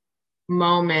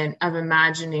moment of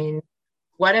imagining,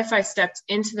 what if I stepped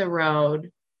into the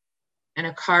road and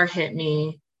a car hit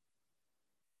me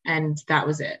and that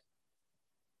was it?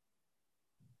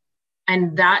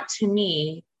 And that, to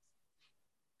me,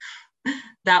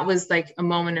 that was like a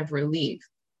moment of relief.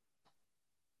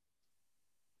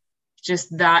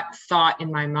 Just that thought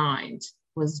in my mind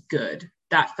was good.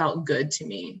 That felt good to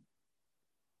me.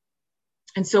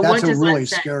 And so that's a really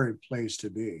scary place to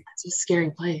be. It's a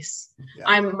scary place.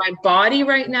 Yeah. My body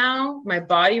right now,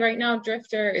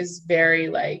 Drifter, is very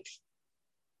like,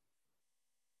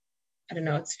 I don't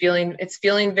know, it's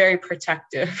feeling very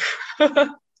protective.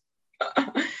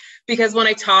 Because when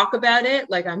I talk about it,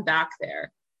 like, I'm back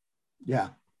there. Yeah.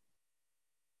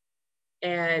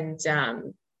 And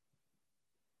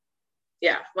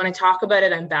when I talk about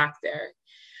it, I'm back there.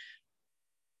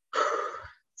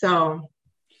 So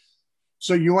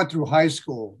you went through high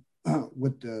school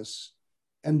with this,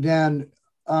 and then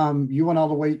you went all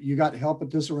the way, you got help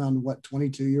with this around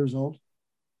 22 years old?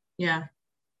 Yeah.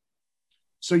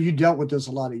 So you dealt with this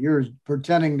a lot of years,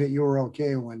 pretending that you were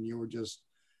okay when you were just,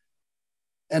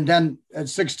 and then at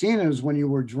 16 is when you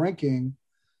were drinking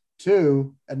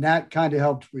too, and that kind of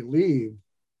helped relieve.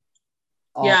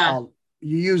 You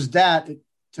used that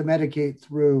to medicate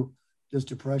through this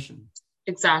depression.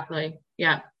 Exactly.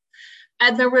 Yeah.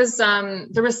 And there was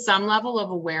some level of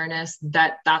awareness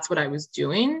that that's what I was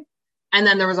doing. And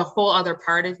then there was a whole other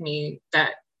part of me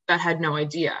that had no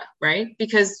idea, right?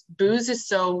 Because booze is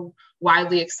so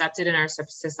widely accepted in our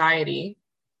society.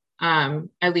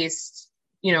 At least,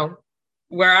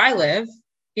 where I live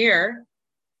here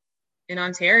in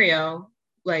Ontario,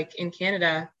 like in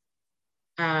Canada,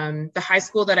 the high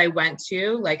school that I went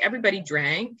to, like, everybody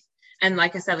drank. And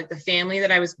like I said, like, the family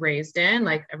that I was raised in,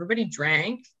 like, everybody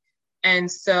drank.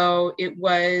 And so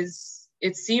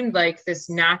it seemed like this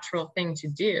natural thing to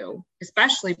do,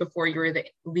 especially before you were the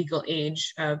legal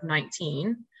age of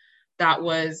 19. That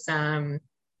was,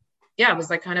 it was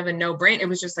like kind of a no-brainer. It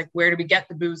was just like, where do we get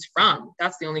the booze from?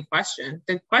 That's the only question.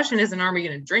 The question isn't, are we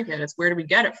going to drink it? It's, where do we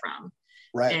get it from?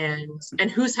 Right. And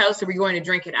whose house are we going to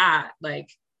drink it at? Like,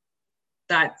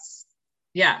 that's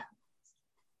Yeah.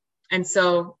 And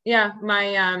so, yeah,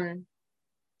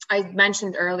 I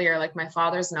mentioned earlier, like my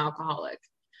father's an alcoholic.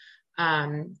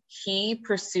 He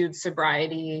pursued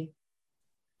sobriety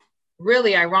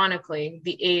really ironically,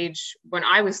 the age when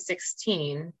I was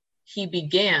 16, he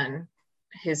began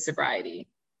his sobriety.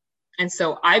 And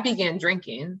so I began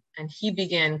drinking and he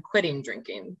began quitting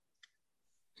drinking.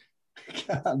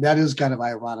 That is kind of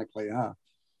ironically, huh?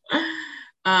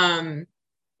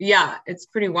 Yeah, it's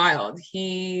pretty wild.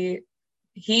 He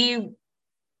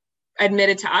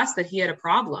admitted to us that he had a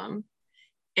problem.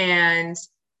 And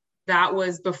that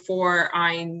was before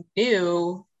I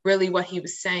knew really what he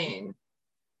was saying.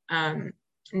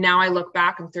 Now I look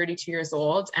back, I'm 32 years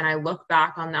old, and I look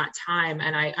back on that time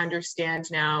and I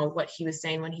understand now what he was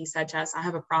saying when he said to us, I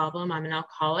have a problem, I'm an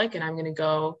alcoholic, and I'm going to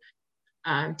go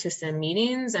to some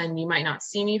meetings and you might not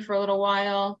see me for a little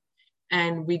while.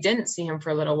 And we didn't see him for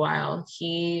a little while.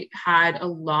 He had a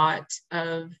lot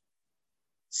of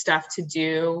stuff to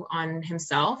do on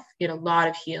himself. He had a lot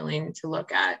of healing to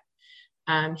look at.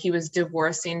 He was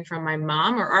divorcing from my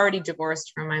mom, or already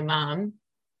divorced from my mom.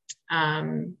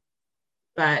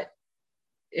 But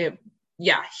he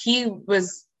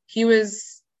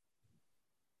was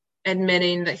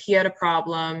admitting that he had a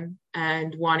problem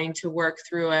and wanting to work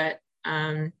through it.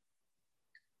 And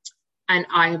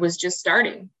I was just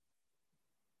starting.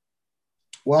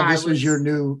 Well, this was your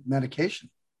new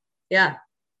medication. Yeah.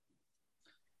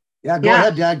 Yeah. Go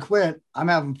ahead, Dad, quit. I'm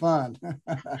having fun.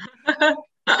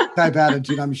 Type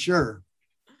attitude, I'm sure.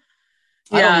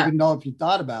 Yeah. I don't even know if you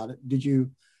thought about it. Did you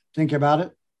think about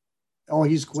it? Oh,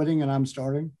 he's quitting and I'm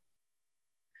starting.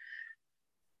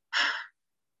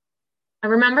 I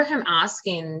remember him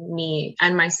asking me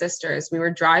and my sisters, we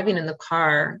were driving in the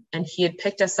car and he had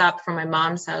picked us up from my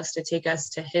mom's house to take us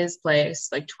to his place,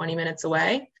 like 20 minutes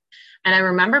away. And I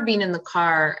remember being in the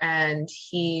car and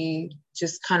he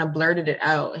just kind of blurted it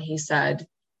out. He said,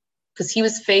 because he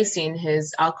was facing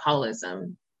his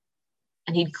alcoholism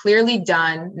and he'd clearly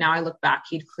done, now I look back,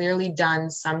 he'd clearly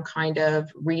done some kind of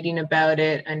reading about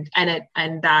it and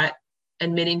that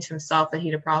admitting to himself that he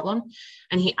had a problem.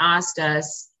 And he asked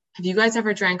us, have you guys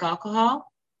ever drank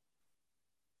alcohol?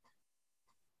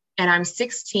 And I'm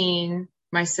 16,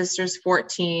 my sister's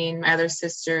 14, my other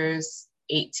sister's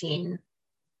 18,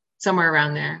 somewhere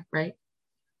around there, right?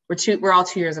 We're all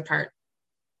 2 years apart.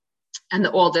 And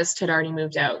the oldest had already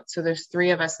moved out. So there's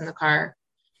 3 of us in the car.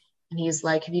 And he's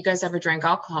like, have you guys ever drank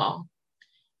alcohol?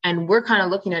 And we're kind of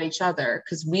looking at each other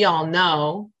because we all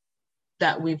know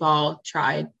that we've all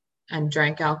tried and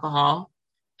drank alcohol.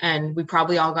 And we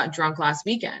probably all got drunk last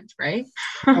weekend, right?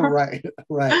 Right.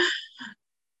 But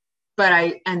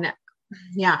I did.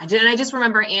 And I just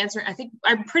remember answering,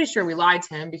 I'm pretty sure we lied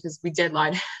to him because we did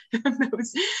lie to him.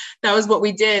 that was what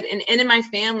we did. And in my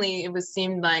family, it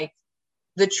seemed like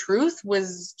the truth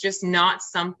was just not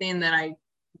something that I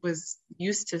was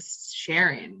used to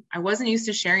sharing. I wasn't used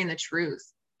to sharing the truth.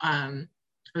 I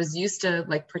was used to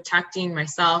like protecting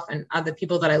myself and other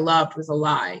people that I loved was a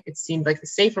lie. It seemed like the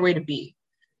safer way to be.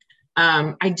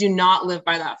 I do not live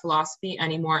by that philosophy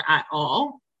anymore at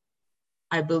all.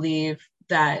 I believe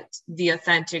that the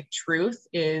authentic truth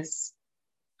is.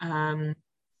 Yeah,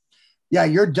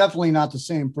 you're definitely not the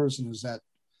same person as that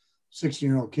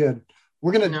 16-year-old kid.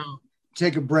 We're going to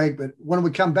take a break, but when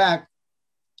we come back,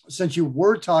 since you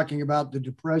were talking about the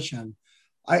depression,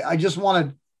 I just want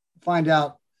to find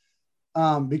out,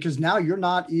 because now you're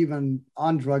not even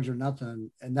on drugs or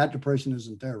nothing, and that depression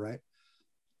isn't there, right?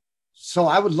 So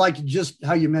I would like to just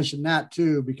how you mentioned that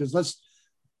too, because let's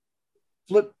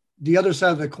flip the other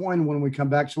side of the coin when we come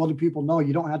back so other people know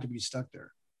you don't have to be stuck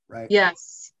there, right?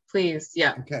 Yes, please.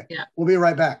 Yeah. Okay. Yeah. We'll be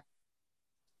right back.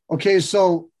 Okay,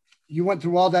 so you went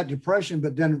through all that depression,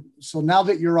 but then, so now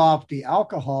that you're off the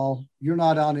alcohol, you're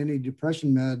not on any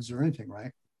depression meds or anything,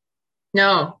 right?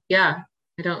 No. Yeah.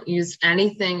 I don't use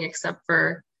anything except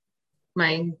for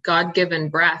my God-given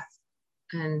breath.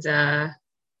 And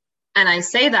I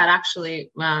say that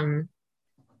actually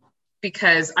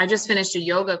because I just finished a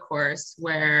yoga course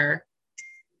where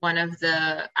one of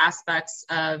the aspects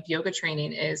of yoga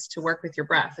training is to work with your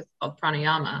breath. It's called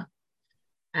pranayama.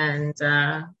 And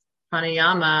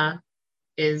pranayama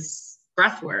is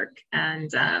breath work.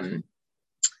 And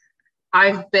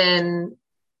I've been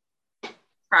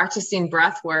practicing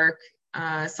breath work,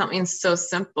 something so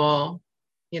simple,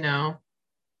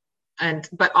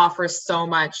 but offers so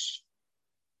much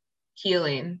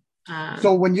healing.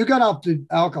 So when you got off the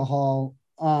alcohol,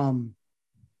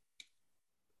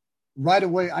 right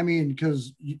away, I mean,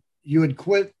 because you had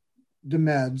quit the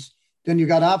meds, then you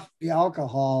got off the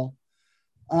alcohol.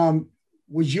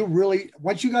 was you really,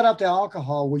 once you got off the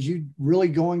alcohol, was you really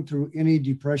going through any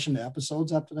depression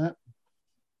episodes after that?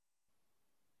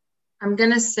 I'm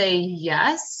going to say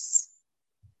yes.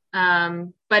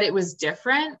 But it was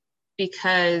different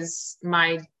because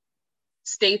my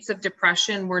states of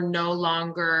depression were no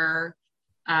longer,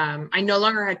 I no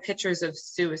longer had pictures of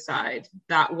suicide.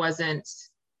 That wasn't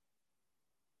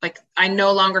like, I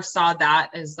no longer saw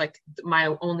that as like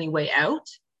my only way out.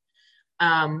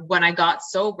 When I got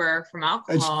sober from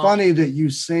alcohol. It's funny that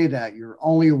you say that, your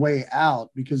only way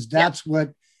out, because that's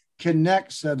what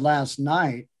Connect said last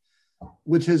night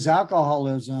with his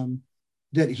alcoholism,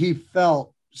 that he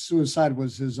felt suicide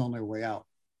was his only way out.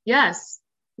 Yes.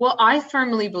 Well, I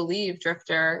firmly believe,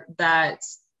 Drifter, that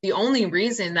the only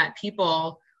reason that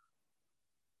people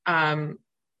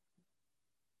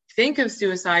think of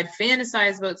suicide,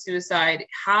 fantasize about suicide,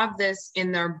 have this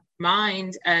in their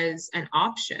mind as an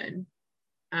option,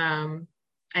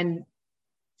 and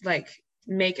like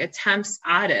make attempts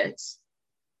at it.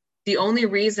 The only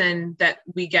reason that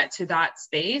we get to that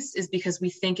space is because we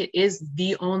think it is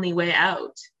the only way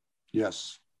out.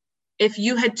 Yes. If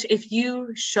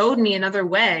you showed me another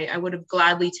way, I would have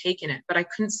gladly taken it, but I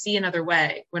couldn't see another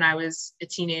way when I was a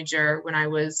teenager,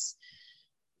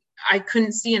 I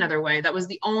couldn't see another way. That was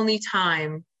the only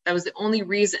time, that was the only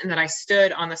reason that I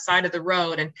stood on the side of the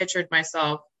road and pictured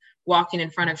myself walking in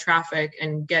front of traffic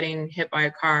and getting hit by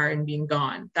a car and being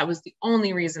gone. That was the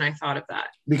only reason I thought of that.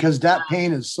 Because that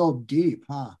pain is so deep,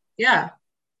 huh? Yeah.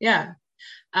 Yeah.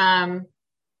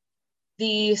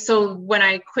 So when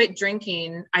I quit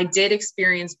drinking, I did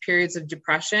experience periods of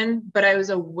depression, but I was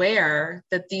aware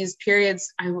that these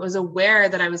periods, I was aware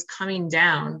that I was coming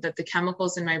down, that the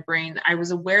chemicals in my brain, I was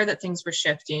aware that things were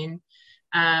shifting.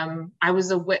 I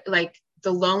was aware, like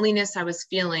the loneliness I was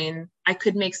feeling, I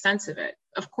could make sense of it.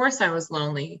 Of course I was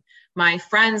lonely. My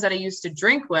friends that I used to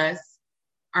drink with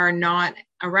are not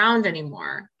around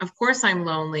anymore. Of course I'm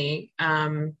lonely.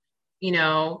 You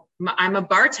know, I'm a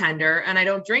bartender and I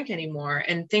don't drink anymore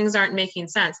and things aren't making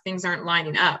sense. Things aren't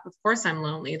lining up. Of course I'm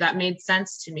lonely. That made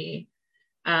sense to me.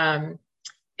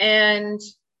 And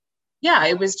yeah,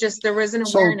 it was just, there was an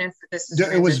awareness that this is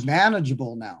it was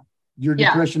manageable now. Your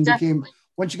depression became,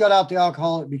 once you got out the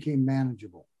alcohol, it became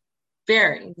manageable.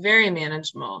 Very, very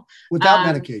manageable. Without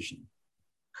medication.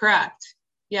 Correct.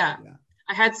 Yeah.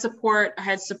 I had support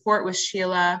with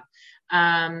Sheila.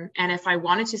 And if I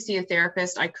wanted to see a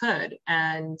therapist, I could.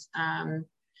 And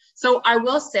so I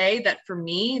will say that for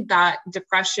me, that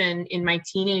depression in my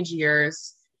teenage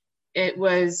years, it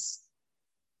was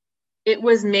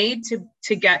made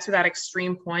to get to that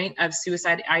extreme point of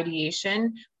suicide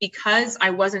ideation because I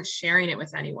wasn't sharing it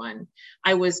with anyone.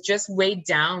 I was just weighed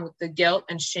down with the guilt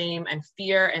and shame and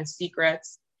fear and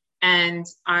secrets. And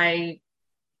I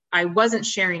wasn't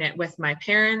sharing it with my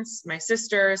parents, my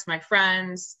sisters, my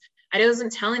friends. I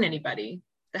wasn't telling anybody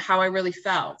how I really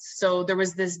felt. So there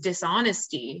was this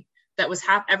dishonesty that was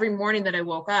every morning that I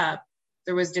woke up,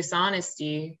 there was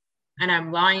dishonesty. And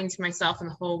I'm lying to myself and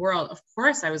the whole world. Of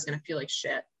course I was going to feel like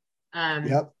shit.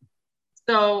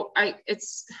 So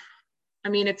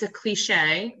it's a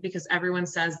cliche because everyone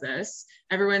says this.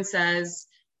 Everyone says,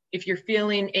 if you're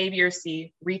feeling A, B, or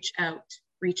C, reach out,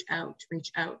 reach out,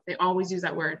 reach out. They always use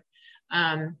that word.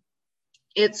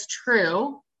 It's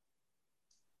true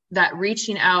that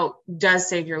reaching out does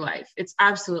save your life. It's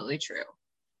absolutely true.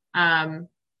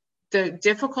 The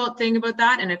difficult thing about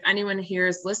that, and if anyone here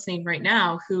is listening right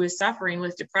now who is suffering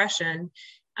with depression,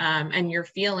 and you're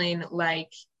feeling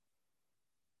like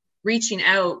reaching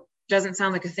out doesn't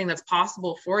sound like a thing that's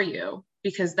possible for you,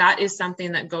 because that is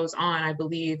something that goes on, I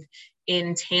believe,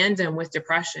 in tandem with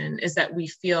depression, is that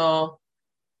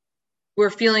we're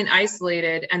feeling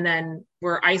isolated and then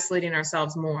we're isolating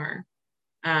ourselves more.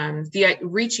 The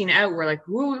reaching out, we're like,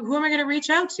 who am I going to reach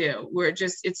out to? We're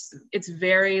just, it's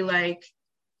very like,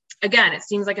 again, it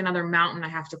seems like another mountain I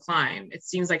have to climb. It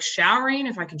seems like showering.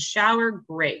 If I can shower,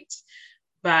 great.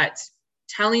 But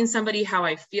telling somebody how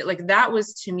I feel, like that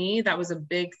was, to me, that was a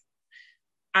big,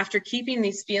 after keeping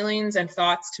these feelings and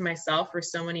thoughts to myself for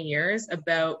so many years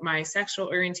about my sexual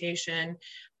orientation,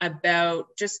 about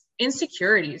just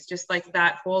insecurities, just like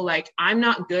that whole, like, I'm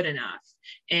not good enough.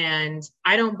 And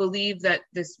I don't believe that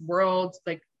this world,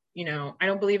 like, you know, I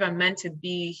don't believe I'm meant to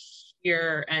be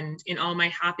here and in all my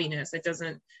happiness.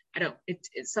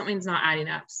 Something's not adding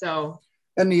up. So.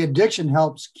 And the addiction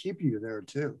helps keep you there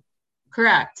too.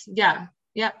 Correct. Yeah.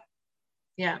 Yep.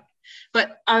 Yeah.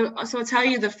 But so I'll tell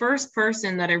you, the first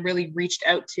person that I really reached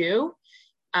out to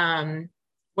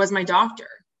was my doctor.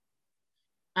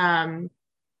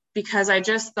 Because I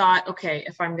just thought, okay,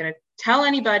 if I'm going to tell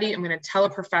anybody, I'm going to tell a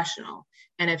professional.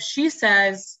 And if she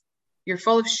says you're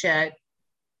full of shit.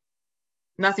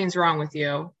 Nothing's wrong with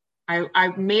you. I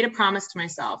made a promise to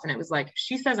myself, and it was like, if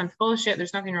she says I'm full of shit,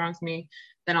 there's nothing wrong with me,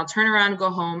 then I'll turn around and go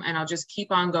home, and I'll just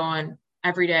keep on going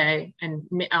every day, and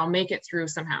I'll make it through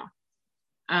somehow.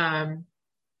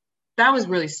 That was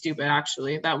really stupid,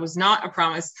 actually. That was not a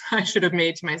promise I should have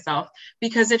made to myself,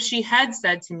 because if she had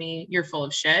said to me, you're full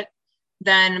of shit,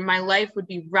 then my life would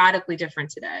be radically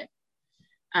different today.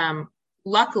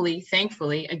 Luckily,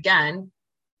 thankfully, again,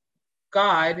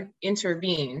 God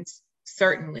intervened,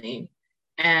 certainly.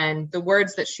 And the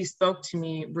words that she spoke to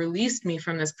me released me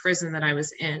from this prison that I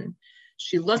was in.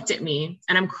 She looked at me,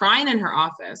 and I'm crying in her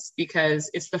office because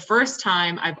it's the first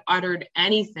time I've uttered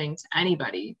anything to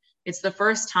anybody. It's the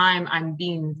first time I'm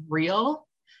being real,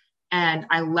 and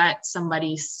I let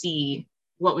somebody see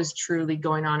what was truly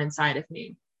going on inside of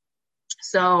me.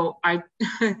 So I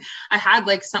had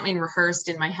like something rehearsed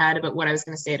in my head about what I was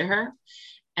going to say to her.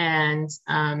 And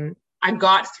I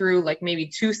got through like maybe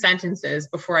 2 sentences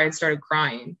before I had started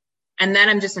crying. And then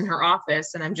I'm just in her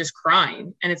office and I'm just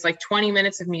crying. And it's like 20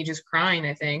 minutes of me just crying,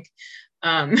 I think.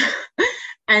 And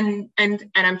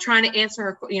I'm trying to answer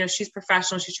her, you know, she's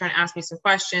professional. She's trying to ask me some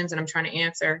questions and I'm trying to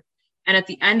answer. And at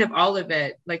the end of all of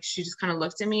it, like, she just kind of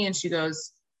looked at me and she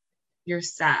goes, "You're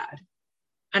sad."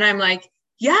 And I'm like,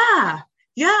 yeah,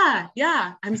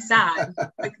 I'm sad.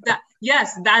 Like that.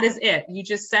 Yes, that is it. You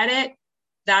just said it.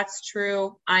 That's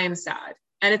true. I am sad.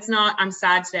 And it's not, I'm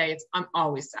sad today. It's, I'm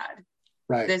always sad.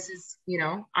 Right. This is, you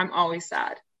know, I'm always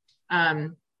sad.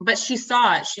 But she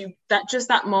saw it.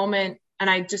 That moment. And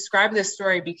I describe this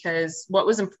story because what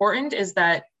was important is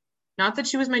that, not that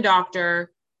she was my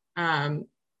doctor,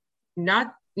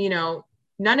 not, you know,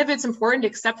 none of it's important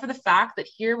except for the fact that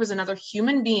here was another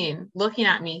human being looking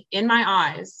at me in my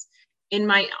eyes, in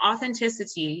my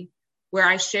authenticity, where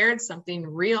I shared something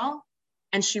real,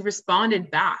 and she responded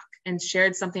back and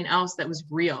shared something else that was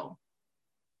real.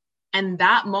 And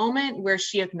that moment where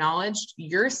she acknowledged,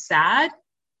 "You're sad,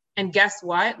 and guess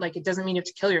what? Like, it doesn't mean you have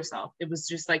to kill yourself." It was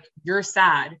just like, "You're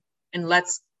sad, and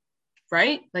let's,"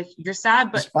 right? Like, you're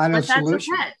sad, but that's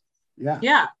solution. okay. Yeah.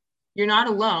 Yeah. You're not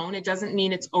alone. It doesn't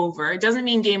mean it's over. It doesn't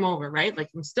mean game over, right? Like,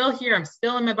 I'm still here. I'm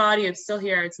still in my body. I'm still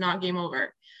here. It's not game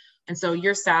over. And so,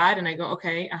 "You're sad." And I go,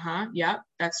 "Okay. Yeah,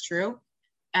 that's true."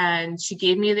 And she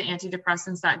gave me the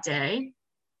antidepressants that day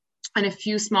and a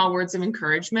few small words of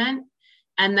encouragement.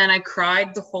 And then I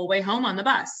cried the whole way home on the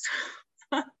bus.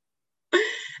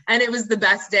 And it was the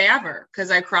best day ever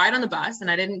because I cried on the bus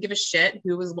and I didn't give a shit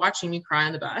who was watching me cry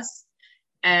on the bus.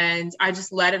 And I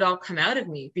just let it all come out of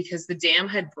me because the dam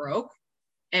had broke.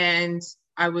 And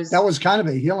that was kind of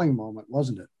a healing moment,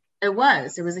 wasn't it? It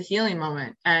was a healing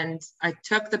moment. And I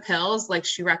took the pills like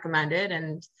she recommended,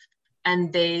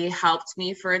 and they helped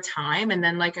me for a time. And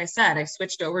then, like I said, I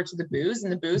switched over to the booze,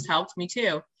 and the booze helped me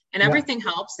too. And everything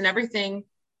helps, and everything.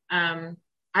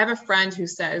 I have a friend who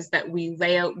says that we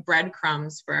lay out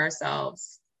breadcrumbs for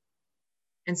ourselves.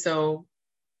 And so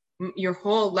your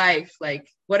whole life, like,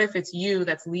 what if it's you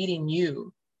that's leading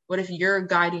you? What if you're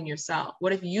guiding yourself?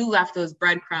 What if you left those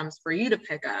breadcrumbs for you to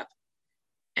pick up?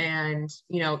 And,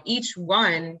 you know, each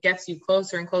one gets you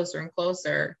closer and closer and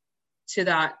closer to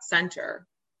that center.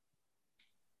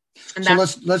 And so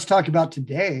let's talk about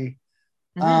today.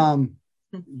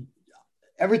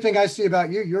 Everything I see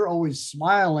about you, you're always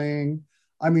smiling.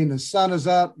 I mean, the sun is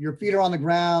up, your feet are on the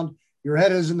ground, your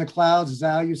head is in the clouds. Is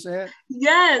that how you say it?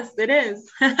 Yes, it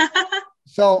is.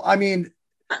 So, I mean,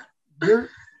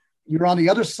 you're on the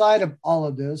other side of all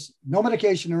of this, no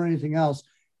medication or anything else,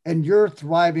 and you're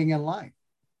thriving in life.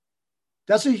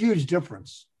 That's a huge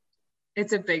difference.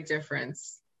 It's a big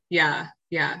difference. Yeah.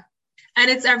 And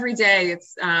it's every day.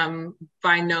 It's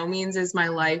by no means is my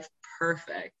life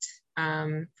perfect.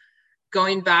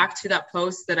 Going back to that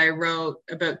post that I wrote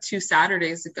about 2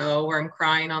 Saturdays ago where I'm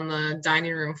crying on the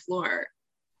dining room floor.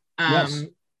 Yes.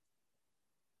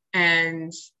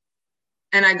 And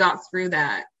I got through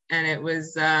that. And it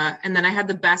was, and then I had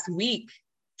the best week.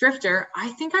 Drifter, I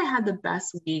think I had the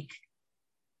best week.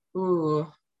 Ooh.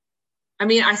 I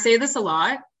mean, I say this a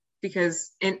lot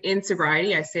because in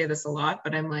sobriety, I say this a lot,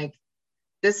 but I'm like,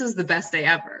 this is the best day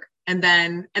ever. And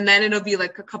then it'll be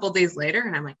like a couple days later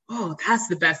and I'm like, oh, that's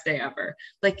the best day ever.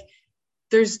 Like,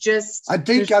 there's just, I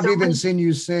think I've even seen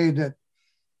you say that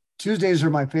Tuesdays are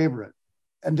my favorite.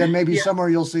 And then maybe somewhere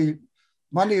you'll see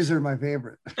Mondays are my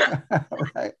favorite.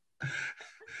 Right.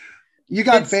 You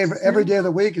got favorite. Every day of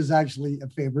the week is actually a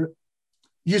favorite.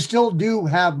 You still do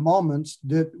have moments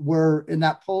that were in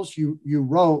that post you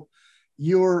wrote,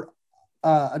 you were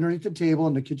underneath the table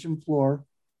on the kitchen floor,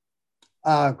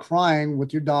 crying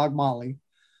with your dog, Molly,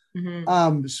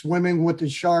 swimming with the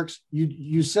sharks.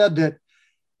 You said that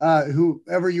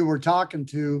whoever you were talking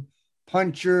to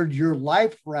punctured your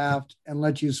life raft and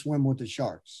let you swim with the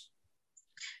sharks.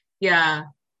 Yeah.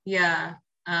 Yeah.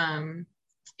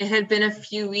 It had been a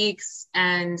few weeks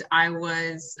and I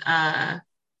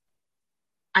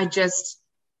just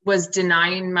was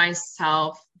denying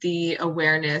myself the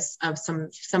awareness of some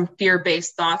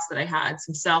fear-based thoughts that I had,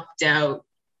 some self-doubt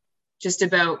just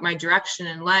about my direction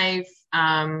in life,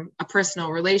 a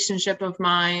personal relationship of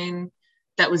mine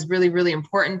that was really, really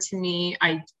important to me.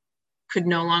 I could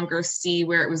no longer see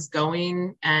where it was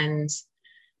going. And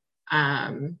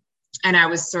I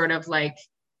was sort of like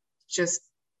just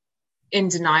in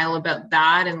denial about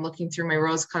that and looking through my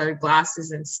rose-colored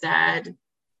glasses instead.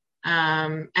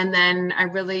 And then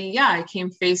I came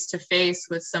face to face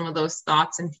with some of those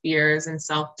thoughts and fears and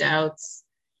self-doubts.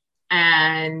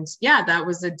 And that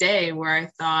was a day where I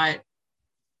thought,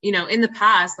 in the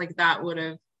past, like that would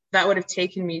have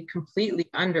taken me completely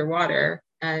underwater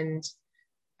and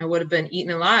I would have been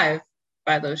eaten alive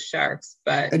by those sharks.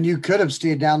 And you could have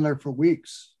stayed down there for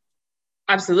weeks.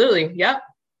 Absolutely. Yep.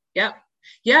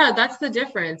 Yeah, that's the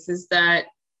difference, is that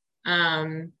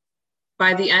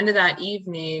by the end of that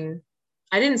evening,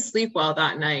 I didn't sleep well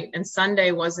that night. And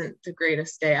Sunday wasn't the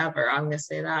greatest day ever. I'm going to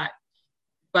say that.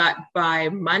 But by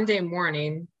Monday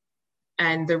morning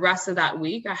and the rest of that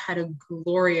week, I had a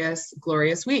glorious,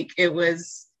 glorious week. It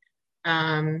was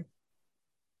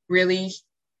really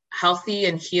healthy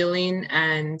and healing.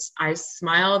 And I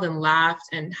smiled and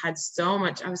laughed and I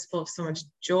was full of so much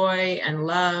joy and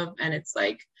love. And it's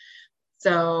like,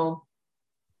 so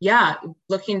yeah,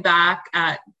 looking back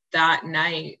at that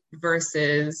night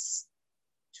versus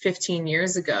 15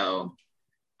 years ago,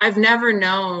 I've never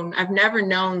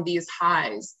known these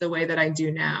highs the way that I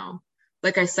do now.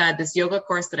 Like I said, this yoga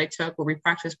course that I took where we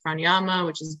practice pranayama,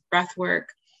 which is breath work,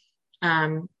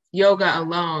 yoga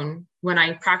alone, when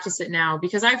I practice it now,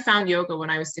 because I found yoga when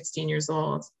I was 16 years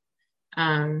old.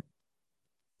 But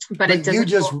you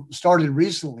just started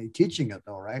recently teaching it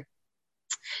though, right?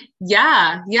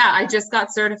 Yeah. I just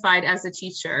got certified as a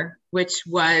teacher, which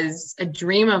was a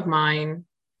dream of mine,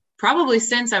 probably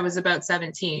since I was about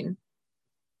 17.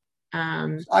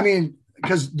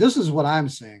 Because this is what I'm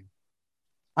saying.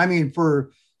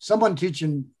 For someone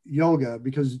teaching yoga,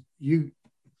 because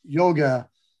yoga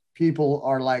people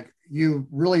are like,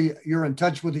 you're in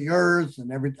touch with the earth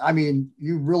and everything.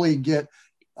 You really get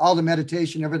all the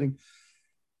meditation, everything.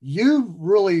 You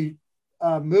really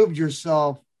moved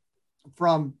yourself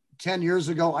from 10 years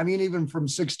ago. Even from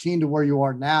 16 to where you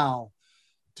are now,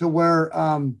 to where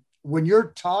when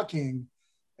you're talking,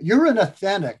 you're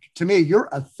authentic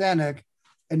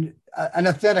and an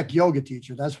authentic yoga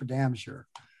teacher. That's for damn sure.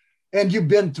 And you've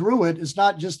been through it. It's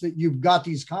not just that you've got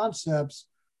these concepts,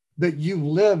 but you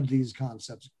lived these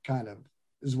concepts, kind of,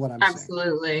 is what I'm saying.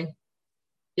 Absolutely.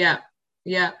 Yeah.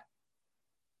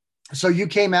 So you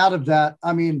came out of that.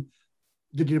 The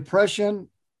depression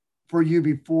for you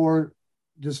before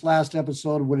this last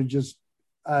episode would have just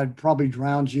probably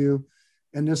drowned you.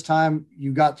 And this time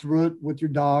you got through it with your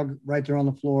dog right there on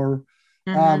the floor,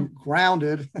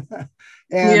 grounded,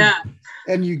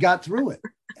 and you got through it.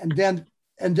 And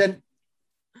then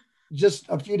just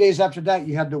a few days after that,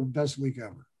 you had the best week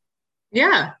ever.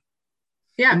 Yeah.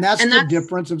 And that's the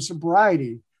difference of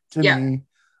sobriety to me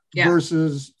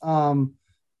versus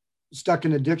stuck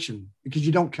in addiction, because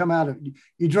you don't come out of,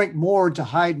 you drink more to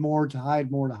hide more,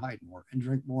 and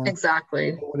drink more.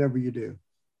 Exactly. Whatever you do.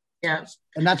 Yeah.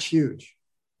 And that's huge.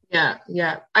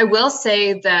 Yeah. I will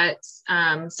say that,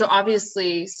 so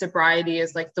obviously sobriety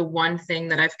is like the one thing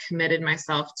that I've committed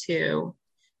myself to.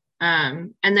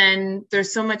 And then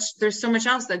there's so much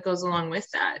else that goes along with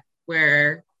that,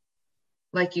 where,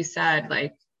 like you said,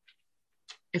 like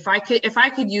if I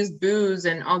could use booze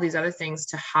and all these other things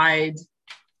to hide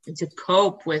and to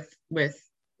cope with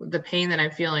the pain that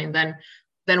I'm feeling, then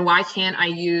why can't I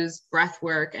use breath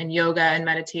work and yoga and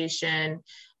meditation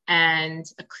and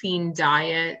a clean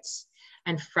diet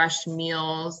and fresh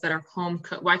meals that are home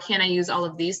cooked? Why can't I use all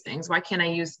of these things? Why can't I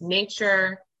use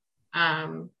nature?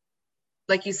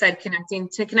 Like you said, connecting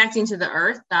to the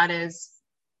earth. That is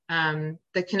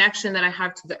the connection that I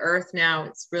have to the earth now.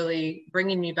 It's really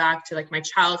bringing me back to like my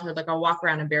childhood. Like I'll walk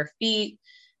around in bare feet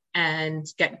and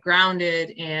get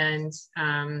grounded. And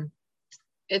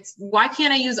it's, why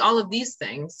can't I use all of these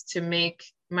things to make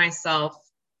myself?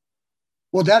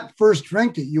 Well, that first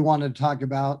drink that you wanted to talk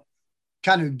about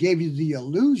kind of gave you the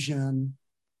illusion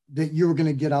that you were going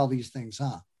to get all these things,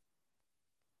 huh?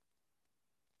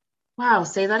 Wow.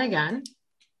 Say that again.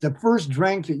 The first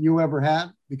drink that you ever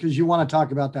had, because you want to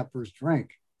talk about that first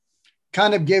drink,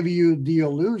 kind of gave you the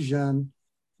illusion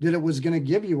that it was going to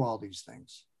give you all these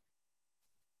things.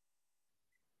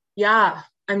 Yeah,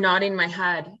 I'm nodding my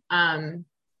head.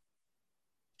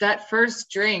 That first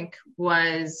drink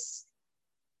was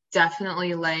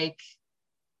definitely like,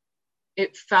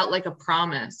 it felt like a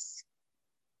promise.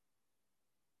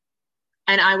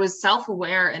 And I was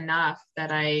self-aware enough that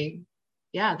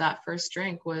that first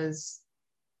drink was,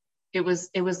 it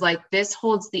was like, this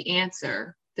holds the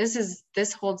answer.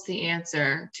 This holds the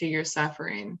answer to your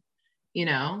suffering, you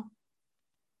know,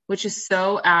 which is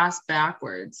so ass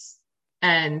backwards.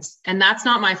 And that's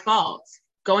not my fault.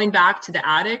 Going back to the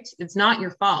addict, it's not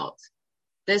your fault.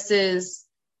 This is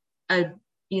a,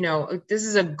 this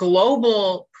is a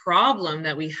global problem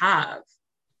that we have.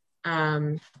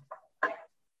 And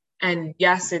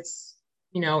yes, it's,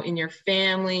 in your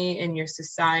family, in your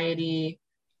society,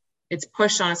 it's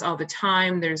pushed on us all the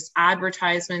time. There's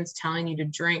advertisements telling you to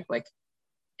drink. Like,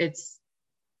 it's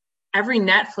every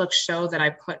Netflix show that I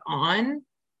put on,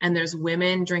 and there's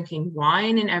women drinking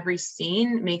wine in every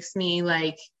scene, makes me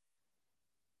like,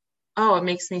 oh, it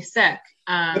makes me sick.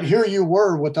 But here you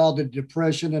were with all the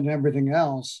depression and everything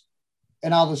else,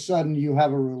 and all of a sudden you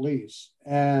have a release.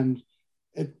 And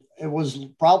it was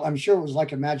probably, I'm sure it was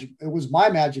like it was my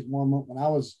magic moment when I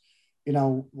was,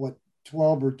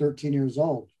 12 or 13 years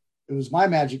old. It was my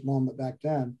magic moment back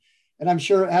then. And I'm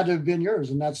sure it had to have been yours.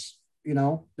 And that's,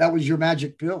 that was your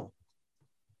magic pill.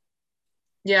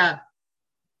 Yeah.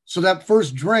 So that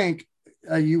first drink,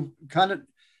 you kind of,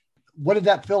 what did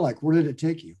that feel like? Where did it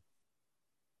take you?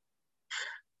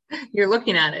 You're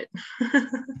looking at it.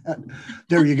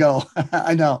 There you go.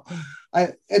 I know.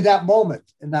 In that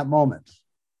moment.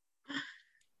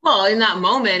 Well, in that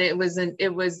moment,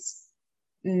 there was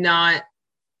not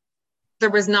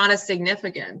a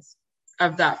significance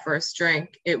of that first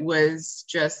drink. It was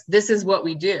just, this is what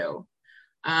we do.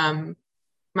 My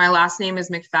last name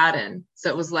is McFadden. So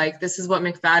it was like, this is what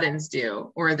McFaddens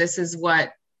do, or this is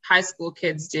what high school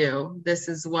kids do. This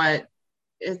is what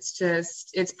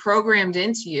it's programmed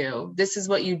into you. This is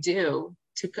what you do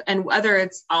and whether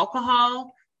it's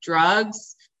alcohol,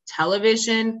 drugs,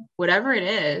 television, whatever it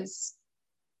is,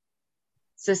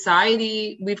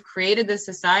 society, we've created this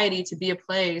society to be a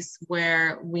place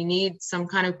where we need some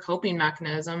kind of coping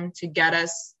mechanism to get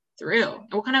us through.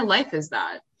 And what kind of life is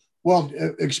that? Well,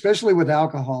 especially with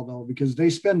alcohol, though, because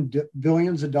they spend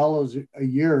billions of dollars a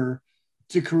year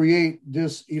to create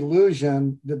this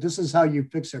illusion that this is how you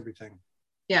fix everything.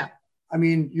 Yeah. I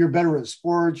mean, you're better at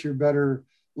sports, you're better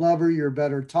lover, you're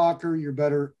better talker, you're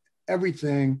better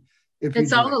everything.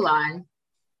 It's all a lie.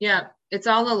 Yeah, it's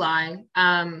all a lie.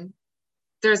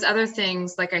 There's other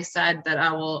things, like I said, that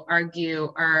I will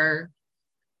argue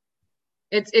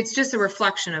it's just a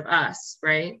reflection of us,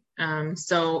 right?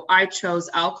 So I chose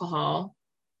alcohol.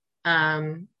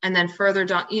 And then further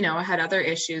down, I had other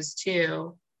issues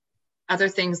too, other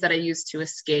things that I used to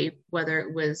escape, whether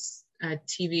it was a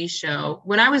TV show.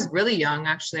 When I was really young,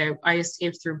 actually, I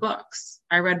escaped through books.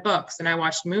 I read books and I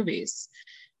watched movies,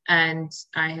 and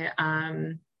I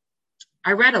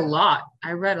read a lot.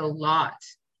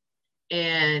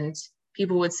 And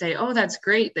people would say, "Oh, that's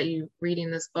great that you're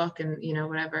reading this book," and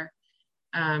whatever.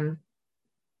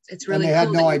 It's really. And they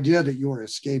had no idea that you were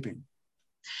escaping.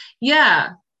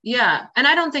 Yeah, and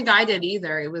I don't think I did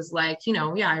either. It was like,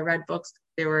 I read books.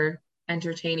 They were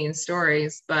entertaining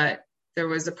stories, but there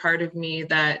was a part of me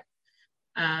that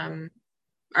my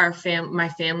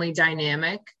family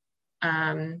dynamic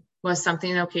was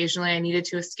something that occasionally I needed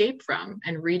to escape from,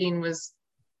 and reading was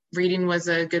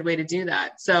a good way to do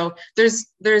that. So there's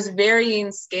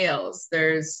varying scales.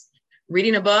 There's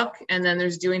reading a book, and then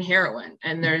there's doing heroin,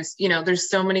 and there's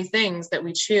so many things that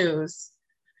we choose.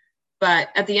 But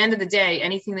at the end of the day,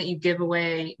 anything that you give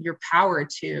away your power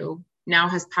to now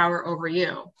has power over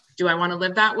you. Do I want to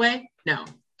live that way? No.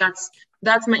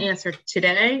 That's my answer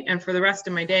today and for the rest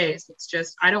of my days. It's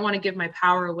just, I don't want to give my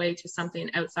power away to something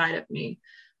outside of me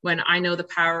when I know the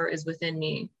power is within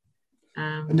me.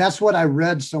 And that's what I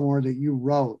read somewhere that you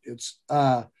wrote. It's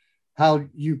how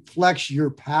you flex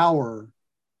your power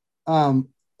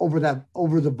over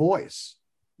the voice.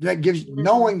 That gives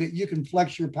knowing that you can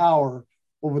flex your power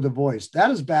over the voice.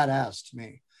 That is badass to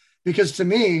me, because to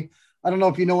me, I don't know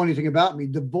if you know anything about me,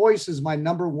 the voice is my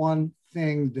number one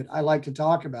thing that I like to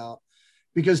talk about,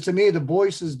 because to me, the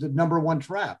voice is the number one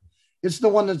trap. It's the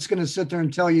one that's going to sit there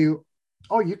and tell you,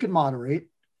 oh, you can moderate,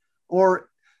 or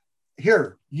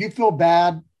here, you feel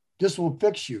bad, this will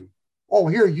fix you. Oh,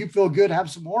 here, you feel good, have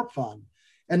some more fun.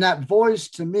 And that voice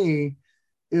to me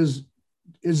is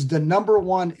the number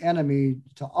one enemy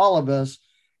to all of us.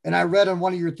 And I read on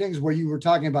one of your things where you were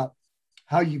talking about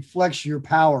how you flex your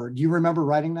power. Do you remember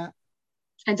writing that?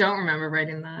 I don't remember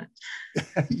writing that.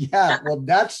 Yeah, well,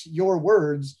 that's your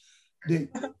words.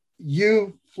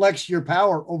 you flex your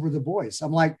power over the voice.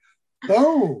 I'm like,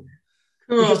 boom.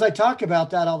 Cool. Because I talk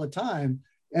about that all the time,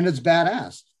 and it's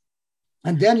badass.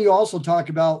 And then you also talk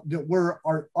about that we're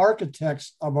our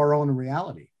architects of our own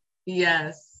reality.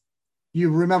 Yes.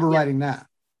 You remember writing that?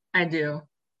 I do.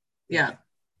 Yeah.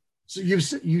 So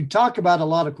you talk about a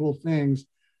lot of cool things,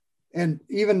 and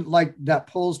even like that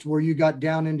post where you got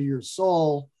down into your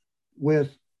soul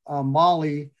with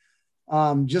Molly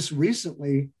just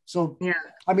recently. So, yeah.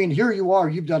 I mean, here you are,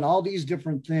 you've done all these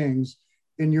different things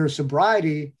in your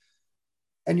sobriety,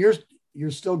 and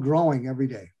you're still growing every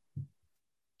day.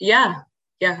 Yeah.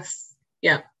 Yes.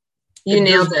 Yeah. You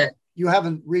nailed it. You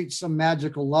haven't reached some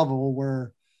magical level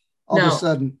where all of a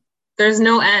sudden there's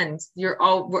no end.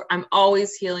 I'm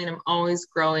always healing. I'm always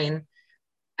growing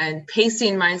and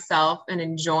pacing myself and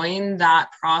enjoying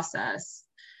that process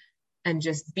and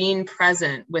just being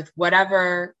present with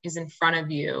whatever is in front of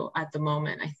you at the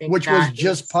moment. I think which was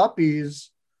just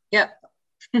puppies. Yep.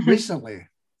 Recently.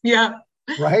 Yeah.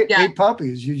 Right. Yeah. 8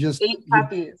 puppies. Eight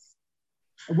puppies.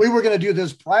 We were going to do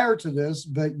this prior to this,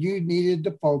 but you needed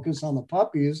to focus on the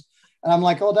puppies. And I'm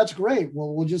like, oh, that's great.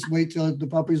 Well, we'll just wait till the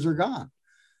puppies are gone.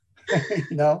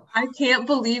 You know, I can't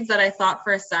believe that I thought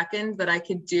for a second that I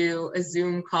could do a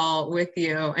Zoom call with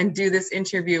you and do this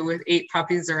interview with 8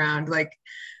 puppies around. Like,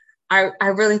 I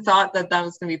really thought that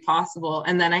was going to be possible.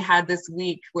 And then I had this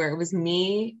week where it was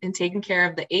me and taking care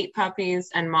of the 8 puppies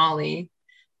and Molly.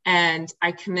 And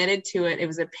I committed to it. It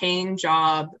was a paying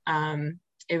job.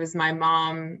 It was my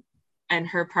mom and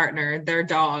her partner, their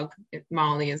dog.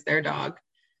 Molly is their dog.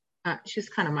 She's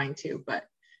kind of mine too. But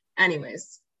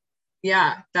anyways,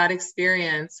 yeah, that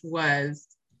experience was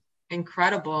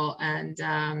incredible. And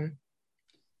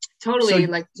totally,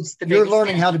 so like just the you're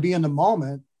learning how to be in the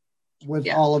moment with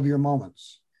all of your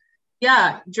moments.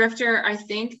 Yeah, Drifter, I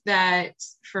think that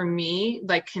for me,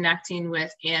 like connecting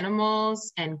with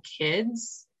animals and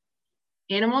kids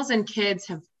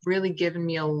have really given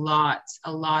me a lot.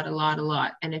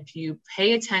 And if you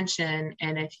pay attention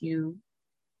and if you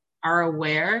are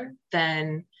aware,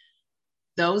 then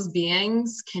those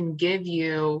beings can give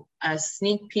you a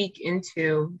sneak peek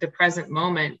into the present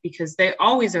moment, because they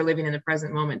always are living in the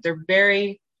present moment. They're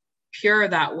very pure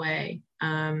that way.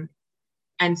 That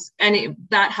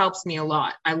helps me a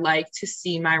lot. I like to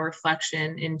see my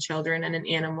reflection in children and in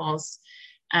animals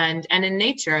and in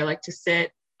nature. I like to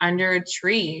sit under a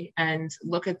tree and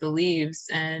look at the leaves.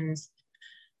 And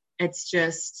it's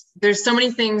just, there's so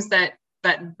many things that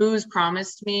booze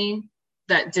promised me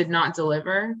that did not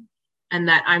deliver, and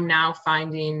that I'm now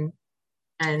finding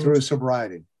and through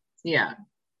sobriety. Yeah.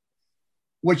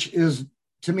 Which is,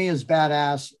 to me, is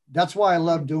badass. That's why I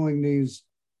love doing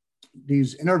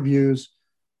these interviews,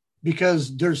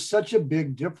 because there's such a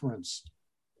big difference.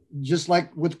 Just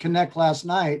like with Connect last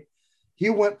night, he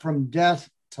went from death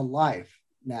to life.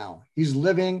 Now he's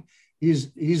living,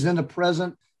 he's in the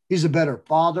present. He's a better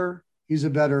father. He's a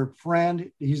better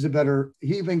friend. He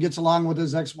even gets along with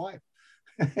his ex-wife.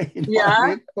 You know yeah. I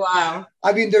mean? Wow.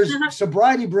 I mean,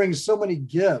 sobriety brings so many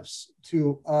gifts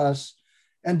to us.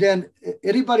 And then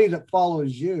anybody that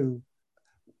follows you,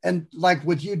 and like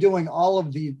with you doing all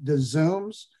of the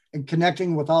Zooms and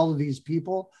connecting with all of these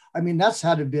people, I mean, that's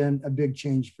had to been a big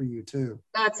change for you too.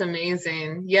 That's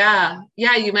amazing. Yeah.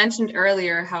 Yeah. You mentioned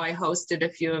earlier how I hosted a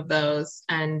few of those,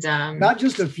 and not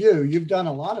just a few, you've done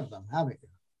a lot of them, haven't you?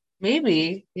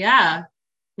 Maybe. Yeah.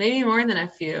 Maybe more than a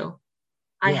few.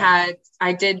 Yeah.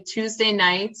 I did Tuesday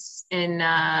nights in,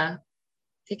 I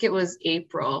think it was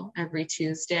April, every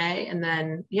Tuesday. And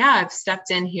then, I've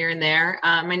stepped in here and there.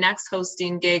 My next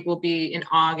hosting gig will be in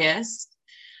August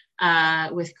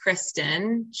with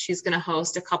Kristen. She's going to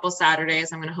host a couple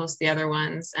Saturdays. I'm going to host the other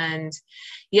ones. And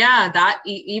that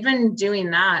even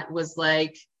doing that was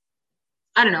like,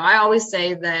 I don't know. I always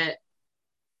say that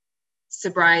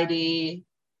sobriety,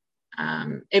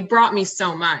 it brought me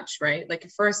so much, right? Like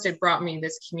at first it brought me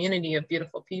this community of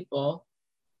beautiful people.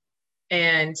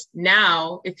 And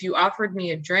now if you offered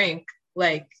me a drink,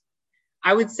 like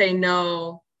I would say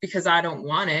no, because I don't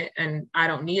want it and I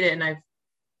don't need it. And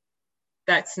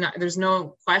there's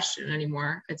no question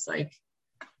anymore. It's like,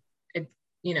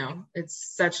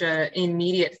 it's such a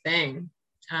immediate thing.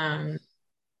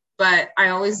 But I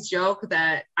always joke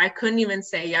that I couldn't even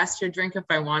say yes to a drink if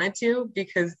I wanted to,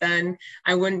 because then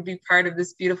I wouldn't be part of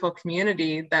this beautiful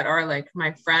community that are like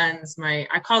my friends, I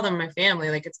call them my family,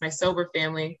 like it's my sober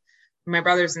family, my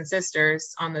brothers and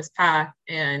sisters on this path.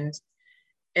 And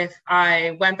if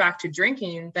I went back to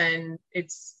drinking, then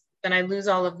I lose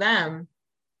all of them.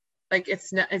 Like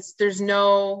there's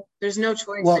no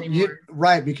choice anymore.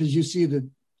 Right. Because you see the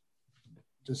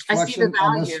destruction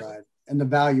on this side and the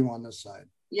value on this side.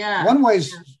 Yeah. One way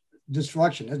is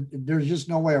destruction. There's just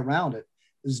no way around it.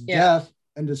 Is death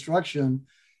and destruction.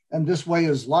 And this way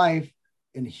is life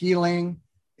and healing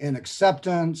and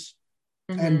acceptance.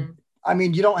 And I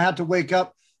mean, you don't have to wake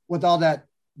up with all that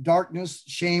darkness,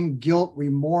 shame, guilt,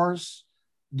 remorse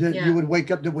that you would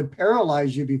wake up that would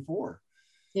paralyze you before.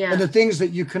 Yeah. And the things that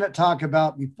you couldn't talk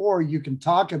about before, you can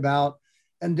talk about.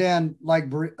 And then like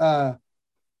Brene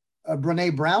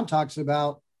Brown talks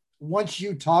about, once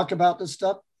you talk about this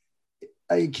stuff,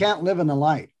 you can't live in the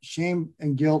light. Shame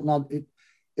and guilt,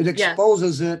 it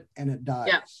exposes it and it dies.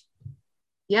 Yeah.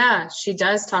 Yeah, she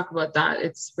does talk about that.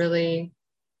 It's really,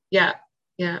 yeah.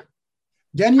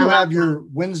 Then you have your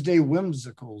Wednesday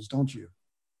whimsicals, don't you?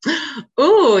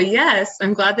 Oh, yes.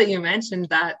 I'm glad that you mentioned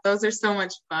that. Those are so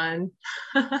much fun.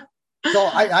 So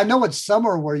I know it's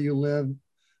summer where you live.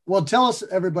 Well, tell us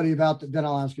everybody about that. Then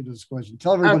I'll ask you this question.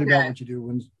 Tell everybody about what you do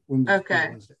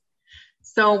Wednesday.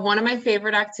 So one of my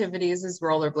favorite activities is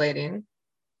rollerblading.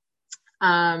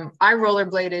 I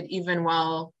rollerbladed even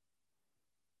while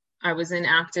I was in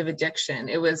active addiction.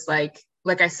 It was like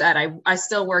I said, I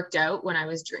still worked out when I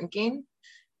was drinking.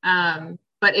 But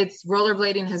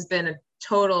rollerblading has been a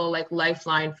total like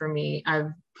lifeline for me.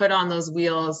 I've put on those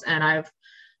wheels and I've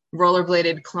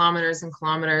rollerbladed kilometers and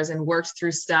kilometers and worked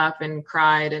through stuff and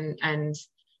cried and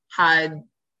had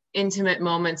intimate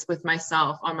moments with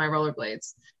myself on my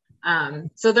rollerblades.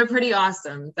 So they're pretty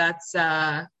awesome. That's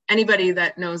anybody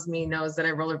that knows me knows that I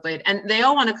rollerblade, and they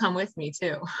all want to come with me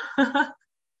too.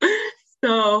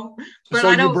 So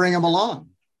you bring them along.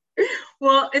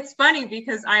 Well, it's funny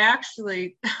because I've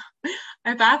actually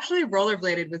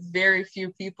rollerbladed with very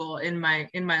few people in my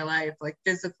life, like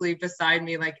physically beside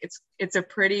me. Like it's a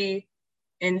pretty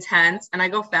intense, and I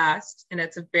go fast, and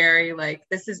it's a very like,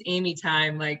 this is Amy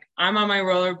time. Like I'm on my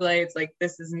rollerblades, like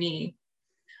this is me.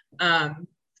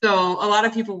 So a lot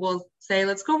of people will say,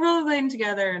 let's go rollerblading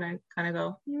together. And I kind of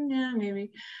go, yeah,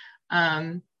 maybe.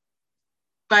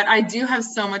 But I do have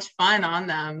so much fun on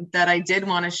them that I did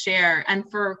want to share. And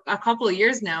for a couple of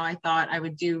years now, I thought I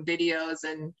would do videos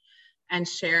and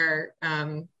share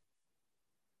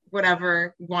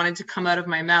whatever wanted to come out of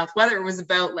my mouth, whether it was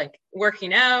about like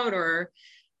working out or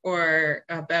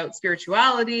about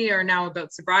spirituality or now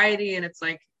about sobriety. And it's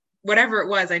like, whatever it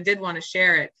was, I did want to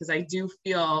share it because I do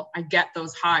feel I get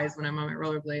those highs when I'm on my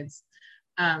rollerblades.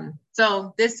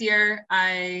 So this year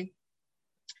I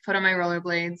put on my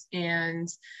rollerblades and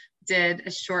did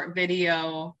a short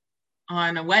video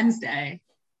on a Wednesday.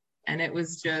 And it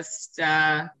was just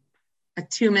a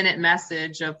 2-minute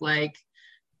message of like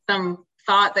some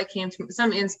thought that came to,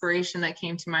 some inspiration that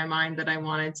came to my mind that I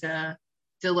wanted to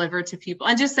deliver to people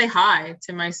and just say hi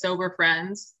to my sober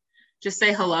friends. Just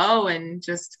say hello and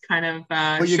just kind of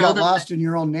but you got lost in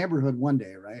your own neighborhood one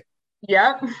day, right?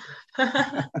 Yep.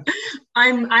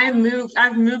 I've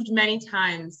moved many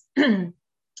times.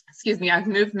 Excuse me. I've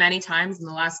moved many times in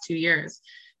the last 2 years.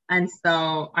 And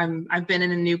so I've been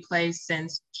in a new place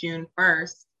since June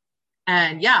 1st.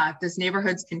 And yeah, this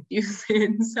neighborhood's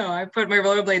confusing. So I put my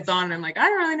rollerblades on and I'm like, I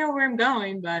don't really know where I'm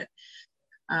going, but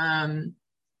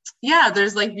yeah,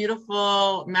 there's like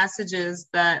beautiful messages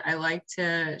that I like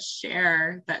to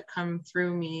share that come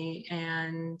through me.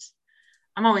 And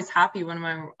I'm always happy when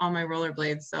I'm on my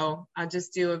rollerblades. So I'll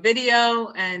just do a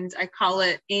video and I call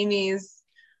it Amy's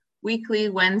Weekly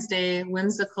Wednesday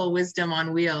Whimsical Wisdom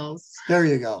on Wheels. There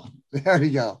you go. There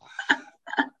you go.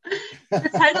 The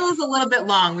title is a little bit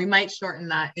long. We might shorten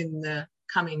that in the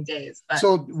coming days. But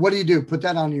so what do? Put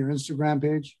that on your Instagram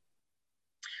page?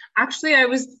 Actually, I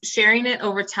was sharing it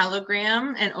over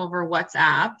Telegram and over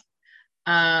WhatsApp.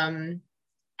 And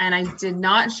I did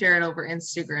not share it over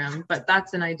Instagram, but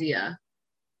that's an idea.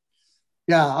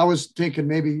 Yeah, I was thinking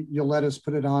maybe you'll let us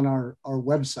put it on our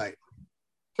website.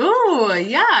 Oh,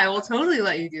 yeah, I will totally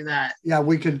let you do that. Yeah,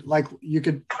 we could, like, you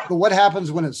could, but what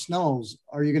happens when it snows?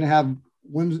 Are you going to have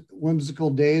whimsical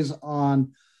days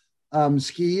on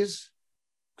skis,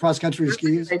 cross-country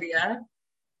skis? That's a good idea.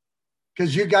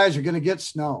 Because you guys are going to get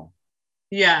snow.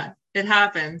 Yeah, it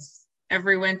happens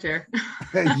every winter.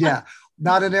 Yeah,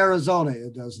 not in Arizona,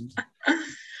 it doesn't.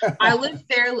 I live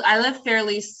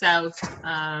fairly south.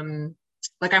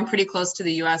 Like I'm pretty close to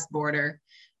the U.S. border,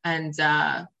 and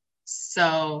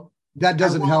so that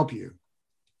doesn't help you.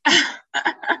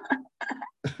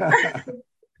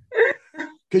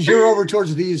 Because you're over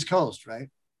towards the East Coast, right?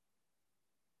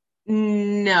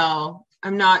 No,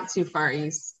 I'm not too far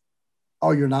east.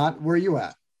 Oh, you're not? Where are you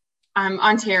at? I'm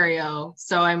Ontario.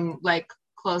 So I'm like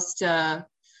close to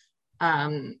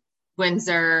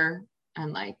Windsor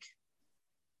and like.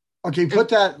 Okay, put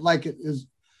that like it is.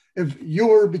 If you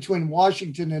were between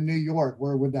Washington and New York,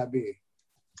 where would that be?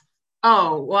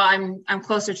 Oh, well, I'm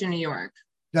closer to New York.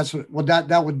 That's what, well,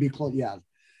 that would be close. Yeah.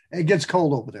 It gets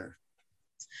cold over there.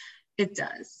 It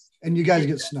does. And you guys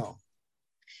get snow.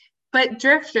 But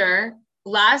Drifter,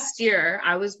 last year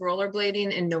I was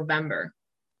rollerblading in November.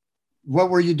 What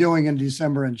were you doing in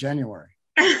December and January?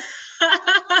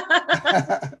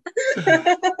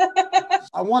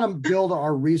 I want to build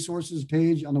our resources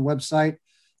page on the website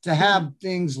to have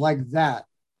things like that,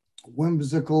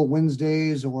 Whimsical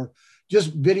Wednesdays, or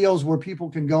just videos where people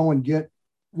can go and get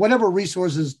whatever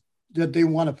resources that they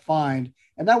want to find.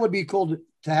 And that would be cool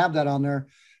to have that on there,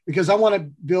 because I want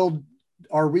to build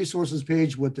our resources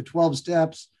page with the 12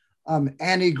 steps,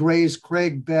 Annie Grace,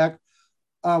 Craig Beck,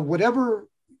 whatever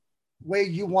way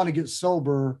you want to get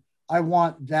sober. I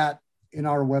want that in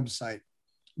our website,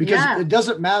 because it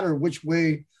doesn't matter which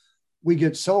way we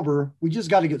get sober. We just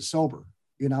got to get sober,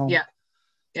 you know? Yeah.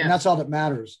 And that's all that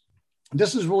matters.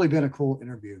 This has really been a cool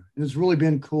interview, and it's really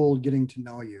been cool getting to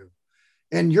know you,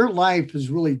 and your life has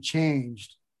really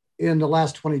changed in the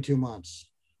last 22 months.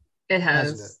 It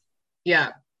has. It?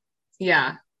 Yeah.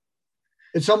 Yeah.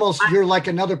 It's almost, you're like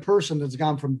another person that's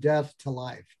gone from death to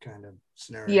life kind of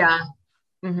scenario. Yeah.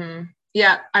 Mm-hmm.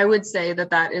 Yeah. I would say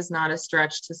that is not a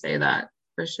stretch to say that,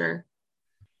 for sure.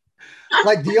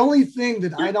 Like, the only thing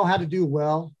that I know how to do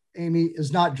well, Amy,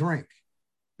 is not drink,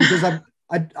 because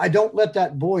I don't let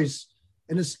that voice,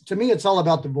 and to me, it's all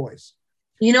about the voice.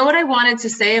 You know what I wanted to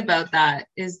say about that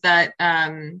is that,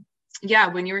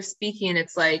 when you were speaking,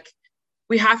 it's like,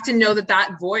 we have to know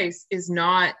that voice is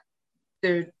not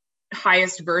the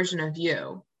highest version of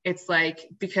you. It's like,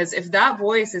 because if that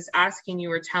voice is asking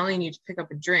you or telling you to pick up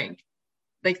a drink,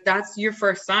 like, that's your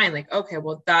first sign. Like, okay,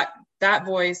 well, that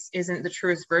voice isn't the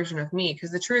truest version of me,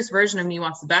 because the truest version of me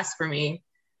wants the best for me.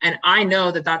 And I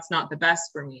know that that's not the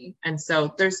best for me. And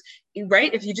so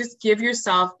right, if you just give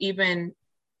yourself even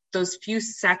those few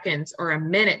seconds or a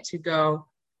minute to go,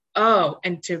 oh,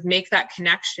 and to make that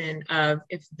connection of,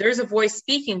 if there's a voice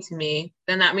speaking to me,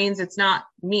 then that means it's not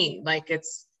me. Like,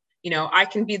 it's, I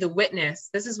can be the witness.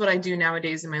 This is what I do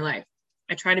nowadays in my life.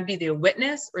 I try to be the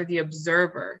witness or the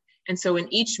observer. And so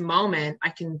in each moment, I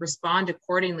can respond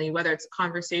accordingly, whether it's a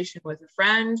conversation with a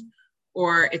friend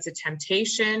or it's a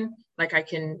temptation. Like, I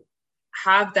can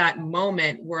have that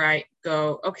moment where I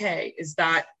go, okay, is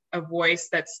that a voice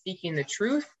that's speaking the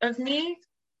truth of me?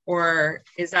 Or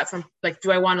is that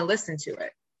do I want to listen to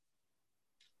it?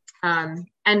 And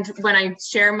when I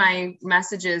share my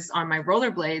messages on my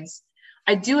rollerblades,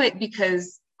 I do it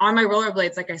because on my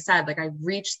rollerblades, like I said, like, I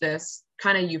reach this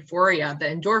kind of euphoria, the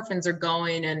endorphins are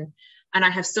going, and I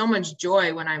have so much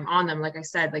joy when I'm on them. Like I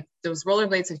said, like, those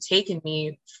rollerblades have taken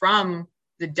me from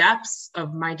the depths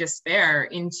of my despair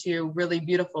into really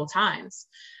beautiful times.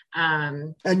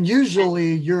 And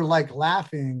usually you're like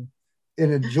laughing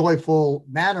in a joyful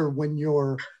manner when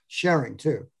you're sharing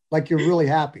too, like you're really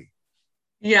happy.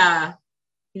 Yeah.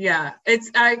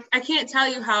 It's, I can't tell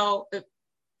you how,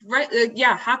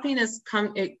 happiness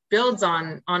it builds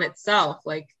on itself.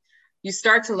 Like, you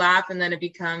start to laugh and then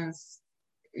it comes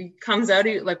out of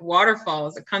you like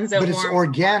waterfalls. It comes out. But it's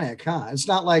organic, huh? It's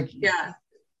not like,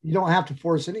 you don't have to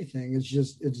force anything.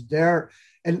 It's there.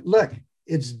 And look,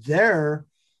 it's there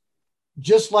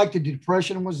just like the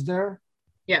depression was there.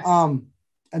 Yes.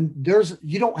 And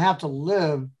you don't have to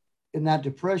live in that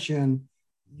depression.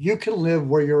 You can live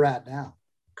where you're at now.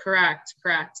 Correct.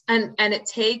 And it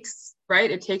takes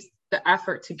the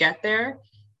effort to get there.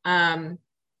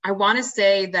 I want to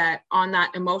say that on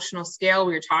that emotional scale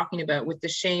we were talking about, with the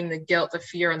shame, the guilt, the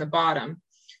fear on the bottom.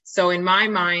 So in my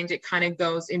mind, it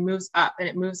moves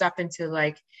up into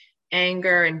like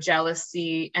anger and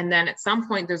jealousy. And then at some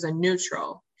point there's a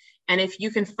neutral. And if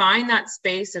you can find that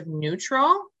space of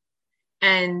neutral,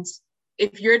 and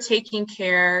if you're taking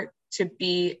care to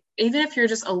be, even if you're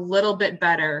just a little bit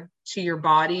better to your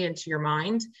body and to your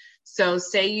mind. So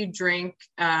say you drink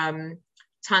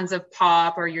tons of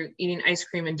pop, or you're eating ice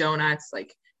cream and donuts.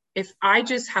 Like, if I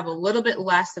just have a little bit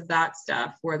less of that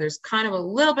stuff, where there's kind of a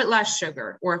little bit less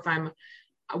sugar, or if I'm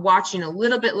watching a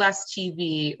little bit less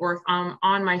TV, or if I'm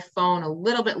on my phone a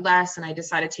little bit less and I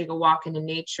decide to take a walk into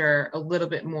nature a little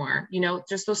bit more,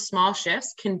 just those small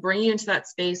shifts can bring you into that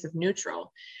space of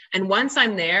neutral. And once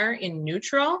I'm there in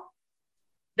neutral,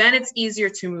 then it's easier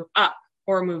to move up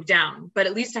or move down. But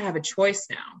at least I have a choice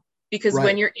now, because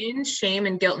when you're in shame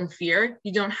and guilt and fear,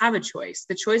 you don't have a choice.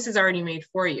 The choice is already made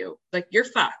for you. Like, you're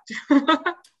fucked.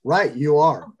 Right. You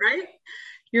are. Right.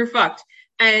 You're fucked.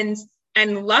 And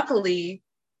luckily,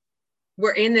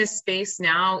 we're in this space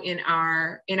now in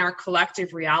our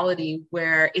collective reality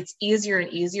where it's easier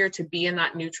and easier to be in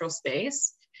that neutral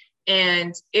space.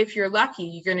 And if you're lucky,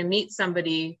 you're going to meet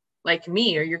somebody like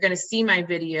me, or you're going to see my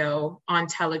video on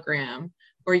Telegram,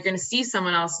 or you're going to see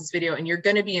someone else's video and you're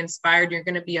going to be inspired, you're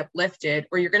going to be uplifted,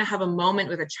 or you're going to have a moment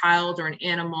with a child or an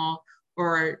animal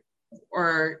or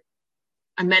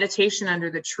a meditation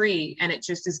under the tree, and it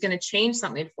just is going to change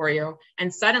something for you.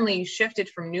 And suddenly you shifted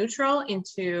from neutral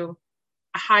into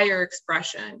a higher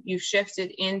expression. You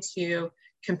shifted into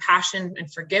compassion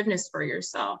and forgiveness for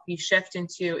yourself. You shift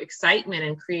into excitement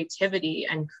and creativity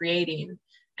and creating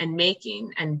and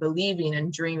making and believing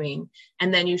and dreaming.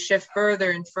 And then you shift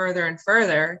further and further and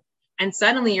further. And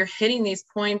suddenly you're hitting these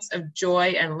points of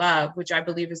joy and love, which I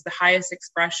believe is the highest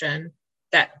expression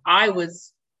that I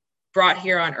was brought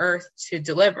here on earth to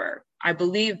deliver. I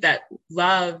believe that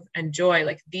love and joy,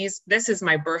 like this is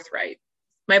my birthright.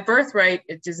 My birthright,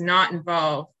 it does not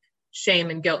involve shame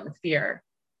and guilt and fear.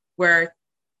 Where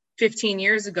 15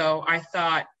 years ago, I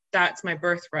thought that's my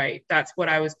birthright. That's what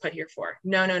I was put here for.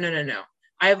 No.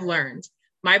 I have learned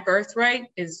my birthright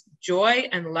is joy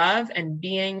and love and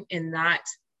being in that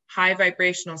high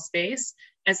vibrational space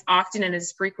as often and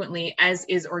as frequently as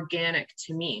is organic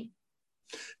to me.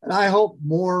 And I hope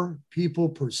more people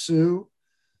pursue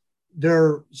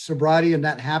their sobriety and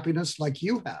that happiness like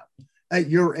you have at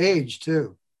your age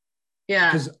too.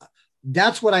 Yeah. Because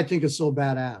that's what I think is so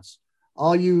badass.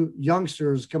 All you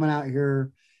youngsters coming out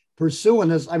here pursuing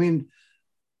this. I mean,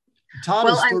 Todd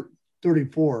is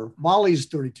 34. Molly's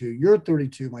 32. You're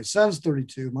 32. My son's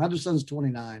 32. My other son's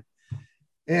 29.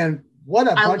 And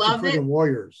what a bunch of freaking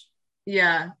warriors.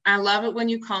 Yeah. I love it when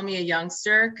you call me a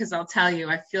youngster, because I'll tell you,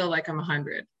 I feel like I'm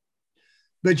 100.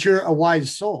 But you're a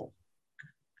wise soul,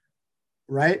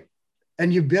 right?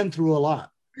 And you've been through a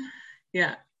lot.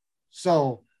 Yeah.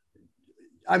 So,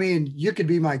 I mean, you could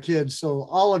be my kid. So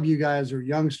all of you guys are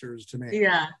youngsters to me.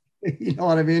 Yeah. You know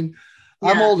what I mean? Yeah.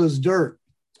 I'm old as dirt.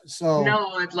 So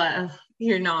no,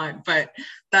 you're not, but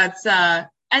that's and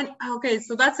okay.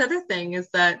 So that's the other thing is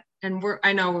that, and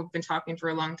I know we've been talking for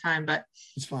a long time, but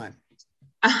it's fine.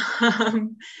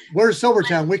 We're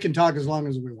SoberTown. We can talk as long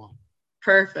as we want.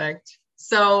 Perfect.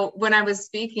 So when I was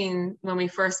speaking, when we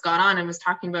first got on, I was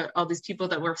talking about all these people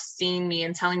that were seeing me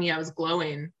and telling me I was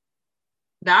glowing.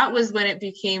 That was when it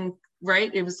became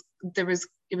right. It was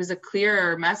a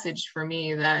clearer message for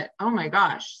me that, oh my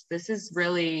gosh, this is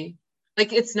really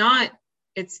like, it's not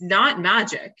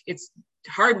magic. It's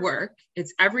hard work.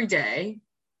 It's every day.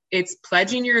 It's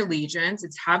pledging your allegiance.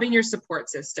 It's having your support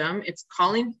system. It's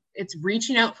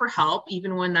reaching out for help,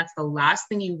 even when that's the last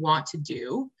thing you want to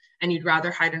do and you'd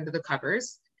rather hide under the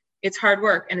covers. It's hard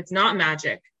work and it's not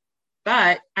magic.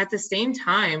 But at the same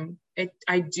time,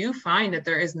 I do find that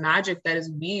there is magic that is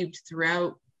weaved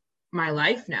throughout my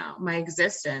life now, my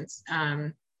existence.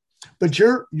 But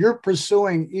you're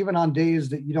pursuing even on days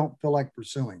that you don't feel like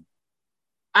pursuing.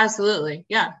 Absolutely.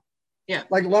 Yeah. Yeah.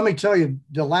 Like, let me tell you,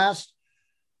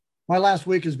 my last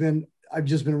week I've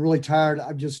just been really tired.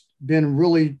 I've just been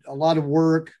really a lot of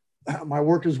work. My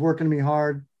work is working me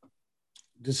hard.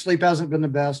 The sleep hasn't been the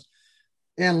best.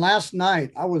 And last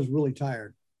night I was really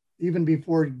tired, even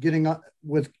before getting up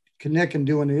with Nick and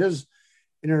doing his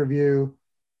interview.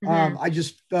 Mm-hmm. I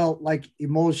just felt like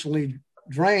emotionally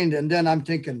drained. And then I'm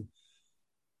thinking,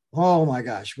 oh my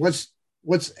gosh, what's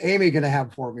Amy going to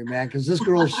have for me, man? Because this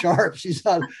girl is sharp. She's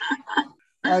not,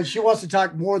 she wants to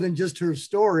talk more than just her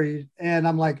story. And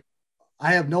I'm like,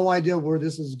 I have no idea where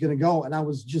this is going to go. And I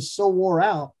was just so wore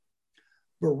out.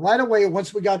 But right away,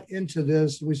 once we got into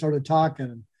this, we started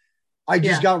talking, I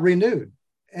just got renewed.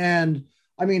 And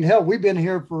I mean, hell, we've been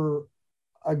here for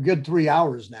a good 3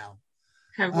 hours now.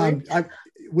 Have we?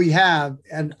 We have,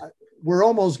 and we're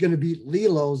almost going to beat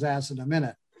Lilo's ass in a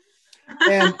minute.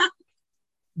 And,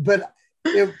 but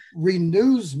it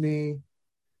renews me.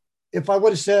 If I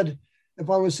would have said,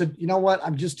 you know what,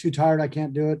 I'm just too tired, I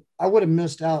can't do it, I would have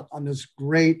missed out on this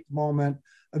great moment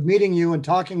of meeting you and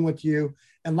talking with you.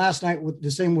 And last night with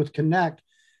the same with Connect.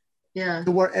 Yeah.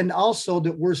 And also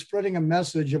that we're spreading a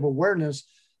message of awareness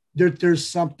that there's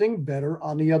something better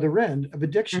on the other end of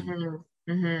addiction.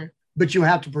 Mm-hmm. Mm-hmm. But you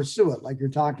have to pursue it like you're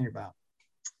talking about.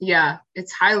 Yeah,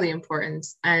 it's highly important.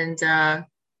 And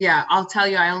I'll tell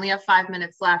you, I only have 5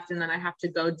 minutes left and then I have to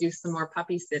go do some more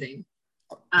puppy sitting.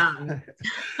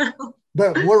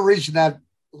 But we're reaching that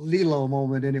Lilo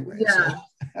moment anyway. Yeah.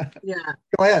 So. Yeah.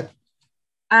 Go ahead.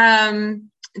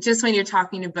 Just when you're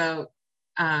talking about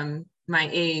my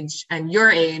age and your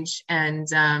age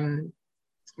and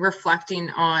reflecting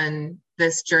on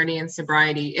this journey in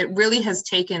sobriety, it really has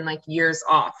taken like years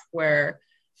off where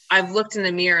I've looked in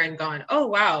the mirror and gone, oh,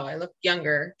 wow, I look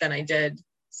younger than I did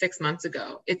 6 months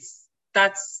ago.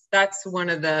 That's one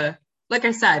of the, like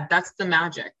I said, that's the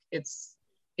magic. It's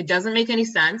It doesn't make any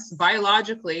sense.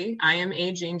 Biologically, I am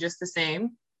aging just the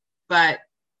same, but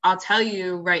I'll tell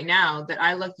you right now that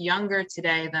I look younger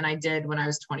today than I did when I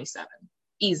was 27.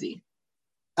 Easy.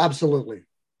 Absolutely.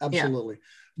 Absolutely. Yeah.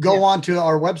 Go on to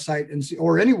our website and see,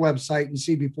 or any website, and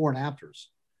see before and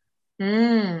afters.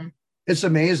 It's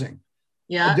amazing.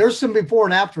 Yeah. There's some before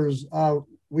and afters.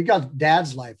 We got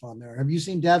Dad's Life on there. Have you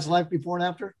seen Dad's Life before and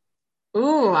after?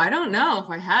 Ooh, I don't know if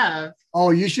I have.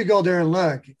 Oh, you should go there and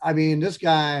look. I mean, this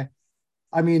guy,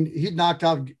 he knocked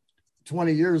out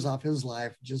 20 years off his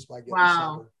life just by getting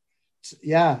sober.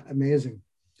 Yeah, amazing.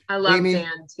 I love Amy,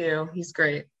 Dan too. He's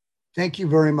great. Thank you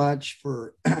very much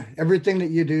for everything that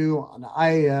you do on the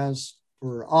IAS,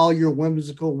 for all your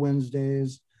Whimsical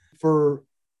Wednesdays, for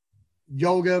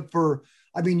yoga,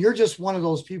 you're just one of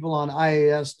those people on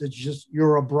IAS that's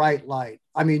you're a bright light.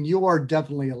 You are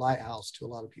definitely a lighthouse to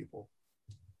a lot of people.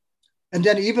 And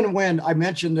then even when I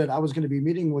mentioned that I was going to be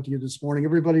meeting with you this morning,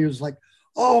 everybody was like,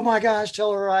 oh my gosh,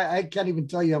 tell her. I can't even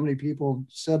tell you how many people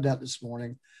said that this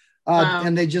morning. Wow.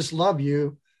 And they just love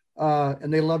you,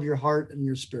 and they love your heart and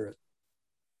your spirit.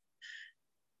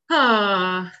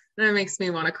 That makes me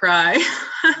want to cry.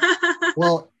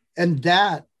 Well, and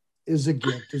that is a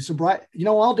gift of sobriety.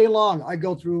 All day long I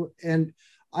go through and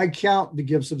I count the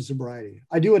gifts of sobriety.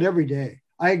 I do it every day.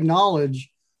 I acknowledge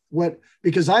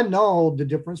because I know the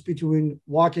difference between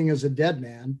walking as a dead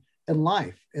man and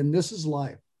life. And this is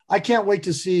life. I can't wait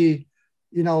to see,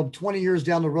 20 years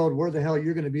down the road, where the hell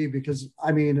you're going to be, because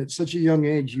at such a young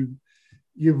age,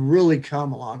 you've really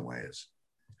come a long ways.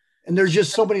 And there's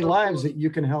just so many lives that you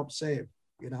can help save,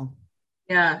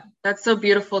 Yeah, that's so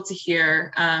beautiful to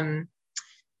hear.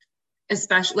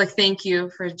 Especially, thank you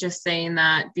for just saying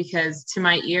that, because to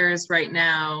my ears right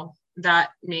now, that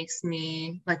makes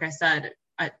me, like I said,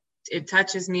 it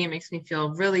touches me. It makes me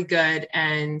feel really good.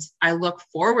 And I look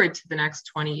forward to the next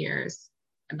 20 years.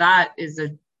 That's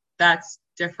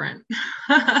different.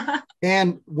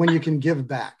 And when you can give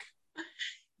back,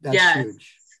 that's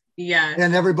huge. Yeah.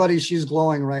 And everybody, she's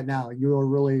glowing right now. You're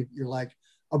like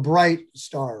a bright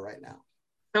star right now.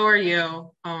 So are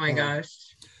you. Oh my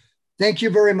gosh. Thank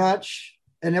you very much.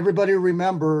 And everybody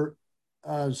remember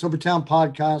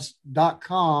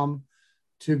SoberTownPodcast.com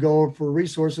to go for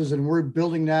resources. And we're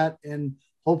building that. And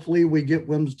hopefully we get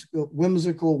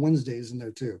Whimsical Wednesdays in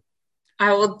there too.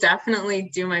 I will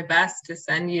definitely do my best to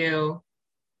send you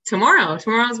tomorrow.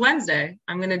 Tomorrow's Wednesday.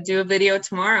 I'm going to do a video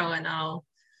tomorrow, and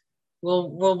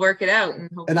we'll work it out.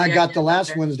 And I got the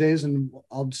last Wednesdays, and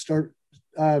I'll start,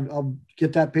 I'll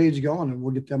get that page going, and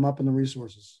we'll get them up in the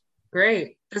resources.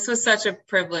 Great. This was such a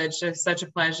privilege. It's such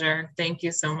a pleasure. Thank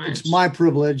you so much. It's my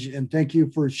privilege. And thank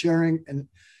you for sharing. And,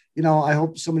 I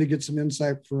hope somebody gets some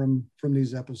insight from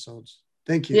these episodes.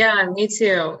 Thank you. Yeah, me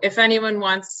too. If anyone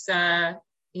wants, to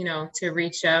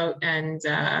reach out, and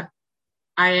I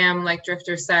am, like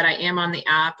Drifter said, I am on the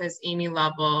app as Amy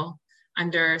Lovell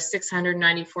under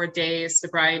 694 days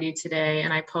sobriety today.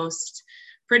 And I post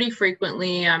pretty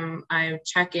frequently. I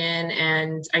check in,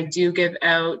 and I do give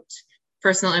out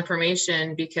personal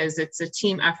information because it's a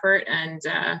team effort. And,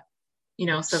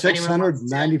 so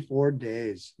 694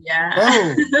 days.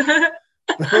 Yeah.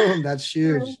 Boom. That's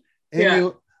huge. Amy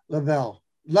Lovell.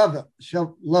 Lovell.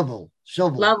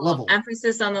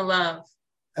 Emphasis on the love.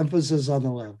 Emphasis on the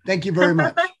love. Thank you very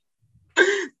much.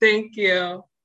 Thank you.